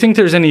 Do you think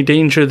there's any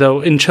danger, though?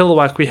 In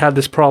Chilliwack, we had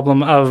this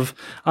problem of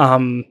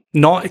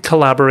not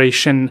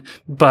collaboration,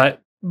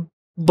 but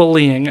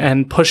bullying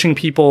and pushing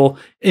people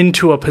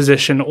into a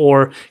position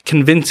or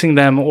convincing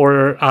them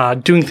or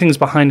doing things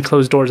behind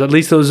closed doors. At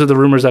least those are the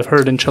rumors I've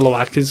heard in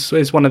Chilliwack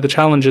is one of the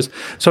challenges.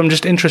 So I'm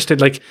just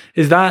interested, like,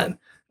 is that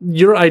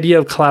your idea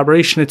of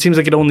collaboration? It seems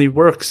like it only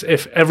works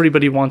if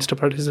everybody wants to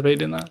participate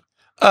in that.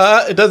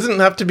 It doesn't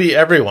have to be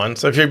everyone.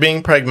 So if you're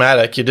being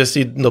pragmatic, you just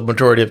need the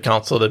majority of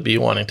council to be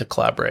wanting to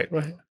collaborate.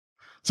 Right.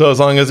 So as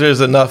long as there's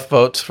enough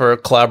votes for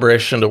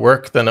collaboration to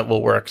work, then it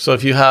will work. So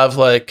if you have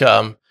like,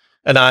 and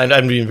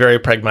I'm being very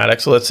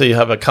pragmatic. So let's say you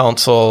have a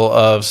council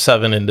of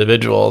 7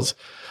 individuals.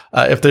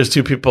 If there's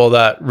 2 people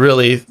that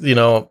really,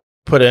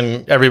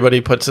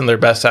 everybody puts in their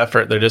best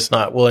effort, they're just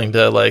not willing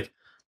to like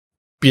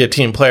be a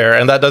team player.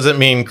 And that doesn't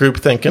mean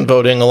groupthink and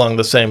voting along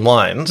the same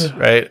lines,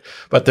 right?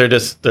 But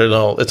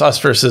it's us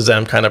versus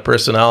them kind of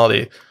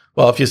personality.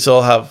 Well, if you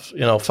still have,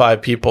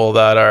 5 people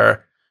that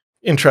are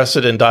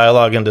interested in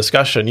dialogue and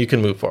discussion, you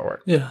can move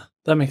forward. Yeah,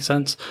 that makes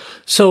sense.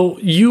 So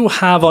you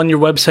have on your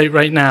website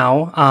right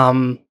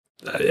now,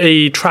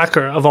 a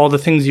tracker of all the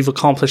things you've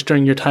accomplished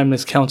during your time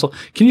as council.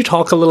 Can you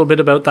talk a little bit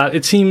about that?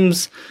 It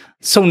seems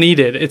so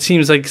needed. It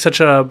seems like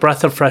such a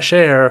breath of fresh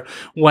air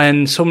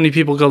when so many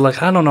people go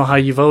like, I don't know how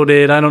you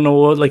voted. I don't know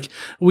what, like,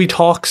 we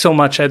talk so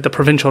much at the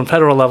provincial and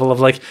federal level of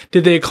like,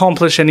 did they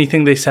accomplish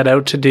anything they set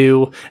out to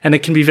do? And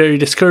it can be very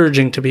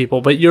discouraging to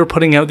people, but you're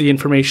putting out the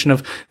information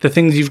of the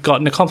things you've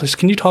gotten accomplished.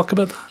 Can you talk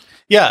about that?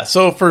 Yeah.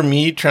 So for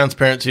me,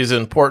 transparency is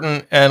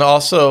important. And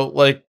also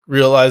like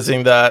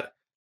realizing that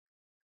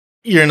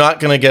you're not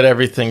going to get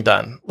everything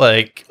done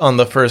like on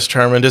the first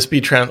term, and just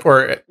be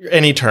or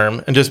any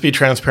term, and just be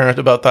transparent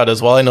about that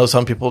as well. I know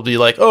some people will be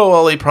like, oh,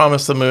 well, he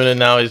promised the moon and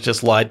now he's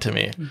just lied to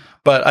me.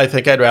 But I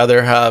think I'd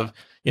rather have,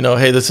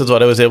 hey, this is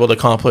what I was able to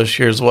accomplish.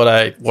 Here's what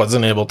I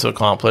wasn't able to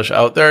accomplish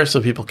out there so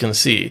people can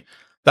see.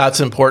 That's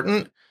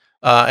important.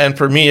 And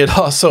for me,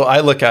 I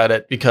look at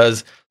it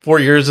because 4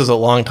 years is a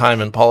long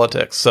time in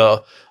politics.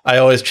 So I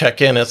always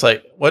check in. It's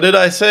like, what did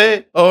I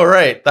say? Oh,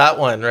 right. That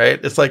one, right?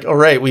 It's like, oh,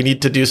 right. We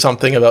need to do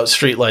something about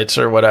streetlights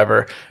or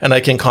whatever. And I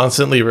can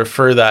constantly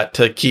refer that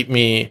to keep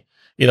me,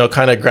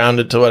 kind of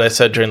grounded to what I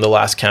said during the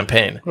last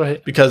campaign.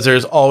 Right. Because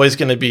there's always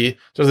going to be,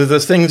 so there's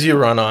those things you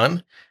run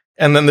on.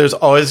 And then there's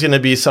always going to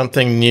be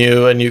something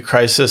new, a new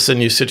crisis, a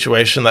new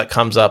situation that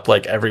comes up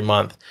like every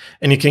month.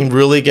 And you can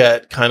really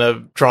get kind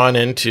of drawn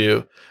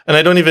into, and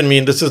I don't even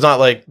mean, this is not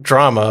like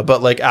drama,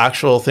 but like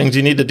actual things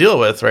you need to deal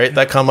with, right?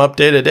 That come up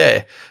day to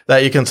day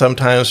that you can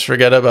sometimes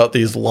forget about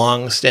these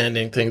long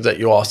standing things that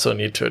you also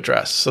need to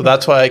address. So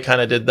that's why I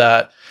kind of did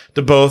that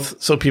to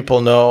both, so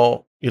people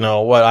know,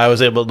 what I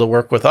was able to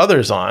work with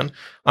others on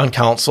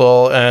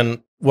council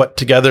and what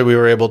together we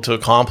were able to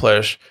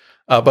accomplish.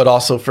 But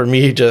also for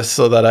me, just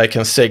so that I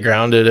can stay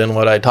grounded in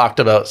what I talked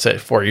about, say,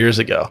 4 years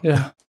ago.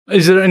 Yeah.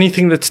 Is there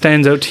anything that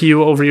stands out to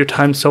you over your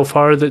time so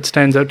far that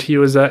stands out to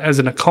you as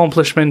an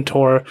accomplishment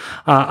or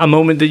a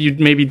moment that you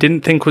maybe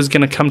didn't think was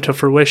going to come to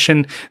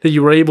fruition that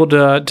you were able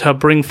to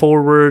bring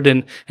forward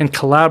and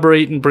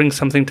collaborate and bring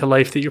something to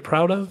life that you're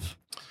proud of?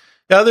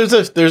 Yeah, there's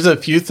a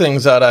few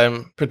things that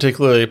I'm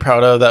particularly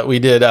proud of that we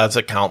did as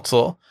a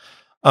council.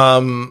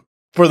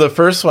 For the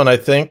first one, I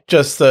think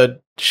just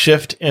the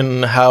shift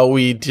in how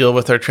we deal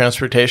with our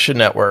transportation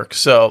network.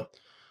 So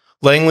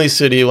Langley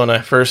City, when I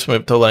first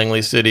moved to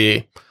Langley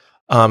City,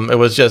 it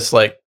was just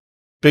like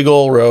big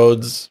old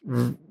roads,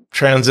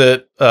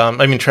 transit.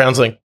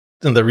 TransLink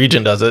in the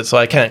region does it, so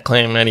I can't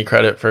claim any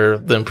credit for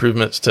the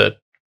improvements to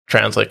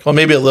TransLink. Well,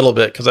 maybe a little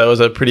bit because I was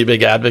a pretty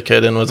big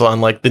advocate and was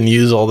on like the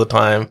news all the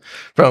time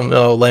from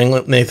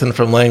Nathan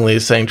from Langley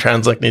saying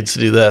TransLink needs to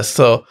do this.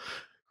 So,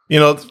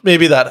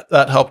 maybe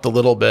that helped a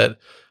little bit.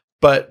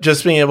 But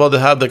just being able to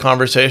have the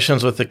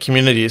conversations with the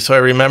community. So I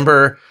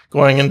remember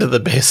going into the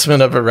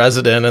basement of a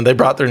resident and they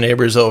brought their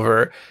neighbors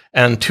over,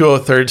 and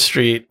 203rd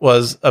Street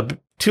was a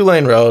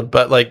 2-lane road,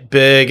 but like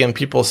big, and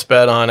people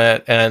sped on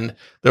it. And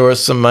there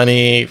was some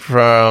money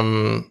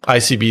from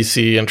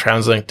ICBC and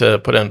TransLink to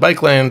put in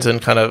bike lanes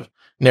and kind of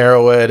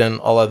narrow it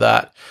and all of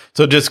that.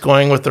 So just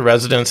going with the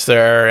residents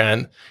there,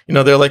 and,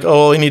 they're like,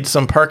 oh, we need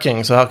some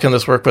parking. So how can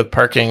this work with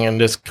parking? And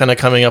just kind of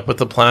coming up with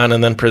the plan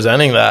and then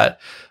presenting that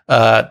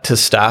to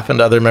staff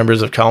and other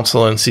members of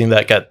council and seeing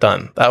that get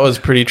done. That was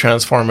pretty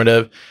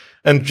transformative.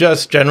 And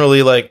just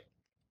generally like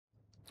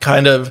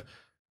kind of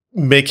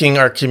making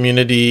our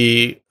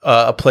community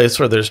a place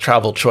where there's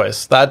travel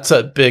choice. That's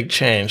a big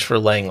change for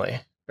Langley,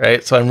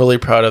 right? So I'm really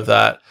proud of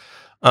that.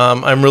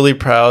 I'm really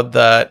proud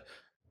that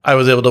I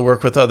was able to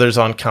work with others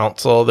on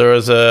council. There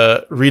was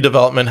a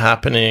redevelopment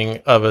happening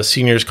of a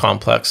seniors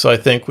complex. So I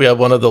think we have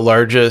one of the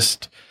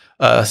largest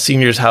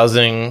seniors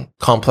housing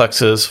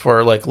complexes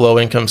for like low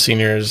income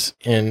seniors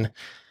in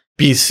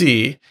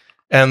BC.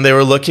 And they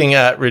were looking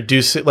at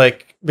reducing,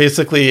 like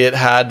basically it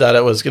had that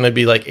it was going to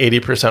be like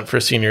 80%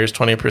 for seniors,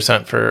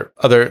 20% for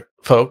other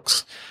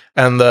folks.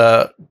 And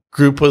the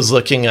group was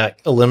looking at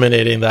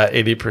eliminating that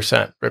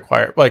 80%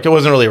 requirement. Like, it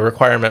wasn't really a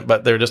requirement,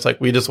 but they're just like,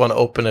 we just want to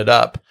open it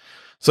up.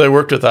 So I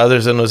worked with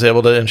others and was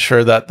able to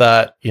ensure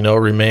that,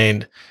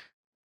 remained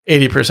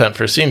 80%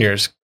 for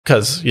seniors.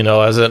 Because,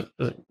 as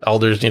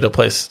elders need a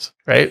place,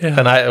 right? Yeah.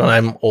 And when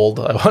I'm old,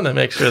 I want to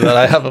make sure that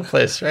I have a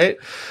place, right?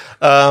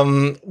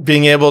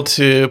 Being able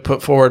to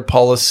put forward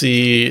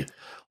policy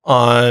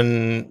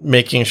on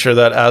making sure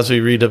that as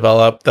we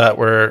redevelop, that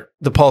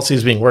the policy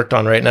is being worked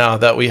on right now,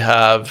 that we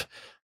have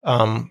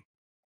 10,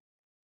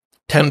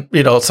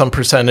 some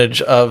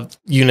percentage of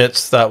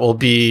units that will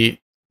be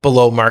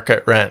below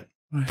market rent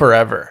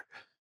forever.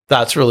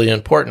 That's really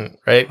important,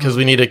 right? Because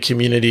we need a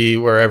community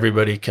where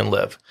everybody can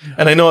live. Yeah.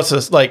 And I know it's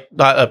just like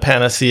not a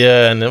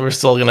panacea and we're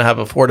still going to have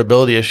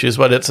affordability issues,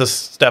 but it's a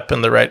step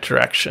in the right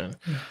direction.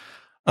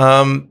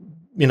 Yeah.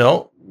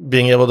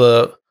 Being able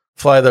to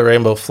fly the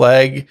rainbow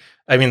flag.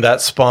 I mean,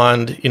 that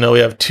spawned, we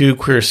have 2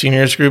 queer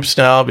seniors groups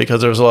now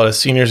because there was a lot of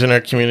seniors in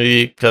our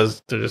community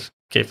because there's just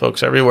gay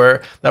folks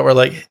everywhere that were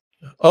like,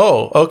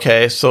 oh,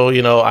 okay. So,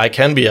 I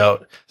can be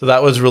out. So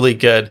that was really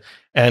good.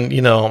 And,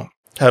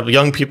 have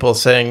young people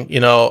saying,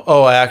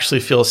 oh, I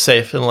actually feel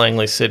safe in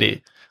Langley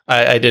City.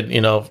 I did,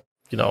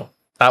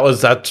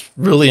 that's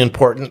really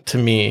important to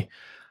me.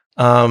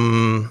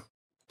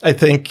 I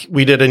think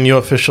we did a new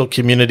official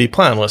community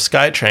plan with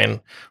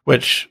SkyTrain,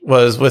 which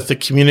was with the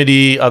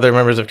community, other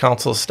members of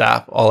council,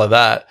 staff, all of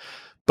that.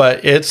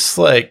 But it's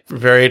like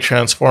very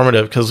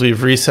transformative because we've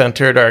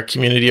recentered our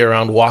community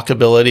around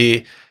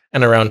walkability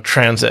and around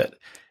transit.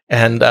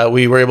 And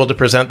we were able to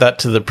present that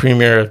to the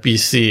Premier of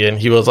BC, and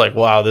he was like,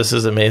 wow, this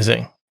is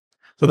amazing.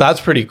 So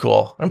that's pretty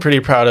cool. I'm pretty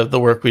proud of the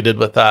work we did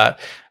with that.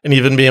 And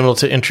even being able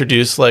to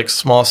introduce like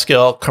small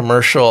scale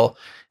commercial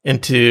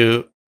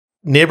into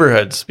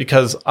neighborhoods,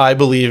 because I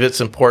believe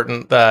it's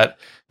important that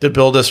to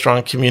build a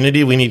strong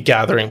community, we need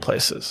gathering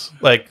places.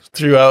 Like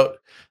throughout,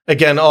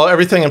 again,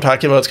 everything I'm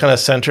talking about is kind of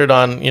centered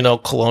on,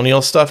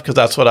 colonial stuff, because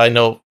that's what I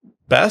know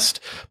best.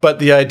 But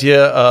the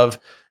idea of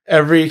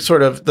every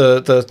sort of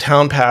the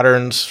town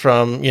patterns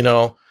from,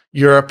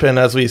 Europe, and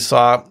as we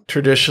saw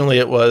traditionally,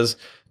 it was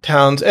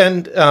towns,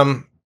 and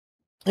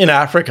in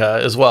Africa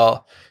as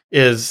well,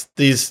 is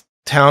these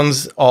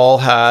towns all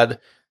had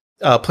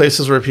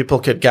places where people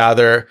could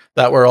gather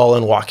that were all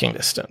in walking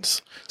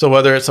distance. So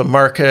whether it's a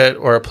market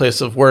or a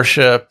place of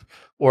worship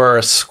or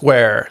a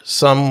square,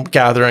 some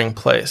gathering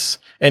place,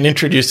 and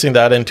introducing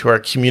that into our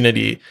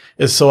community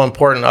is so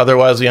important.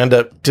 Otherwise, we end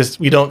up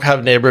we don't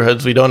have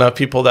neighborhoods. We don't have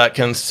people that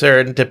can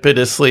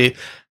serendipitously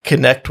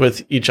connect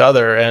with each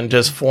other and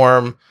just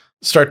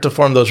start to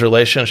form those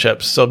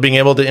relationships. So being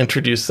able to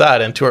introduce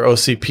that into our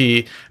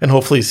OCP and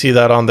hopefully see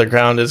that on the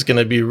ground is going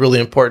to be really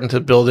important to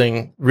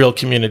building real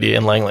community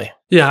in Langley.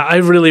 Yeah, I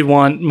really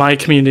want my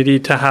community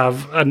to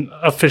have an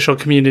official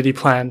community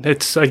plan.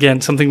 It's, again,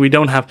 something we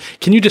don't have.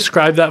 Can you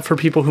describe that for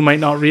people who might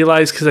not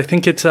realize? Because I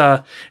think it's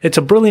a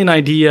brilliant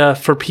idea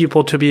for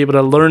people to be able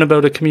to learn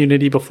about a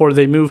community before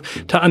they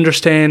move, to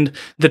understand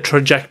the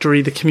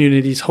trajectory the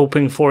community's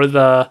hoping for,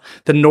 the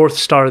North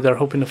Star they're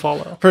hoping to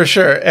follow. For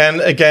sure.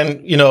 And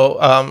again,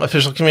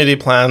 official community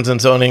plans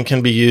and zoning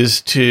can be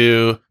used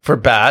for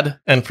bad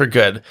and for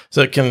good.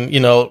 So it can,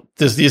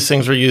 these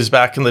things were used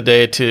back in the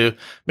day to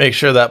make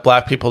sure that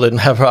Black people didn't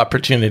have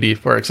opportunity,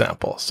 for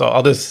example. So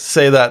I'll just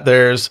say that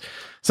there's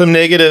some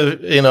negative,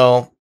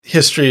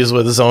 histories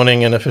with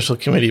zoning and official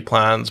community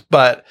plans,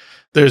 but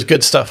there's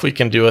good stuff we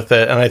can do with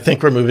it. And I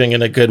think we're moving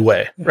in a good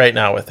way right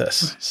now with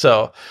this.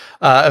 So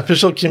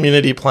official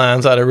community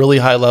plans at a really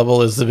high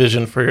level is the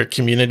vision for your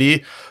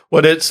community.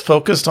 What it's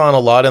focused on a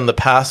lot in the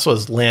past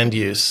was land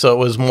use. So it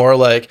was more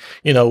like,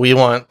 we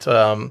want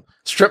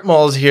strip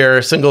malls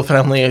here, single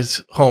family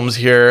homes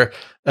here,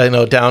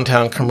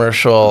 downtown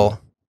commercial,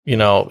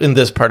 in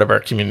this part of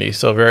our community.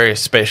 So very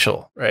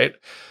spatial, right?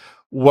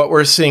 What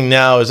we're seeing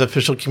now is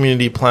official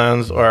community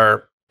plans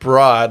are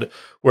broad,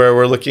 where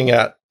we're looking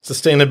at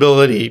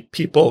sustainability,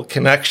 people,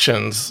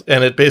 connections,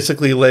 and it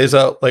basically lays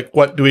out like,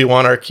 what do we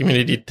want our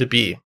community to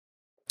be?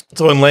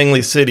 So in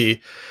Langley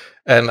City,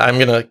 and I'm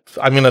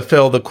gonna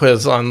fail the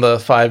quiz on the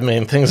 5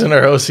 main things in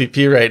our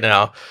OCP right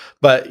now,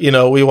 but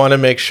we want to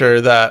make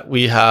sure that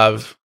we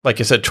have, like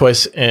I said,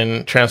 choice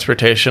in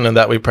transportation, and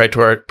that we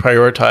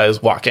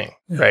prioritize walking.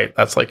 Right,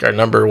 that's like our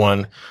number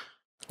one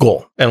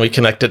goal, and we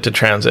connect it to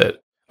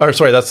transit.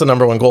 That's the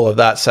number one goal of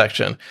that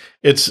section.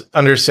 It's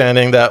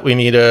understanding that we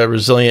need a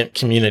resilient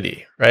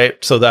community,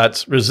 right? So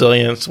that's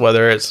resilience,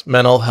 whether it's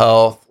mental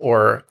health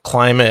or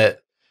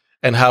climate,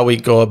 and how we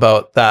go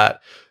about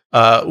that.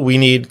 We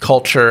need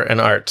culture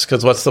and arts,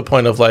 because what's the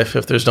point of life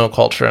if there's no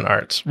culture and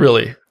arts,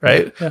 really,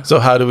 right? Yeah. So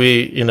how do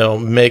we,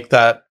 make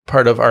that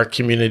part of our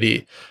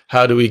community?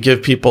 How do we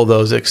give people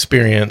those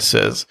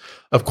experiences?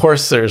 Of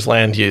course, there's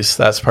land use.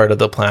 That's part of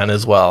the plan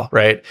as well,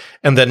 right?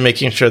 And then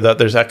making sure that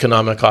there's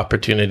economic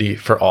opportunity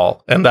for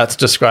all. And that's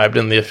described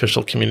in the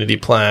official community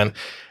plan.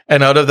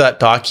 And out of that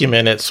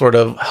document, it sort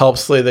of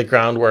helps lay the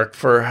groundwork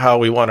for how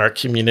we want our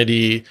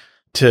community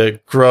to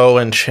grow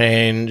and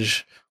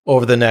change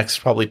over the next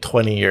probably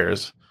 20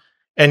 years.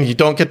 And you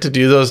don't get to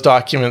do those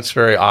documents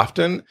very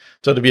often.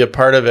 So to be a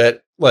part of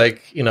it,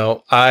 like,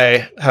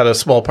 I had a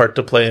small part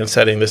to play in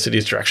setting the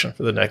city's direction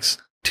for the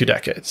next 2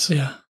 decades.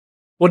 Yeah.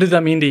 What did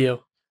that mean to you?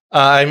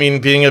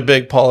 Being a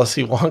big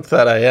policy wonk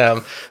that I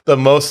am,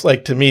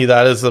 to me,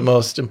 that is the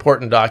most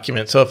important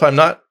document. So if I'm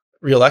not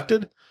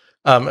reelected,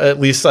 at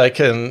least I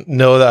can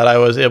know that I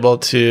was able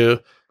to,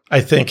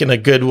 I think, in a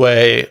good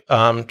way,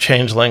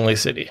 change Langley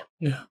City.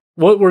 Yeah.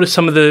 What were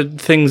some of the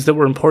things that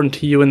were important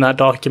to you in that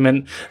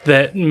document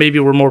that maybe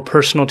were more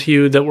personal to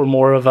you, that were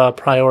more of a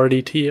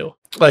priority to you?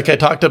 Like I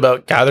talked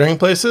about gathering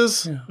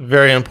places,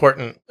 very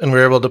important. And we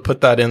were able to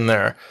put that in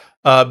there.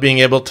 Being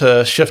able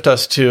to shift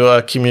us to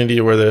a community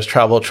where there's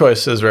travel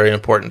choice is very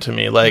important to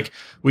me. Like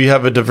we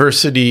have a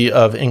diversity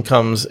of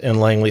incomes in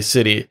Langley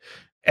City.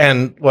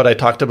 And what I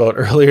talked about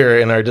earlier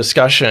in our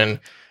discussion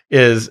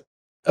is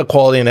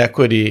equality and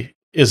equity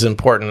is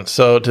important.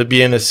 So to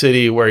be in a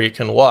city where you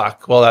can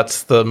walk, well,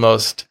 that's the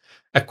most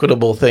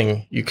equitable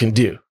thing you can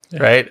do.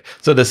 Yeah. Right.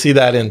 So to see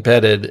that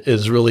embedded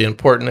is really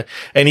important.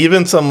 And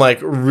even some like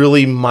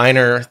really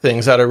minor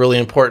things that are really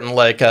important,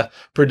 like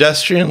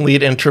pedestrian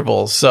lead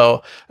intervals.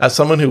 So as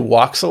someone who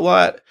walks a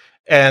lot,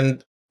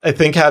 and I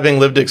think having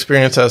lived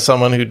experience as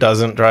someone who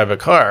doesn't drive a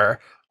car,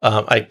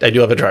 I do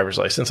have a driver's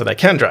license and I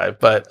can drive,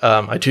 but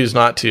I choose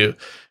not to,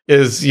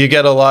 is you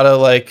get a lot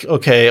of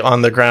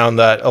on the ground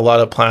that a lot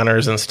of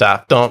planners and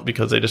staff don't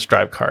because they just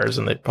drive cars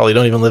and they probably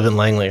don't even live in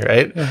Langley.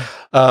 Right.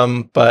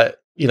 Yeah. But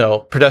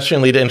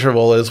pedestrian lead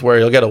interval is where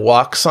you'll get a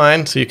walk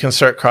sign so you can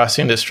start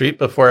crossing the street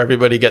before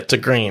everybody gets to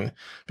green,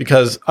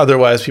 because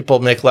otherwise people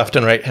make left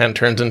and right hand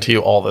turns into you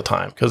all the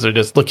time because they're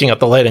just looking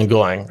at the light and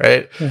going,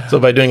 right? Yeah. So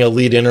by doing a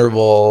lead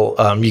interval,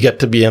 you get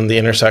to be in the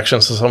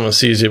intersection so someone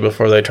sees you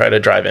before they try to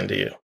drive into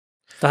you.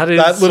 That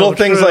is little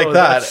things true. Like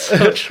that. That's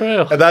so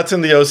true. And that's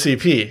in the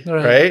OCP,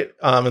 right?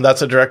 And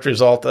that's a direct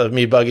result of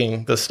me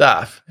bugging the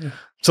staff. Yeah.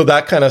 So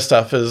that kind of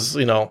stuff is,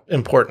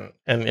 important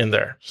and in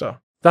there. So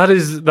that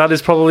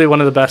is probably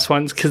one of the best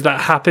ones, because that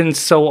happens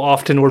so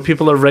often where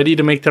people are ready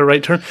to make their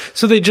right turn,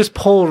 so they just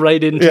pull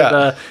right into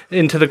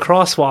the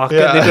crosswalk.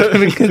 Yeah. And they don't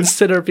even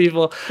consider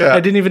people. Yeah. I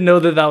didn't even know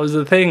that was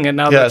a thing, and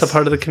now that's a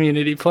part of the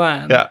community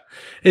plan. Yeah.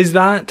 Is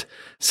that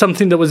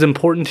something that was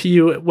important to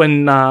you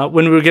when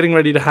we were getting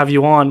ready to have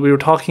you on? We were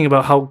talking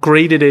about how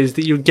great it is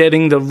that you're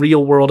getting the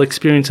real world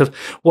experience of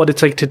what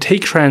it's like to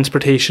take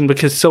transportation,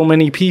 because so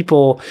many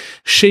people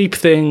shape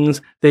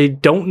things they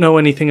don't know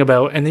anything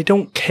about and they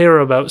don't care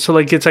about. So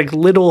it's like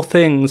little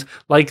things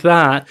like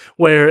that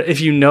where if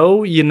you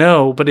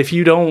know, but if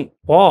you don't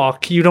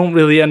walk, you don't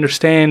really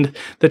understand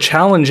the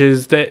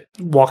challenges that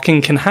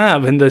walking can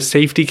have and the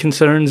safety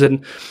concerns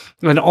and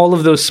all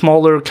of those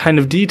smaller kind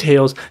of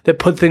details that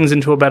put things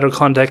into a better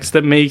context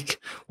that make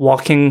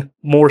walking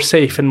more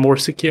safe and more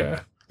secure.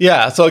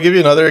 Yeah, so I'll give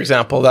you another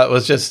example that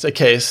was just a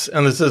case,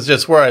 and this is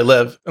just where I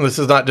live, and this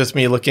is not just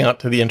me looking out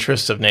to the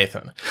interests of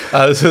Nathan.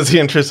 This is the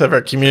interests of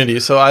our community.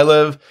 So I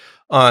live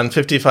on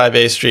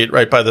 55A Street,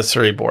 right by the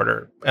Surrey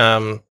border.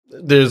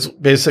 There's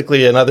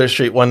basically another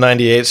street,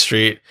 198th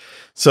Street.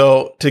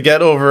 So to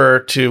get over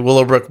to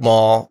Willowbrook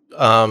Mall,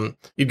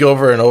 you'd go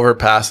over an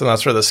overpass, and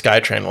that's where the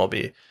SkyTrain will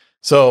be.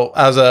 So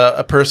as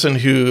a person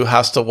who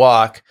has to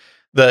walk,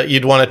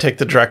 you'd want to take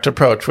the direct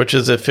approach, which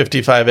is if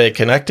 55A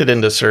connected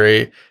into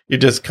Surrey, you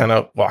just kind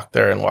of walk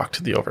there and walk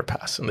to the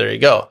overpass, and there you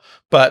go.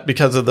 But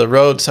because of the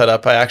road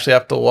setup, I actually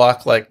have to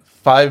walk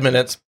 5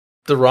 minutes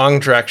the wrong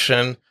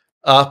direction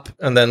up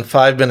and then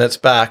 5 minutes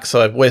back.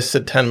 So I've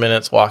wasted 10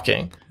 minutes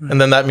walking.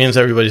 And then that means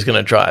everybody's going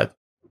to drive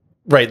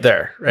right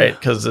there, right?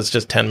 Because it's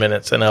just 10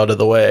 minutes and out of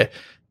the way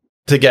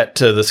to get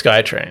to the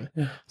SkyTrain.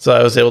 Yeah. So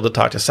I was able to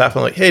talk to staff.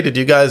 I'm like, hey, did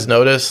you guys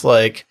notice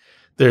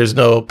there's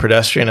no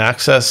pedestrian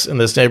access in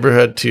this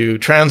neighborhood to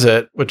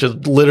transit, which is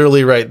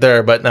literally right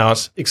there, but now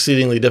it's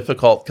exceedingly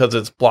difficult because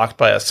it's blocked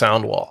by a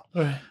sound wall.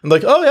 Right. I'm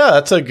like, oh yeah,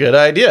 that's a good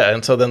idea.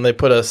 And so then they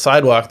put a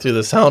sidewalk through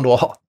the sound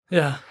wall.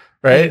 Yeah.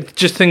 Right. And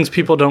just things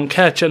people don't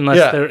catch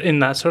unless they're in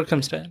that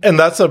circumstance. And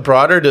that's a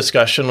broader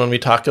discussion when we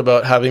talk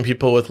about having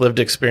people with lived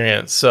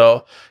experience.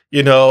 So,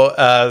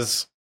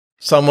 as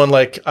someone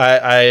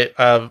I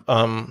have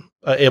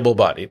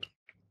able-bodied.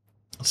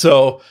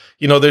 So,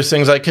 there's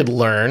things I could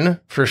learn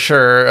for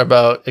sure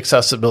about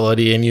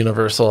accessibility and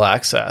universal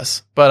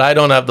access, but I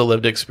don't have the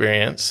lived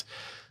experience.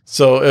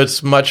 So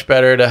it's much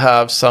better to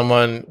have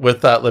someone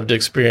with that lived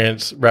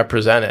experience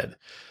represented.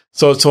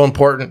 So it's so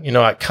important,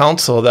 at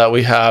council that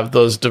we have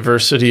those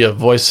diversity of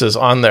voices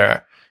on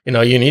there.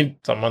 You need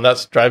someone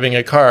that's driving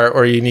a car,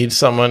 or you need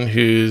someone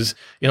who's,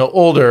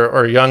 older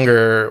or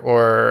younger,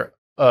 or,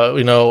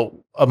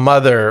 a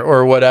mother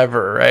or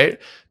whatever, right?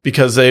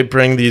 Because they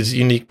bring these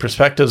unique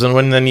perspectives. And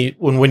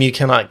when you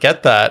cannot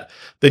get that,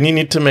 then you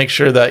need to make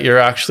sure that you're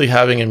actually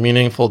having a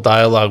meaningful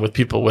dialogue with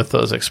people with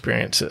those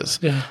experiences.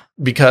 Yeah.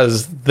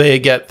 Because they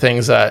get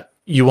things that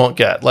you won't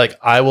get.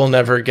 I will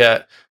never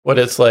get what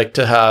it's like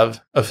to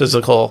have a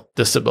physical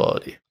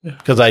disability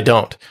because I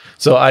don't.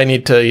 So I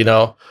need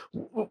to,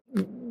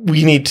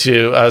 we need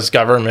to, as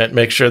government,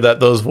 make sure that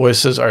those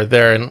voices are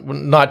there,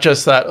 and not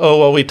just that, oh,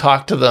 well, we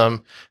talked to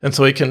them. And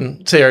so we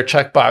can say our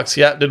checkbox,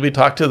 yeah, did we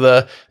talk to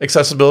the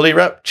accessibility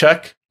rep?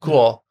 Check.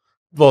 Cool.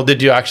 Well,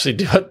 did you actually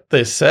do what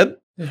they said?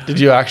 Yeah. Did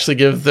you actually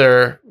give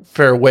their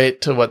fair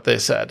weight to what they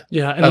said?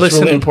 Yeah, and that's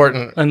listen, really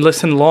important. And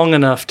listen long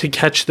enough to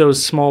catch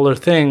those smaller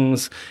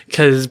things.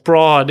 Because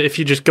broad, if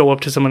you just go up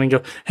to someone and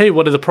go, "Hey,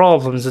 what are the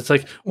problems?" It's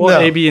like, well,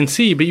 A, B, and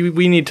C. But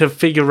we need to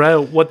figure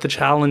out what the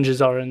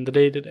challenges are in the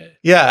day to day.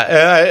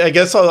 Yeah, I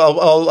guess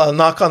I'll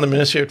knock on the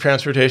Ministry of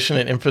Transportation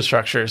and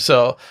Infrastructure.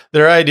 So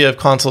their idea of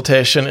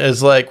consultation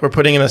is like, we're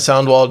putting in a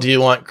sound wall. Do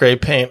you want gray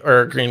paint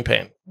or green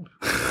paint?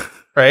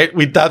 Right?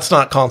 That's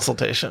not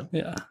consultation.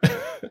 Yeah.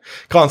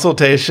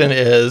 Consultation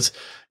is,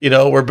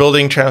 we're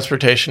building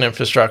transportation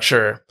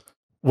infrastructure.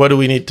 What do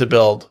we need to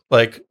build?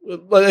 Like,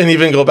 and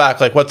even go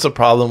back, like, what's the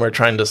problem we're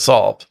trying to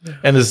solve? Yeah.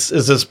 And is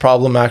this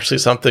problem actually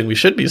something we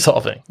should be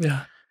solving?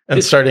 Yeah.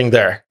 And starting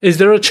there. Is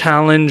there a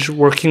challenge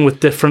working with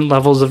different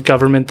levels of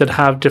government that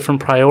have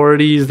different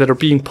priorities, that are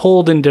being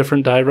pulled in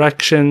different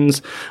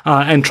directions,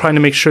 and trying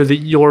to make sure that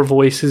your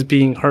voice is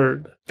being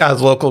heard?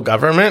 As local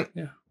government?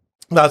 Yeah.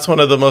 That's one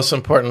of the most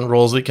important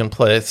roles we can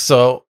play.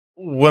 So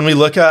when we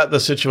look at the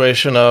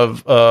situation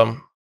of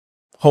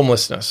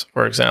homelessness,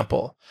 for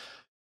example,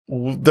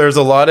 there's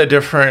a lot of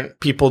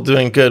different people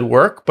doing good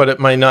work, but it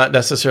might not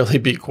necessarily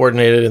be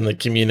coordinated in the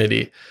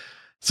community.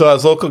 So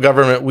as local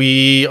government,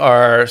 we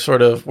are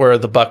sort of where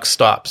the buck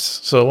stops.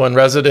 So when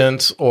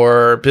residents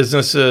or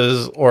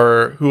businesses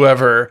or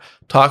whoever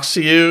talks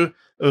to you,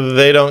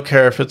 they don't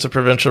care if it's a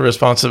provincial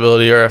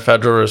responsibility or a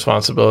federal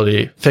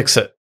responsibility. Fix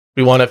it.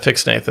 We want it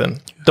fixed,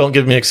 Nathan. Don't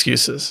give me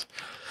excuses.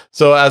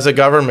 So as a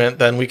government,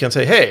 then we can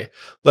say, hey,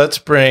 let's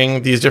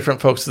bring these different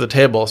folks to the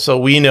table. So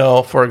we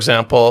know, for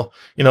example,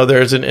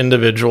 there's an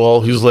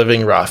individual who's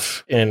living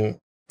rough in,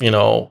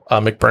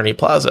 McBurney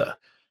Plaza.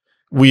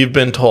 We've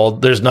been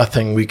told there's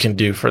nothing we can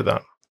do for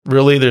them.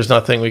 Really, there's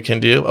nothing we can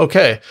do?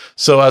 Okay.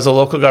 So as a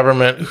local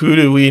government, who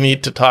do we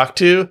need to talk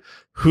to?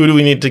 Who do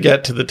we need to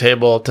get to the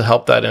table to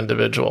help that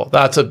individual?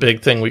 That's a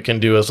big thing we can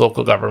do as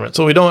local government.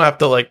 So we don't have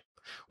to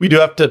we do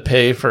have to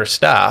pay for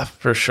staff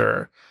for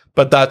sure,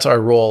 but that's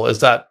our role, is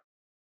that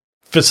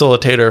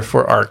facilitator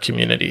for our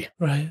community.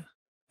 Right.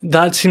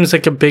 That seems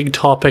like a big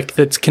topic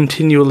that's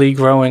continually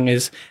growing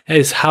is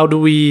how do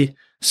we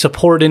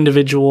support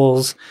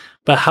individuals,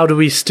 but how do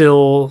we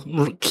still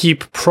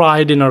keep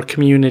pride in our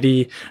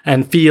community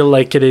and feel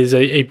like it is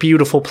a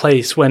beautiful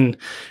place? When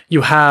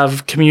you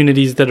have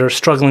communities that are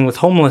struggling with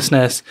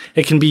homelessness,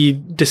 it can be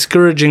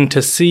discouraging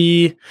to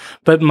see.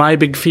 But my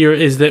big fear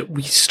is that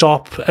we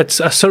stop at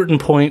a certain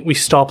point, we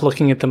stop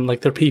looking at them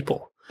like they're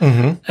people.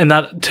 Mm-hmm. And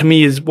that, to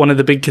me, is one of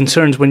the big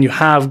concerns when you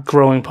have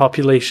growing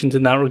populations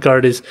in that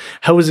regard. Is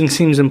housing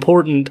seems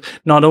important,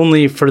 not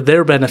only for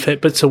their benefit,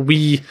 but so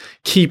we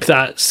keep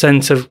that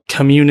sense of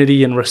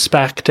community and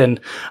respect. And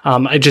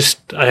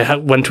I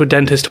went to a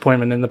dentist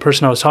appointment, and the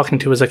person I was talking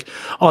to was like,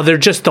 oh, they're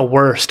just the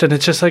worst. And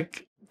it's just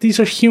like,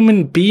 these are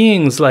human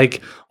beings.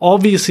 Like,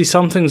 obviously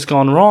something's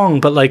gone wrong,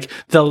 but like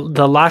the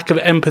lack of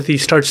empathy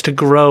starts to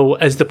grow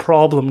as the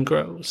problem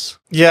grows.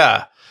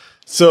 Yeah.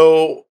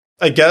 So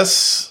I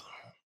guess...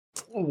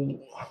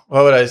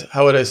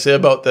 how would I say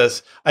about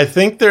this? I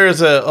think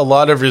there's a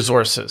lot of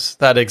resources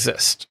that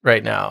exist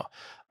right now.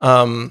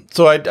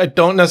 So I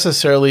don't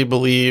necessarily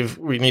believe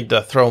we need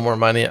to throw more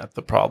money at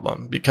the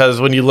problem,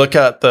 because when you look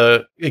at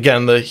the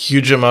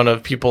huge amount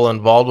of people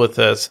involved with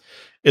this,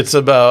 it's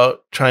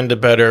about trying to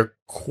better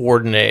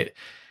coordinate.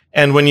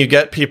 And when you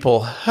get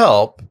people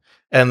help,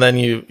 and then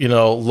you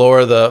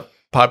lower the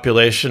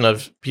population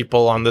of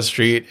people on the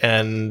street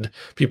and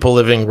people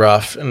living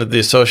rough and the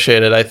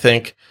associated, I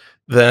think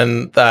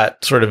then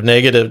that sort of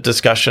negative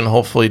discussion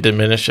hopefully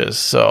diminishes.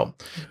 So,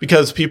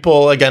 because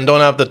people, again,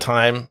 don't have the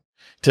time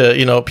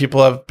to,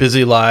 people have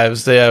busy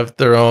lives. They have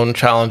their own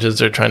challenges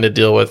they're trying to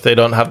deal with. They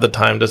don't have the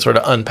time to sort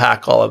of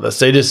unpack all of this.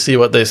 They just see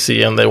what they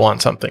see and they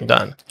want something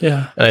done.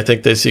 Yeah. And I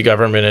think they see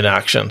government in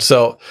action.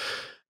 So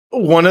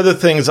one of the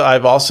things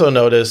I've also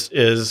noticed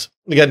is,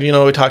 again,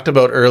 we talked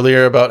about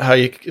earlier about how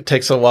it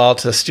takes a while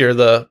to steer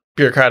the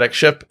bureaucratic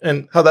ship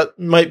and how that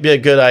might be a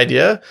good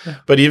idea. Yeah.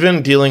 But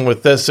even dealing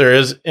with this, there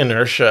is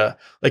inertia.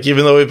 Like,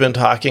 even though we've been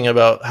talking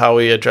about how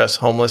we address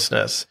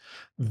homelessness,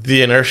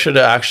 the inertia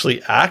to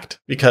actually act,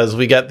 because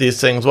we get these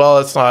things, well,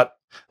 it's not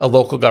a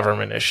local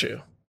government issue.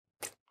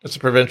 It's a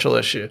provincial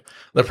issue.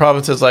 The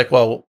province is like,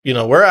 well,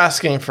 we're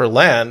asking for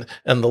land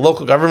and the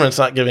local government's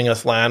not giving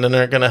us land and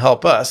they're going to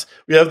help us.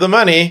 We have the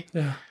money.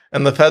 Yeah.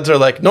 And the feds are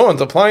like, no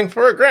one's applying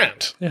for a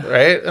grant,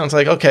 right? And it's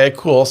like, okay,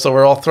 cool. So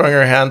we're all throwing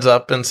our hands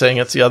up and saying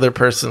it's the other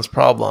person's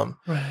problem.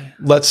 Right.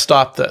 Let's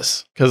stop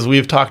this, because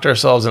we've talked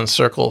ourselves in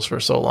circles for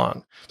so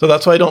long. So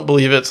that's why I don't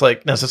believe it's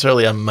like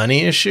necessarily a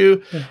money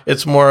issue. Yeah.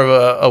 It's more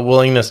of a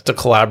willingness to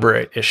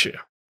collaborate issue.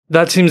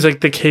 That seems like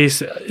the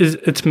case.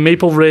 It's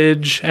Maple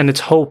Ridge and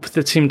it's Hope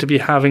that seem to be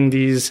having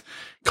these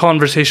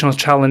conversational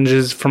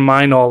challenges, from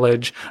my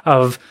knowledge,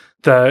 of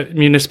the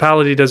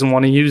municipality doesn't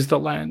want to use the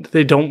land.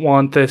 They don't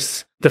want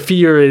this. The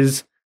fear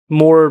is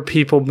more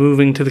people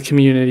moving to the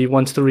community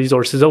once the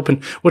resource is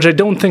open, which I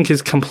don't think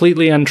is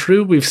completely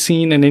untrue. We've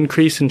seen an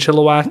increase in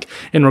Chilliwack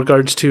in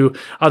regards to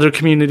other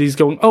communities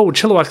going, oh,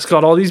 Chilliwack's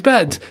got all these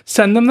beds,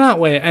 send them that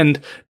way.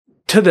 And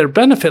to their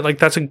benefit, like,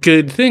 that's a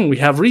good thing. We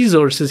have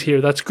resources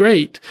here. That's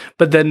great.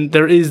 But then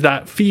there is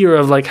that fear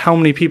of like how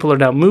many people are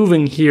now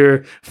moving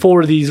here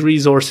for these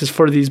resources,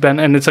 for these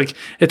and it's like,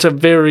 it's a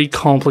very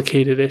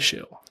complicated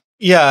issue.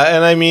 Yeah.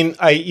 And I mean,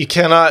 you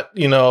cannot,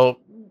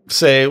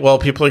 say, well,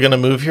 people are going to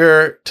move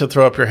here to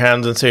throw up your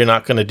hands and say you're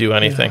not going to do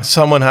anything. Yeah.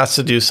 Someone has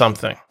to do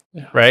something,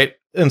 right?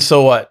 And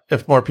so what?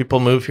 If more people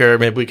move here,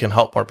 maybe we can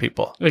help more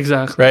people.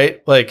 Exactly.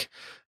 Right? Like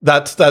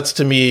that's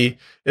to me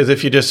is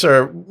if you just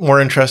are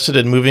more interested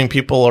in moving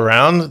people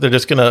around, they're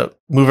just going to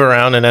move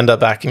around and end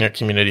up back in your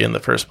community in the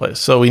first place.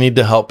 So we need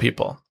to help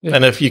people. Yeah.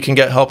 And if you can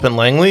get help in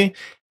Langley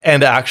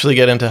and actually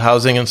get into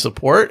housing and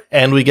support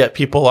and we get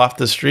people off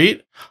the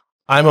street,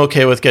 I'm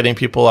okay with getting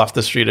people off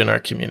the street in our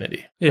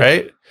community,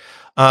 right?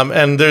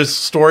 And there's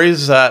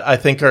stories that I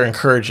think are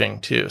encouraging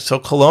too. So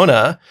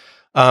Kelowna,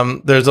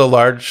 there's a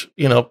large,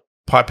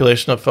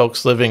 population of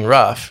folks living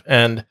rough.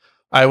 And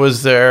I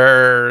was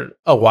there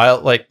a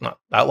while, like not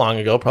that long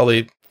ago,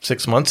 probably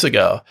 6 months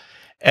ago.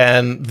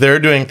 And they're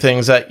doing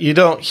things that you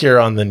don't hear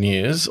on the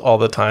news all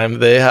the time.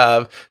 They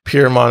have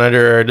peer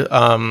monitored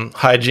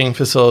hygiene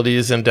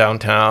facilities in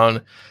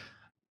downtown.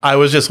 I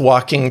was just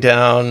walking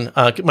down,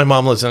 my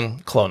mom lives in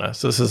Kelowna,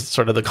 so this is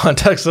sort of the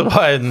context of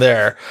why I'm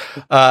there,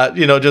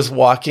 just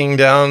walking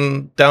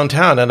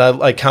downtown, and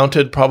I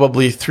counted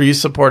probably 3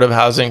 supportive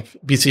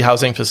BC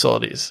housing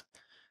facilities.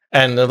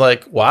 And they're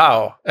like,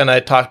 wow. And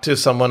I talked to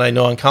someone I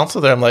know on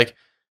council there. I'm like,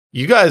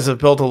 you guys have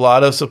built a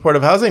lot of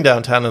supportive housing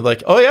downtown. And they're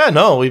like, oh yeah,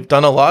 no, we've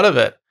done a lot of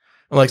it.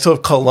 I'm like, so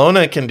if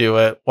Kelowna can do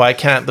it, why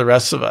can't the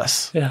rest of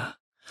us? Yeah.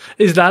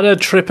 Is that a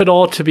trip at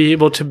all to be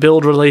able to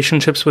build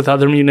relationships with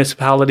other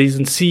municipalities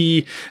and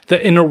see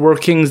the inner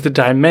workings, the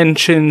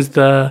dimensions,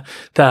 the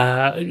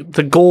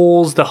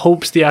goals, the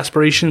hopes, the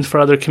aspirations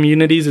for other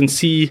communities, and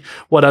see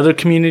what other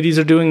communities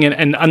are doing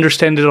and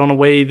understand it on a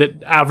way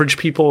that average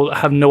people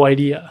have no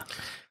idea?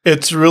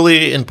 It's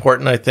really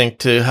important, I think,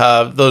 to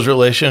have those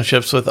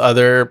relationships with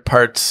other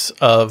parts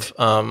of,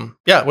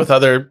 with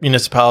other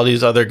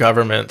municipalities, other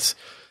governments.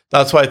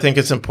 That's why I think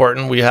it's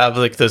important. We have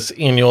like this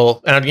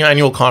annual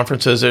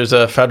conferences. There's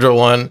a federal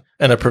one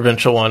and a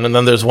provincial one. And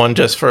then there's one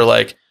just for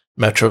like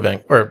not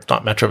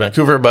Metro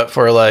Vancouver, but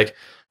for like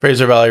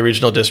Fraser Valley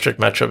Regional District,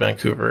 Metro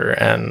Vancouver,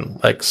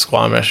 and like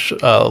Squamish,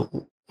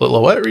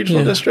 Lillooet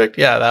Regional District.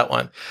 Yeah, that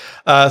one.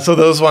 So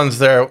those ones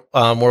there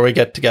where we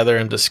get together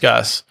and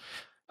discuss.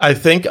 I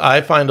think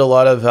I find a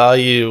lot of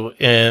value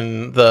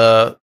in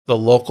the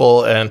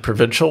local and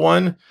provincial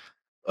one.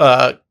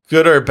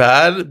 Good or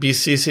bad,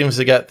 BC seems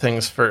to get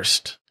things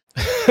first.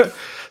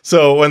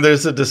 So when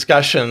there's the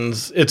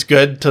discussions, it's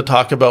good to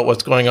talk about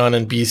what's going on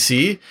in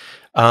BC.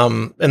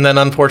 And then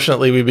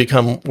unfortunately, we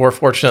become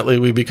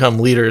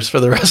leaders for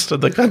the rest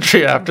of the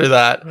country after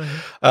that.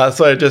 Right.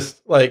 So I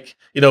just like,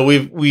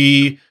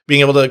 we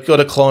being able to go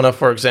to Kelowna,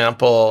 for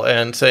example,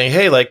 and saying,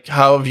 hey, like,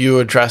 how have you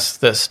addressed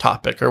this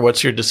topic or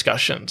what's your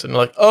discussions? And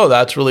like, oh,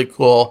 that's really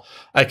cool.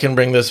 I can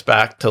bring this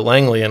back to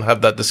Langley and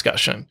have that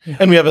discussion. Yeah.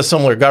 And we have a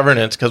similar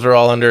governance because we're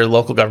all under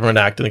Local Government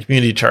Act and the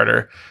Community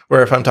Charter,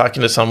 where if I'm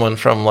talking to someone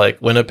from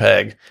like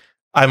Winnipeg,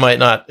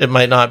 it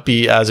might not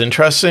be as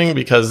interesting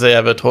because they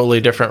have a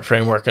totally different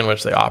framework in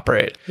which they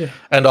operate. Yeah.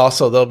 And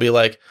also they'll be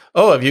like,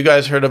 oh, have you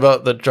guys heard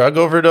about the drug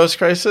overdose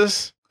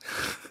crisis?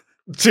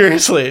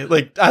 Seriously,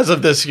 like as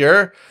of this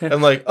year? Yeah.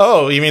 I'm like,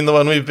 oh, you mean the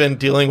one we've been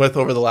dealing with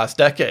over the last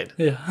decade?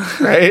 Yeah.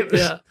 Right?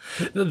 Yeah.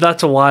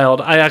 That's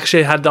wild. I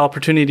actually had the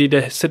opportunity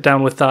to sit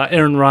down with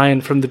Erin Ryan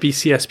from the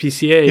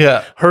BCSPCA.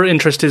 Yeah. Her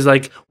interest is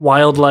like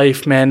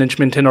wildlife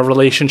management in our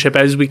relationship.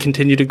 As we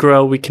continue to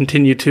grow, we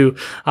continue to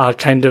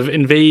kind of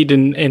invade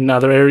in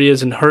other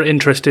areas. And her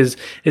interest is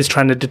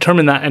trying to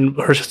determine that. And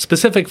her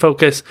specific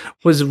focus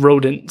was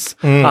rodents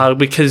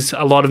because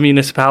a lot of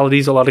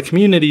municipalities, a lot of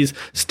communities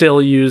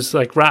still use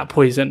like rat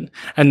poison.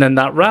 And then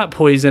that rat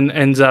poison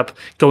ends up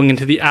going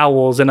into the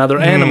owls and other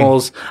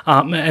animals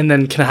and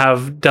then can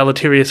have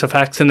deleterious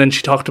effects. And then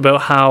she talked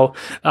about how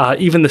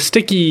even the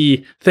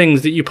sticky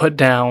things that you put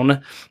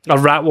down, a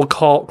rat will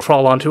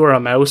crawl onto, or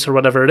a mouse or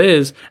whatever it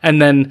is, and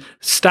then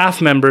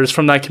staff members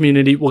from that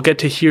community will get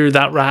to hear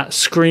that rat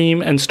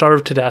scream and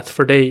starve to death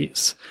for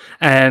days.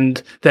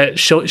 And that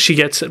she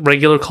gets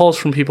regular calls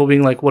from people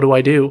being like, what do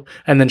I do?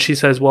 And then she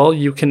says, well,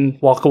 you can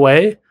walk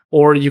away,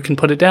 or you can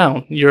put it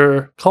down,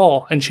 your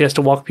call. And she has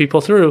to walk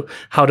people through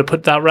how to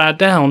put that rat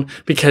down,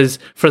 because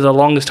for the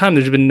longest time,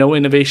 there's been no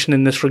innovation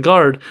in this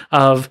regard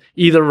of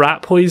either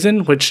rat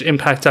poison, which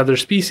impacts other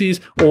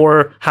species,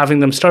 or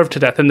having them starve to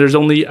death. And there's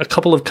only a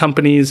couple of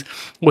companies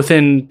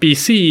within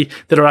BC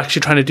that are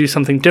actually trying to do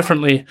something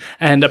differently.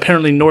 And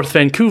apparently North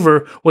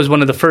Vancouver was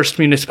one of the first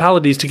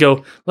municipalities to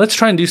go, let's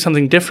try and do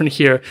something different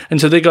here. And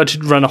so they got to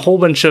run a whole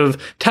bunch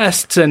of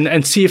tests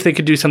and see if they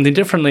could do something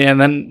differently. And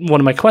then one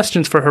of my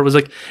questions for her was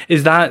like,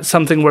 is that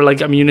something where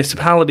like a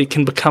municipality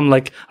can become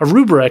like a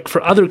rubric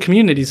for other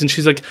communities? And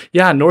she's like,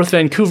 yeah, North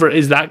Vancouver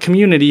is that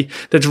community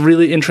that's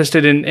really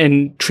interested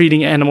in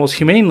treating animals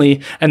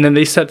humanely. And then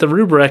they set the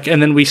rubric,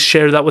 and then we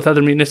share that with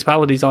other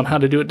municipalities on how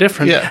to do it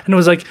different. Yeah. And it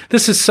was like,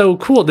 this is so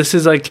cool. This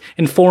is like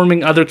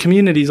informing other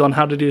communities on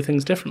how to do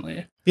things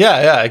differently.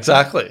 Yeah,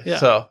 exactly. Yeah.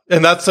 So,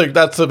 and that's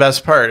the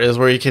best part, is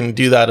where you can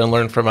do that and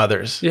learn from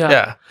others.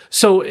 Yeah.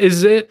 So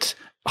is it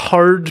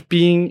hard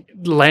being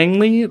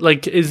Langley?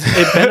 Like, is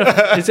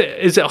it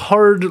is it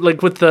hard,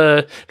 like, with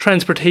the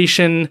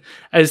transportation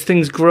as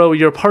things grow?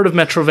 You're a part of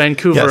Metro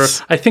Vancouver.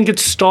 Yes. I think it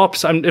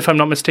stops, if I'm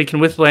not mistaken,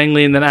 with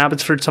Langley, and then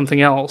Abbotsford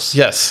something else.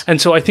 Yes. And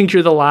so I think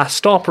you're the last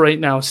stop right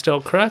now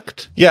still,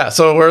 correct? Yeah,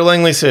 so we're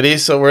Langley City,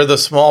 so we're the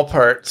small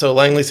part. So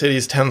Langley City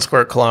is 10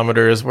 square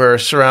kilometers. We're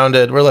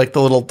like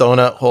the little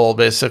donut hole,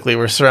 basically.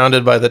 We're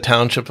surrounded by the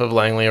township of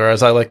Langley, or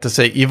as I like to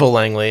say, evil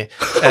Langley.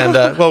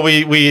 And,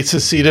 we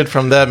seceded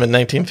from them in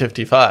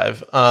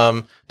 1955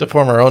 to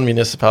form our own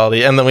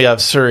municipality. And then we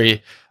have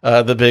Surrey,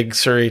 the big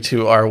Surrey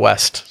to our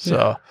west.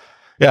 So,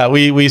 yeah,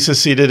 we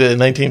seceded in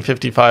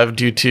 1955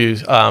 due to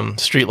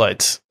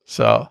streetlights.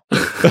 So,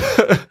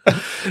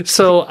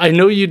 so I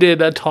know you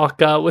did a talk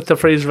with the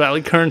Fraser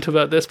Valley Current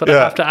about this, but I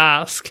have to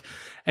ask: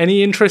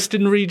 any interest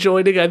in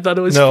rejoining? I thought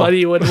it was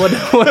funny when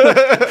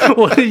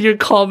one of your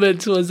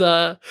comments was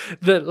that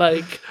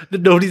like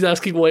nobody's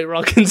asking White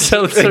Rock and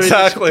South Surrey.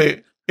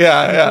 Exactly.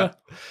 Yeah.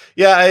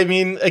 Yeah, I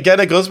mean,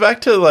 again, it goes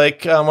back to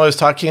like I was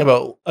talking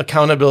about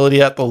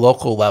accountability at the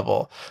local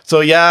level.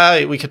 So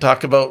yeah, we could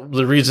talk about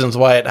the reasons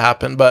why it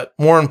happened, but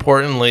more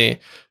importantly,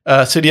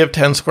 city of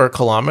 10 square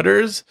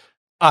kilometers,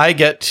 I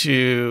get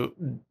to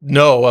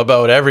know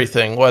about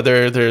everything,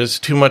 whether there's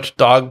too much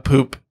dog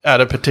poop at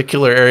a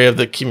particular area of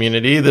the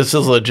community. This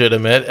is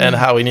legitimate, and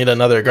how we need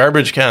another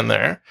garbage can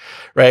there,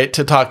 right?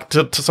 To talk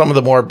to some of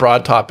the more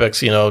broad topics,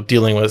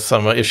 dealing with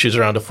some issues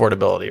around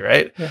affordability,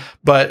 right? Yeah.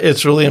 But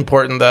it's really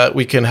important that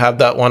we can have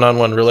that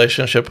one-on-one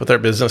relationship with our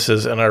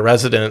businesses and our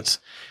residents.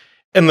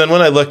 And then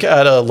when I look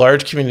at a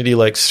large community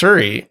like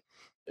Surrey,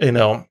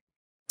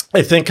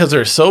 I think because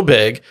they're so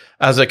big,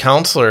 as a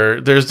counselor,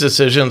 there's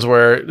decisions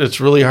where it's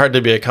really hard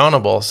to be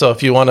accountable. So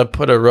if you want to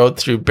put a road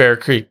through Bear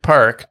Creek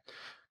Park,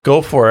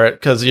 go for it,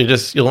 because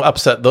you'll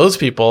upset those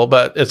people,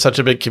 but it's such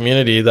a big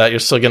community that you're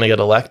still going to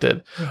get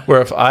elected. Right.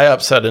 Where if I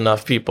upset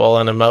enough people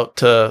and I'm out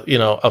to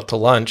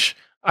lunch,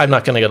 I'm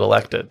not going to get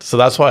elected. So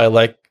that's why I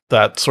like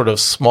that sort of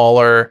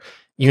smaller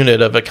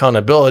unit of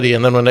accountability.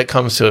 And then when it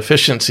comes to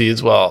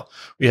efficiencies, well,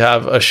 we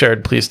have a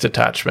shared police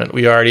detachment.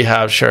 We already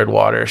have shared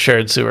water,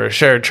 shared sewer,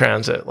 shared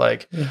transit.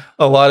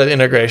 A lot of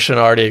integration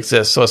already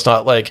exists. So it's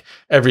not like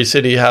every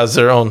city has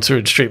their own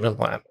sewage treatment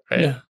plant,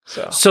 right?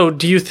 Yeah. So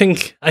do you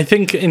think, I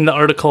think in the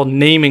article,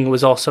 naming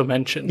was also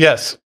mentioned.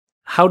 Yes.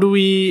 How do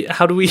we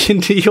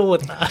deal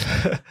with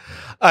that?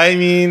 I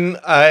mean,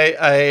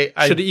 I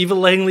should Evil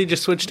Langley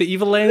just switch to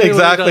Evil Langley?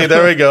 Exactly.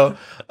 There we go.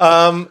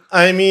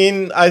 I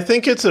mean, I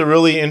think it's a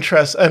really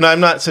interesting, and I'm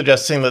not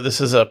suggesting that this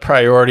is a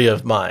priority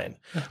of mine,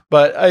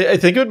 but I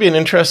think it would be an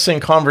interesting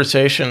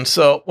conversation.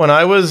 So when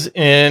I was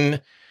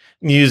in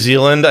New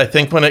Zealand, I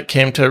think when it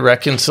came to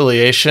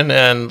reconciliation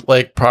and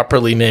like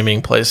properly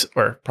naming places,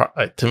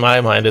 to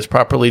my mind, it's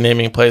properly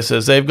naming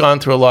places, they've gone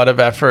through a lot of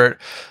effort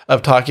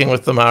of talking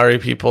with the Maori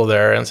people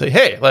there and say,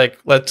 hey,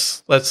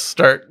 let's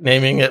start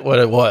naming it what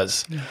it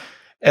was. Yeah.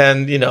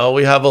 And,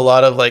 we have a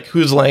lot of like,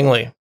 who's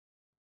Langley?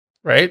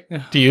 Right?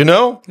 Yeah. Do you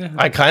know? Yeah.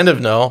 I kind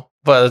of know,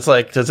 but it's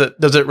like, does it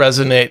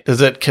resonate? Does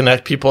it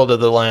connect people to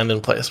the land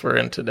and place we're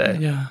in today?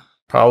 Yeah.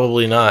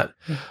 Probably not.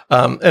 Yeah.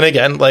 And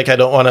again, I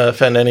don't want to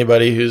offend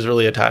anybody who's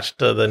really attached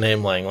to the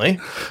name Langley,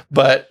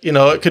 but,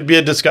 it could be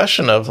a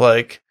discussion of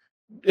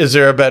is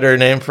there a better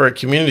name for a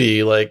community?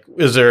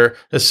 Is there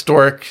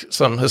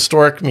some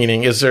historic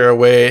meaning? Is there a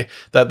way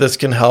that this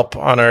can help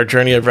on our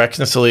journey of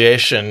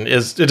reconciliation?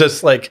 Is it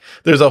just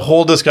there's a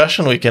whole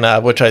discussion we can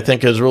have, which I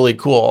think is really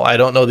cool. I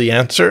don't know the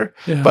answer,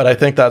 but I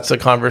think that's a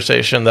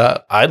conversation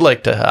that I'd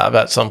like to have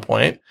at some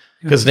point,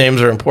 because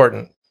names are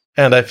important.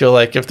 And I feel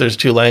like if there's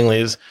two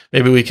Langleys,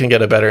 maybe we can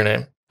get a better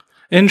name.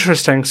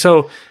 Interesting.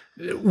 So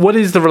what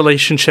is the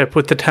relationship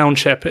with the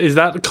township? Is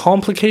that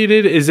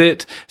complicated? Is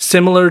it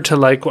similar to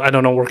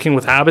working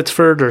with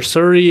Abbotsford or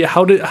Surrey?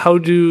 How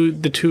do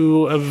the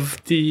two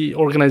of the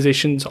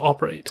organizations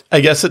operate?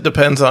 I guess it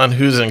depends on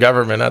who's in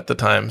government at the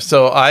time.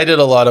 So I did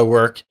a lot of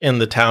work in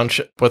the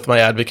township with my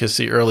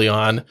advocacy early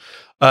on.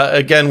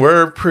 Again,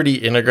 we're pretty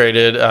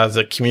integrated as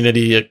a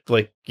community.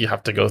 You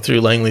have to go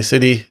through Langley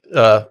City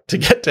to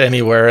get to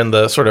anywhere in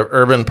the sort of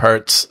urban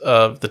parts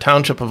of the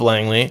township of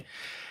Langley.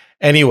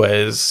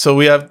 Anyways, so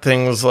we have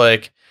things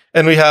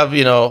and we have,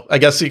 I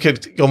guess you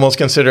could almost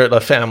consider it a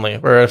family.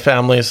 We're a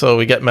family, so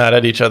we get mad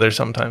at each other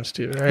sometimes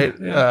too, right?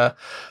 Yeah.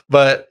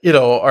 But,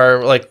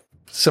 our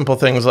simple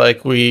things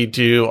we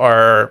do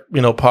our,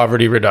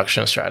 poverty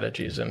reduction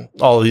strategies and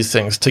all of these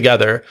things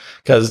together,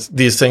 because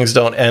these things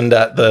don't end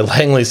at the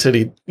Langley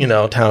City,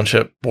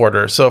 township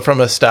border. So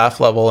from a staff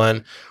level,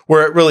 and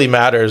where it really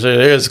matters,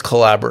 it is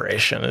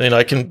collaboration. And,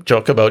 I can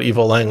joke about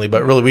Evil Langley,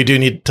 but really we do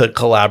need to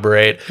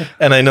collaborate.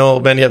 And I know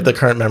many of the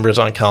current members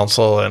on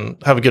council and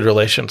have good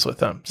relations with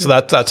them. So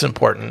that's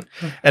important.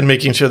 And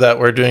making sure that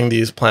we're doing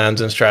these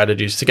plans and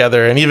strategies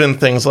together. And even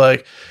things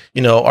like,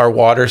 our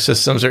water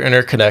systems are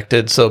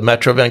interconnected. So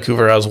Metro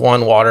Vancouver has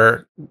one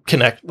water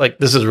connect, like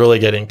this is really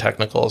getting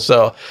technical.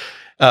 So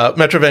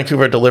Metro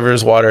Vancouver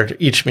delivers water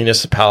to each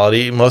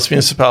municipality. Most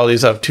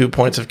municipalities have 2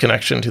 points of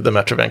connection to the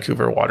Metro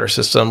Vancouver water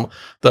system.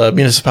 The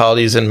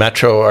municipalities in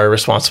Metro are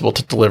responsible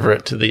to deliver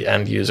it to the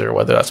end user,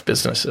 whether that's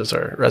businesses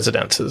or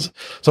residences.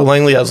 So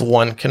Langley has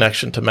one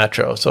connection to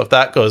Metro. So if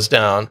that goes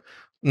down,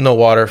 no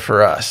water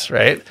for us,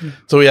 right?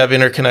 So we have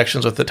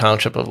interconnections with the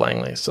township of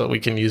Langley, so we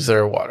can use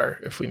their water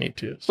if we need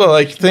to. So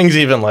like things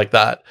even like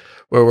that,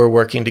 where we're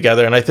working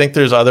together. And I think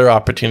there's other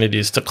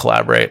opportunities to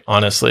collaborate,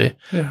 honestly.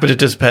 But it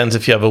just depends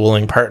if you have a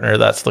willing partner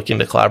that's looking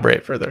to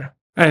collaborate further.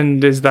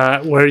 And is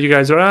that where you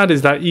guys are at?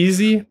 Is that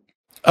easy?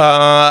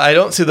 I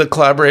don't see the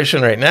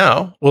collaboration right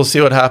now. We'll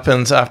see what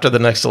happens after the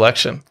next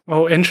election.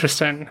 Oh,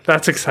 interesting.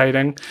 That's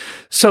exciting.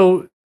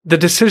 So the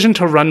decision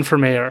to run for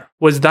mayor,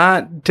 was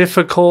that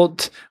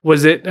difficult?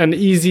 Was it an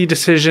easy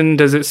decision?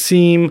 Does it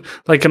seem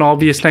like an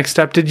obvious next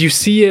step? Did you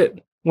see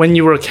it when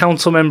you were a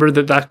council member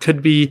that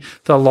could be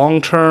the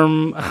long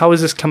term? How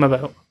has this come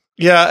about?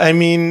 Yeah, I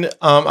mean,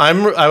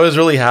 I was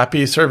really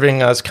happy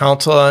serving as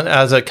council, and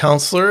as a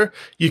councillor,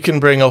 you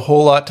can bring a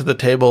whole lot to the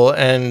table.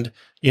 And,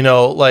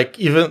 like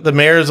even the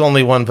mayor is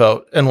only one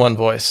vote and one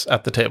voice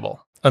at the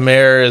table. A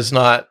mayor is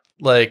not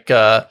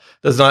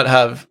does not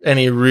have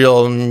any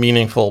real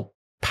meaningful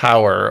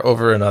power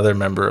over another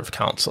member of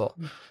council.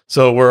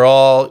 So we're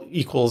all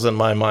equals in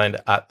my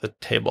mind at the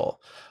table.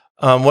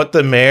 What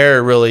the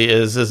mayor really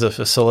is a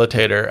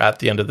facilitator at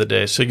the end of the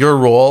day. So your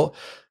role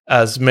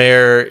as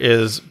mayor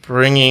is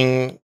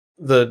bringing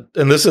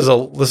and this is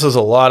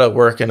a lot of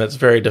work and it's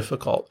very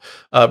difficult,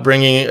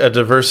 bringing a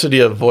diversity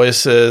of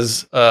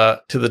voices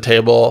to the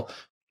table.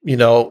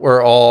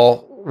 We're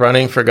all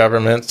running for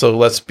government. So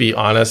let's be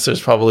honest,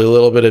 there's probably a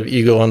little bit of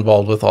ego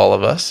involved with all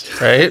of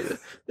us, right?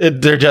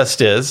 There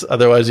just is.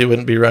 Otherwise, you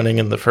wouldn't be running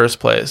in the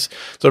first place.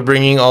 So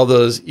bringing all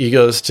those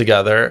egos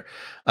together,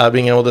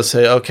 being able to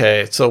say,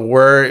 okay, so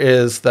where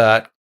is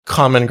that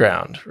common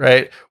ground,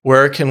 right?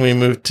 Where can we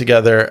move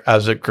together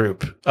as a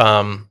group?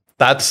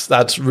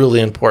 That's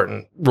really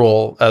important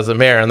role as a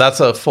mayor. And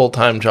that's a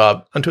full-time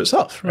job unto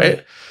itself,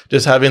 right?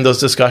 Just having those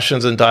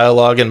discussions and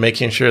dialogue and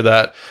making sure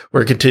that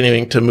we're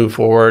continuing to move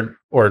forward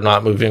or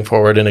not moving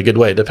forward in a good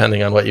way,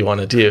 depending on what you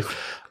want to do.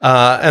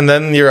 And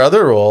then your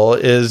other role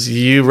is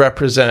you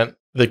represent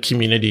the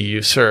community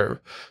you serve.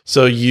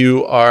 So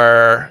you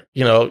are,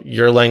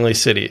 you're Langley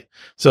City.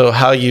 So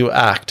how you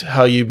act,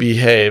 how you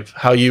behave,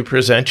 how you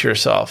present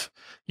yourself,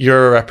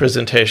 you're a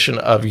representation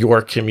of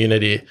your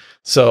community.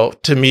 So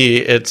to me,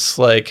 it's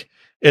like,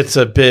 it's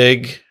a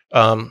big,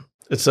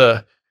 it's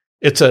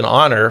an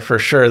honor for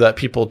sure that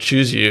people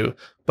choose you,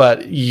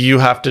 but you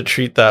have to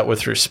treat that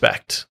with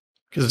respect.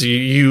 Because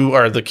you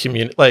are the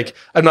community. Like,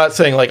 I'm not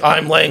saying like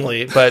I'm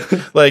Langley, but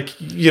like,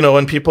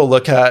 when people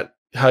look at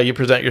how you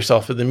present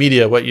yourself in the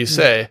media, what you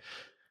say,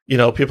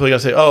 people are going to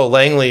say, oh,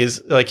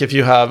 Langley's, like if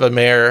you have a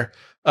mayor,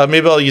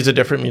 maybe I'll use a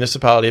different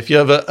municipality. If you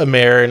have a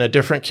mayor in a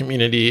different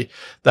community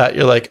that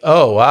you're like,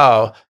 oh,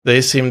 wow,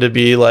 they seem to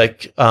be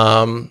like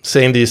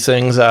saying these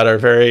things that are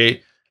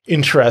very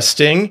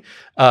interesting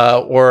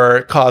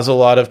or cause a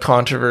lot of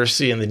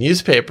controversy in the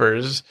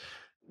newspapers.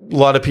 A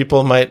lot of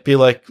people might be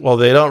like, well,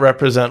 they don't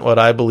represent what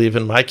I believe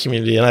in my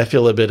community, and I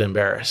feel a bit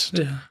embarrassed.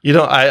 Yeah.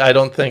 I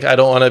don't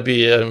want to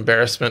be an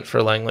embarrassment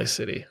for Langley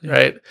City,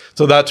 right?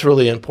 So that's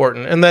really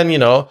important. And then,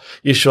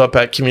 you show up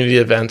at community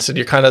events and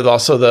you're kind of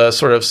also the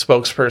sort of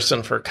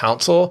spokesperson for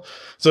council.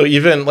 So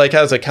even like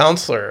as a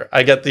councillor,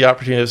 I get the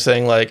opportunity of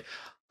saying like,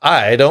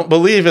 I don't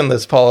believe in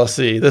this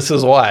policy. This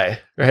is why,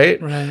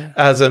 right?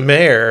 As a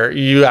mayor,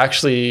 you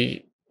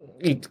actually,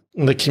 in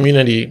the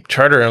Community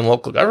Charter and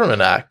Local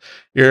Government Act,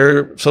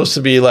 you're supposed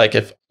to be like,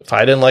 if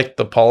I didn't like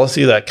the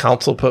policy that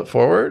council put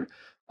forward,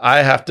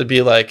 I have to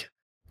be like,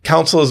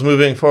 council is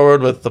moving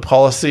forward with the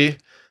policy.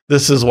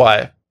 This is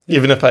why,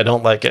 even if I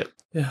don't like it.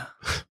 Yeah.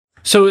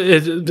 So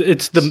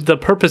it's the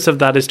purpose of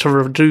that is to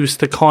reduce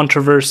the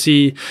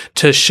controversy,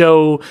 to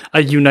show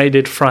a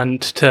united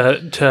front to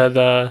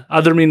the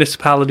other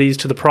municipalities,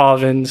 to the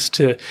province,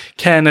 to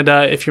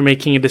Canada, if you're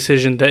making a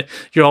decision that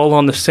you're all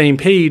on the same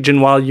page.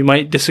 And while you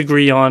might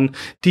disagree on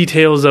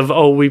details of,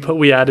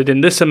 we added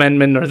in this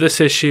amendment or this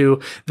issue,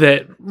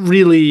 that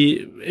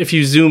really, if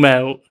you zoom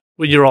out,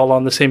 you're all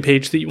on the same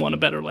page that you want a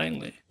better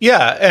Langley.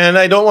 Yeah, and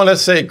I don't want to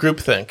say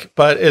groupthink,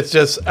 but it's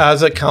just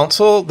as a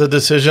council, the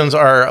decisions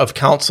are of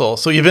council.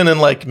 So even in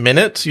like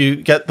minutes, you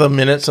get the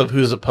minutes of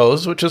who's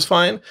opposed, which is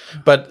fine,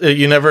 but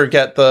you never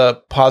get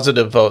the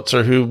positive votes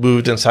or who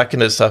moved and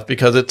seconded stuff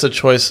because it's a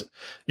choice.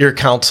 You're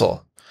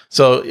council.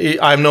 So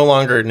I'm no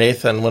longer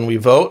Nathan. When we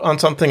vote on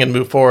something and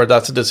move forward,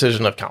 that's a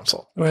decision of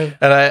council. Right.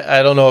 And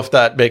I don't know if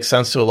that makes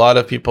sense to a lot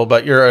of people,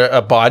 but you're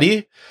a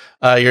body.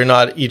 You're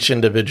not each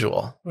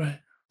individual. Right.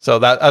 So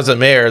that as a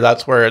mayor,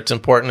 that's where it's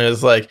important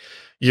is like,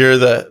 you're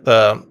the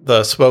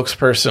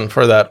spokesperson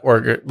for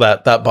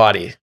that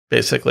body,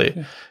 basically.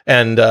 Yeah.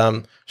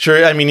 And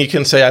sure, I mean, you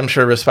can say, I'm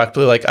sure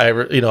respectfully, like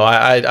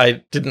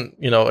I didn't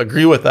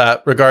agree with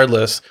that.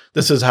 Regardless,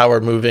 this is how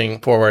we're moving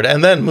forward,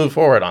 and then move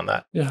forward on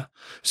that. Yeah.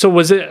 So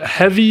was it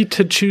heavy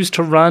to choose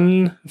to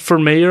run for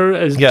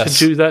mayor to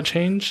do that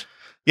change?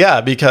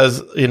 Yeah,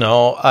 because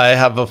I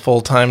have a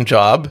full-time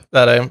job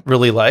that I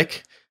really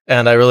like,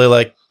 and I really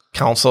like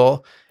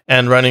council.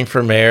 And running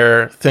for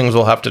mayor, things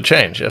will have to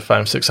change if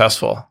I'm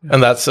successful. Yeah.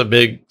 And that's a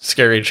big,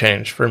 scary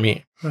change for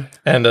me. Right.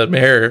 And a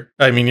mayor,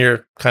 I mean,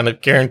 you're kind of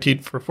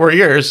guaranteed for 4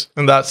 years,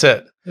 and that's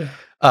it. Yeah.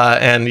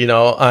 And,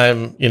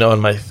 I'm,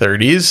 in my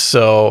 30s.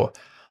 So,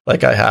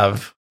 like,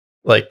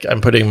 I'm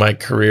putting my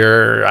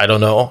career, I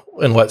don't know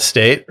in what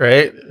state,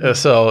 right? Mm-hmm.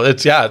 So,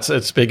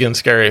 it's big and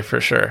scary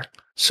for sure.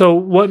 So,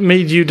 what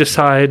made you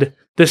decide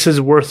this is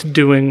worth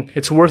doing?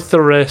 It's worth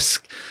the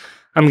risk.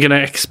 I'm going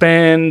to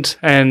expand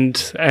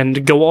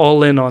and go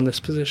all in on this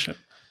position.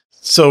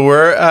 So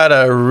we're at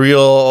a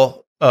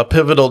real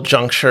pivotal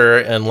juncture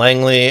in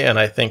Langley and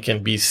I think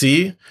in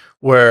BC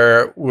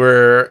where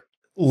we're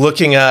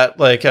looking at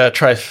like a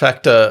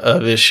trifecta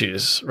of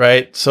issues,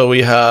 right? So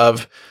we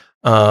have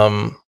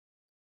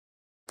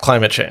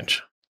climate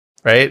change,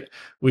 right?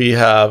 We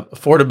have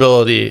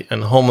affordability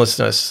and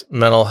homelessness,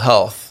 mental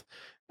health,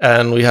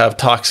 and we have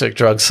toxic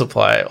drug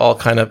supply all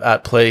kind of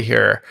at play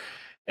here.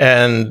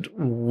 And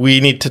we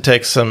need to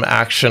take some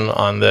action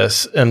on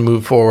this and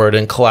move forward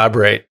and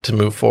collaborate to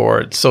move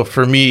forward. So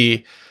for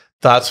me,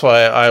 that's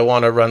why I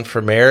want to run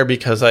for mayor,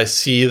 because I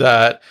see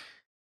that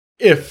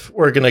if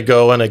we're going to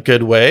go in a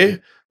good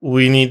way,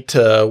 we need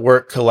to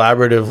work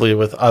collaboratively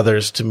with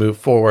others to move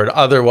forward.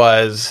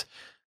 Otherwise,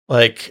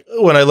 like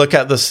when I look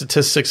at the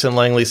statistics in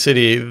Langley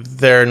City,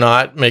 they're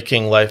not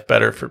making life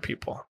better for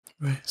people.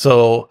 Right.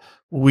 So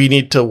we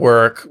need to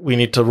work. We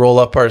need to roll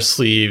up our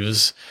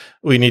sleeves.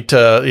 We need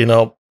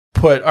to,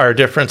 put our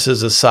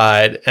differences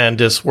aside and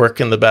just work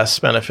in the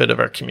best benefit of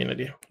our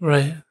community.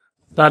 Right.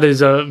 That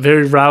is a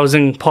very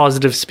rousing,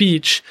 positive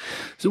speech.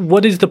 So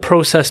what is the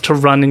process to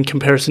run in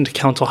comparison to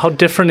council? How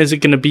different is it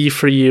going to be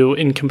for you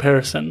in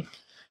comparison?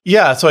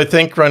 Yeah, so I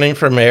think running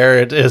for mayor,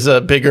 it is a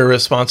bigger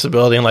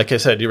responsibility. And like I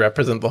said, you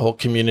represent the whole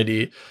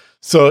community.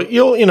 So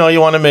you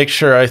want to make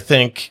sure, I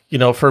think,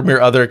 from your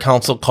other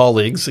council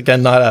colleagues,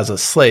 again, not as a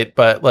slate,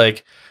 but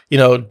like,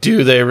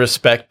 do they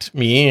respect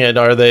me? And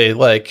are they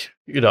like,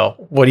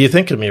 what do you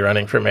think of me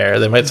running for mayor?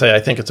 They might say, I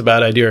think it's a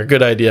bad idea or a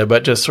good idea,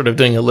 but just sort of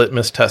doing a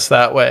litmus test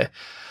that way.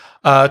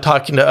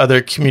 Talking to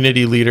other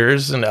community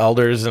leaders and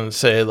elders and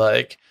say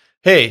like,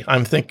 hey,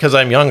 because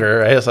I'm younger,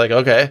 right? It's like,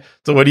 okay,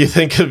 so what do you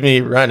think of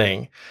me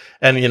running?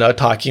 And,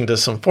 talking to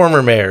some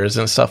former mayors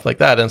and stuff like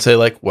that and say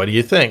like, what do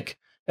you think?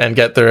 And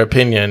get their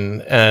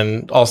opinion,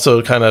 and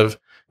also kind of,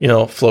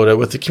 float it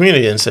with the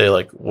community and say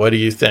like, what do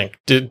you think?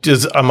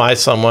 Am I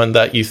someone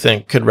that you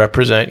think could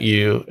represent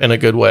you in a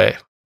good way?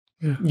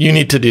 Yeah. You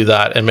need to do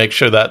that and make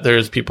sure that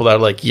there's people that are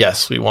like,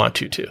 yes, we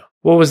want you to.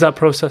 What was that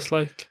process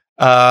like?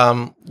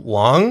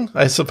 Long,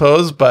 I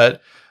suppose,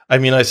 but I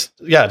mean,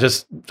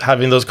 just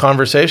having those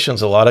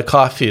conversations, a lot of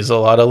coffees, a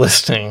lot of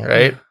listening,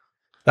 right?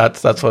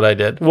 That's what I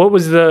did. What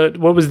was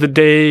the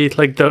day,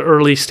 like the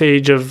early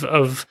stage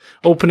of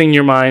opening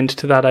your mind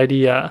to that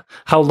idea?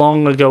 How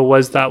long ago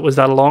was that? Was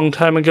that a long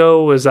time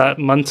ago? Was that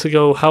months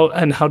ago? How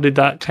did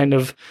that kind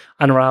of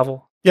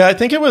unravel? Yeah, I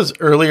think it was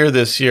earlier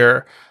this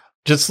year.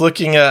 Just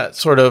looking at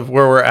sort of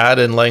where we're at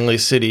in Langley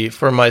City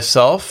for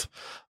myself,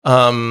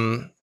 I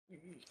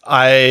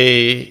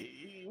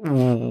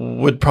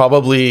would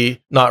probably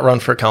not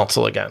run for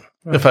council again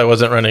if I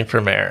wasn't running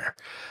for mayor.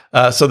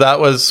 So that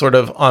was sort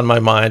of on my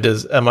mind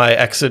is, am I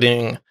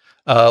exiting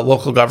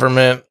local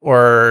government,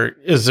 or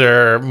is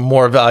there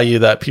more value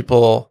that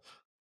people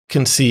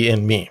can see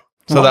in me?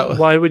 So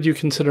why would you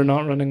consider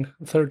not running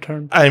a third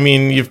term? I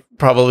mean, you've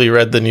probably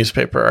read the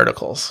newspaper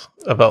articles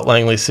about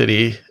Langley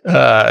City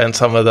and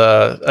some of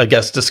the, I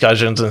guess,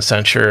 discussions and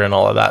censure and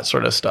all of that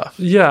sort of stuff.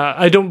 Yeah,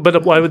 I don't.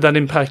 But why would that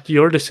impact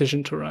your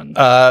decision to run?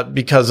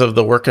 Because of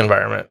the work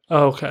environment.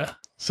 Oh, okay.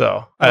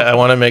 So I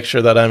want to make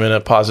sure that I'm in a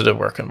positive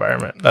work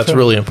environment. That's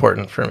really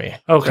important for me.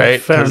 Okay,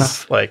 right? Fair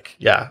enough. Like,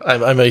 yeah,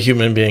 I'm a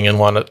human being and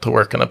want to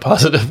work in a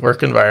positive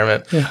work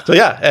environment. Yeah. So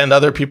yeah, and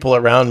other people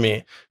around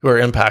me who are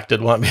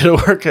impacted want me to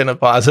work in a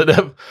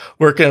positive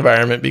work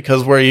environment,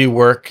 because where you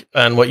work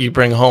and what you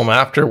bring home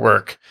after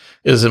work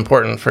is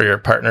important for your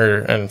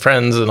partner and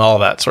friends and all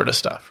that sort of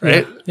stuff,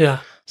 right? Yeah.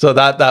 So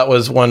that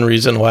was one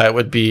reason why it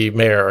would be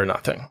mayor or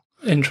nothing.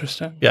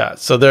 Interesting. Yeah.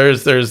 So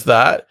there's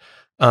that.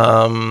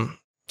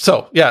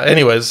 So yeah,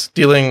 anyways,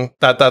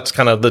 that's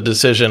kind of the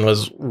decision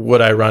was, would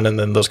I run, and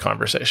then those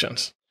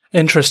conversations.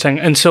 Interesting.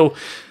 And so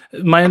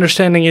my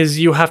understanding is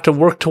you have to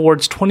work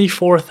towards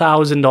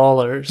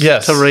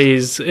 $24,000 to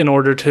raise in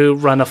order to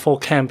run a full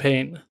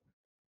campaign.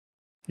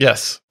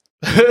 Yes.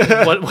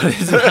 What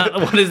is that?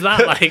 What is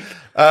that like?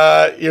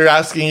 You're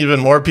asking even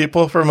more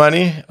people for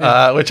money,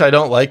 which I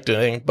don't like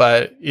doing,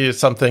 but it's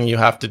something you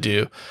have to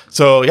do.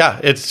 So yeah,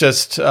 it's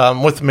just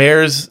with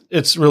mayors,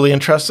 it's really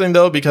interesting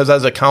though, because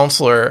as a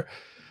counselor,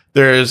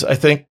 I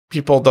think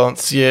people don't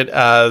see it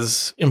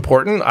as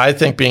important. I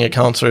think being a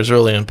counselor is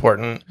really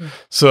important.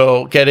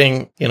 So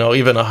getting,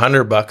 even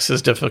 $100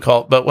 is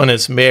difficult, but when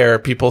it's mayor,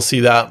 people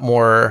see that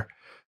more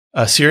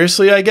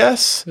seriously, I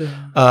guess.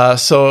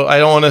 So I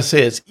don't want to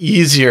say it's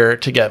easier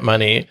to get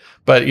money,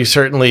 but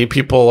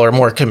people are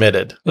more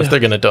committed if they're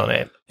going to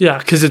donate. Yeah,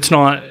 because it's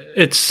not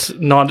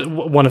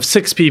one of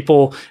 6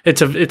 people.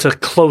 It's a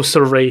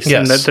closer race,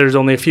 and that there's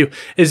only a few.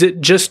 Is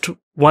it just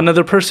one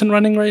other person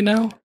running right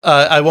now?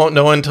 I won't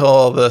know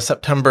until the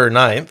September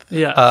 9th.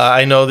 Yeah.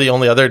 I know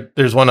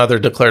there's one other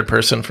declared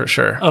person for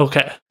sure.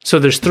 Okay. So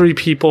there's 3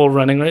 people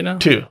running right now?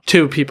 2.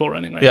 2 people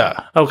running right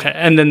now. Yeah. Okay.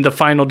 And then the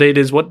final date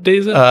is, what day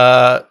is it?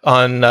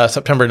 On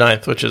September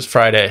 9th, which is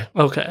Friday.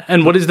 Okay.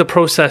 And what is the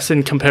process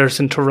in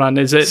comparison to run?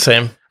 Is it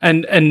same?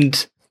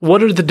 And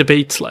what are the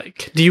debates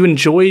like? Do you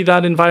enjoy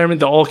that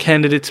environment, the all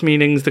candidates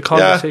meet's the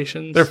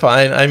conversations? Yeah, they're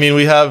fine. I mean,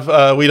 we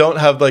don't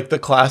have like the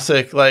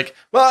classic, like,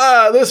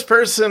 this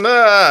person,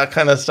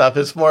 kind of stuff.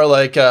 It's more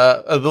like,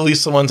 at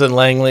least the ones in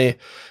Langley,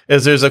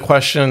 is there's a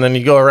question and then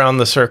you go around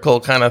the circle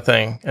kind of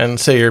thing and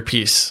say your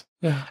piece.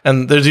 Yeah.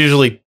 And there's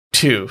usually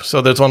 2.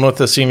 So there's one with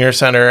the senior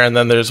center and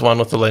then there's one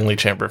with the Langley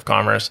Chamber of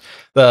Commerce.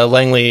 The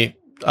Langley,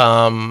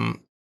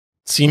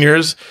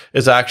 seniors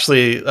is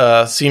actually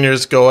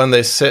seniors go and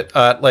they sit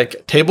at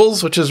like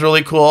tables, which is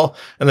really cool,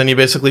 and then you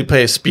basically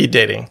play speed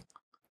dating,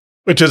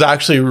 which is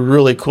actually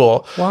really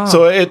cool. Wow.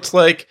 So it's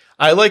like,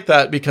 I like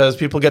that because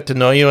people get to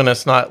know you and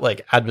it's not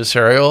like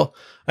adversarial.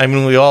 I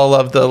mean, we all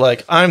love the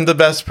like, I'm the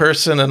best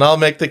person and I'll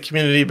make the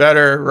community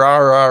better, rah,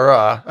 rah,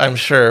 rah, I'm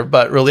sure.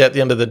 But really at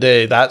the end of the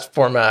day, that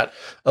format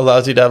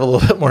allows you to have a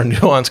little bit more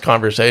nuanced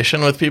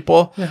conversation with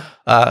people.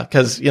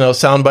 Because,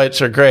 sound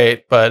bites are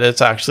great, but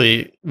it's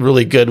actually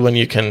really good when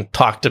you can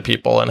talk to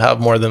people and have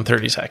more than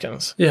 30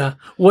 seconds. Yeah.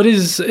 What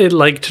is it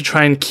like to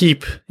try and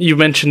keep, you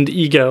mentioned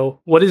ego.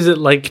 What is it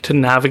like to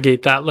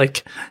navigate that?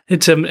 Like,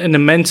 it's an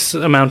immense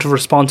amount of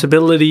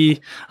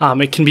responsibility.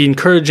 It can be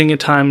encouraging at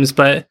times,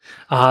 but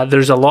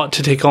there's a lot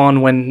to take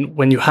on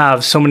when you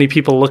have so many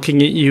people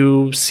looking at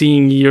you,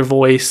 seeing your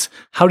voice.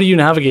 How do you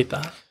navigate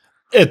that?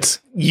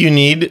 You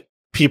need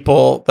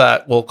people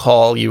that will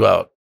call you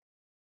out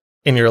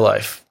in your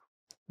life.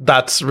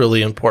 That's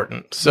really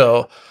important.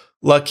 So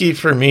lucky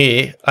for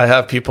me, I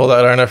have people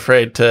that aren't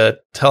afraid to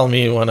tell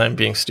me when I'm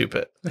being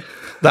stupid.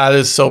 That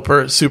is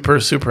super, super,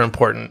 super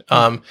important.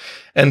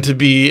 And to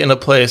be in a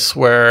place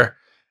where,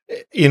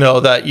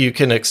 that you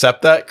can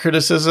accept that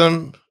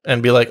criticism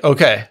and be like,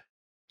 okay,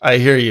 I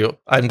hear you.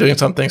 I'm doing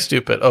something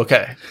stupid.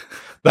 Okay.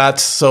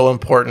 That's so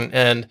important.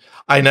 And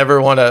I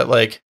never want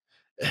to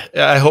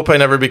I hope I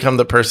never become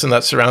the person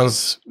that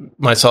surrounds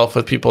myself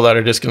with people that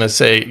are just going to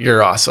say,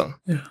 you're awesome.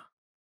 Yeah.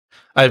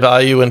 I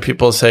value when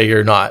people say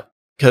you're not,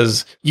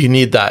 because you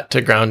need that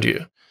to ground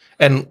you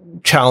and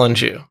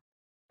challenge you,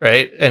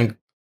 right? And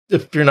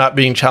if you're not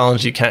being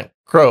challenged, you can't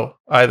grow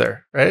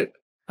either, right?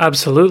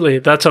 Absolutely.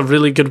 That's a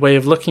really good way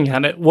of looking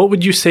at it. What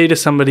would you say to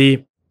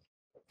somebody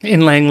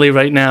in Langley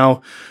right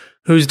now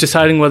who's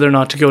deciding whether or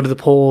not to go to the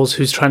polls,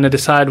 who's trying to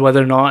decide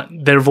whether or not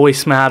their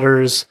voice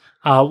matters?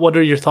 What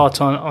are your thoughts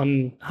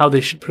on how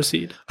they should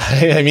proceed?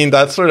 I mean,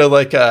 that's sort of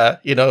like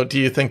do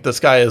you think the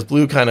sky is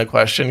blue kind of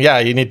question? Yeah,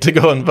 you need to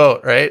go and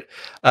vote, right?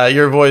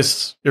 Your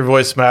voice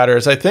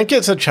matters. I think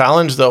it's a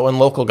challenge though in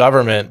local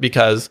government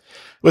because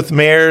with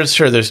mayors,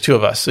 sure, there's 2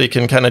 of us, so you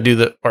can kind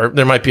of or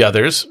there might be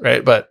others,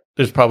 right? But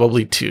there's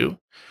probably 2.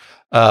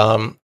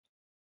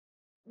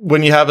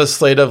 When you have a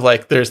slate of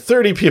there's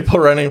 30 people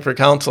running for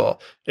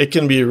council, it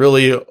can be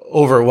really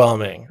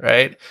overwhelming,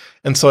 right?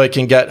 And so I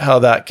can get how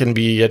that can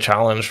be a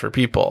challenge for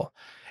people.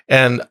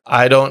 And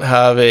I don't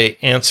have an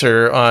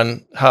answer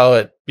on how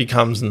it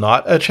becomes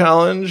not a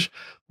challenge,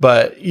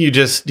 but you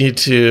just need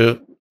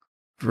to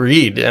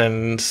read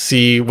and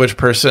see which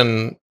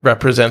person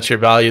represents your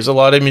values. A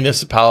lot of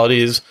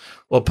municipalities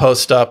will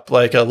post up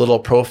a little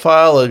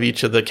profile of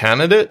each of the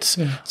candidates.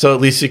 Yeah. So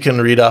at least you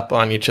can read up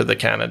on each of the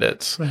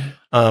candidates.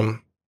 Right.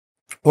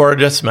 Or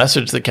just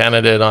message the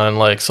candidate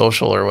on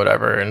social or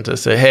whatever and to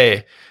say,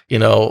 hey,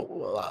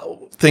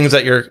 things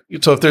that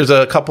so if there's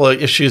a couple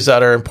of issues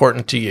that are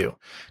important to you,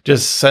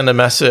 just send a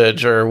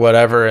message or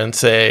whatever and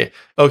say,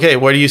 okay,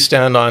 where do you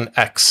stand on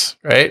X,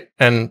 right?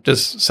 And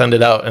just send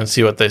it out and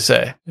see what they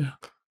say. Yeah.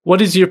 What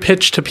is your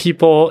pitch to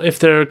people if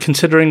they're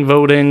considering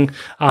voting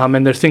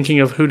and they're thinking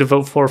of who to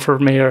vote for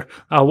mayor?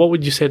 What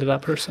would you say to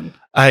that person?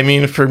 I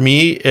mean, for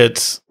me,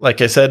 it's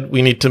like I said,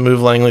 we need to move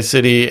Langley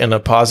City in a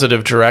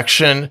positive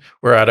direction.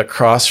 We're at a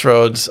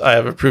crossroads. I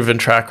have a proven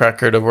track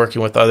record of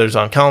working with others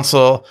on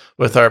council,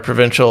 with our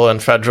provincial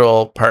and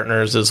federal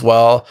partners as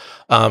well.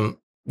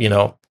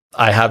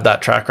 I have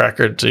that track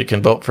record, so you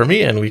can vote for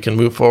me and we can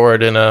move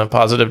forward in a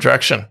positive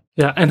direction.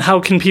 Yeah. And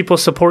how can people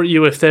support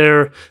you if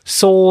they're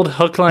sold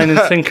hook, line, and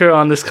sinker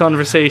on this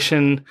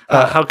conversation?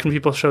 How can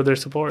people show their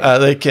support?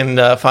 They can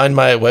find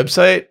my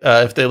website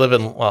if they live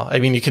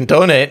you can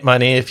donate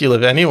money if you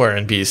live anywhere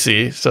in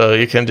BC. So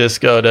you can just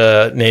go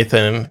to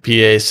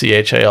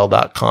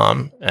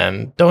nathanpachal.com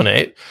and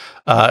donate.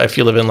 If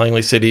you live in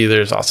Langley City,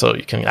 there's also,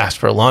 you can ask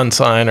for a lawn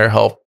sign or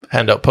help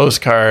hand out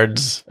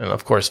postcards, and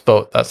of course,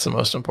 vote. That's the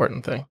most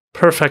important thing.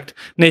 Perfect.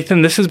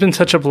 Nathan, this has been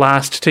such a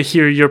blast to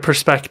hear your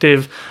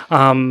perspective.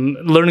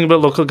 Learning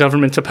about local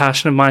government's a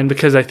passion of mine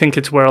because I think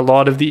it's where a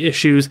lot of the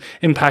issues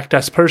impact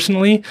us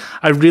personally.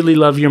 I really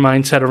love your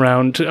mindset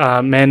around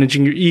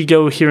managing your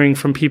ego, hearing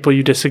from people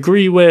you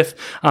disagree with,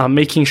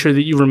 making sure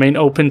that you remain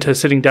open to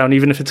sitting down,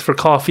 even if it's for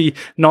coffee,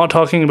 not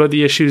talking about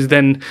the issues,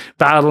 then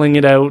battling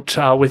it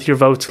out with your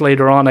votes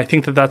later on. I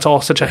think that that's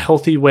all such a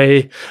healthy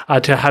way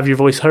to have your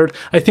voice heard.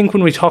 I think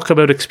when we talk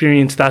about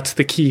experience, that's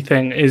the key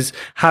thing, is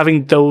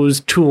having those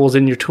tools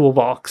in your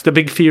toolbox. The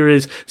big fear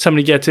is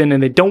somebody gets in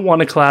and they don't want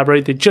to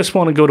collaborate. They just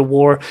want to go to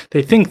war.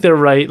 They think they're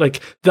right.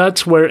 Like,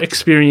 that's where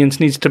experience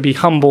needs to be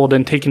humbled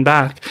and taken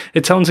back.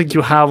 It sounds like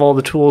you have all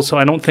the tools, so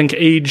I don't think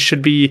age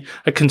should be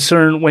a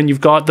concern when you've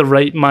got the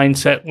right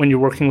mindset when you're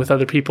working with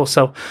other people.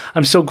 So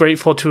I'm so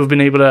grateful to have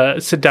been able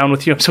to sit down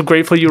with you. I'm so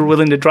grateful you were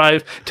willing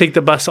to take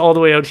the bus all the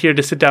way out here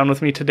to sit down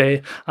with me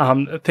today.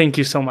 Thank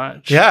you so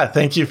much. Yeah,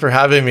 thank you for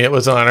having me. It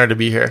was an honor to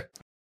be here.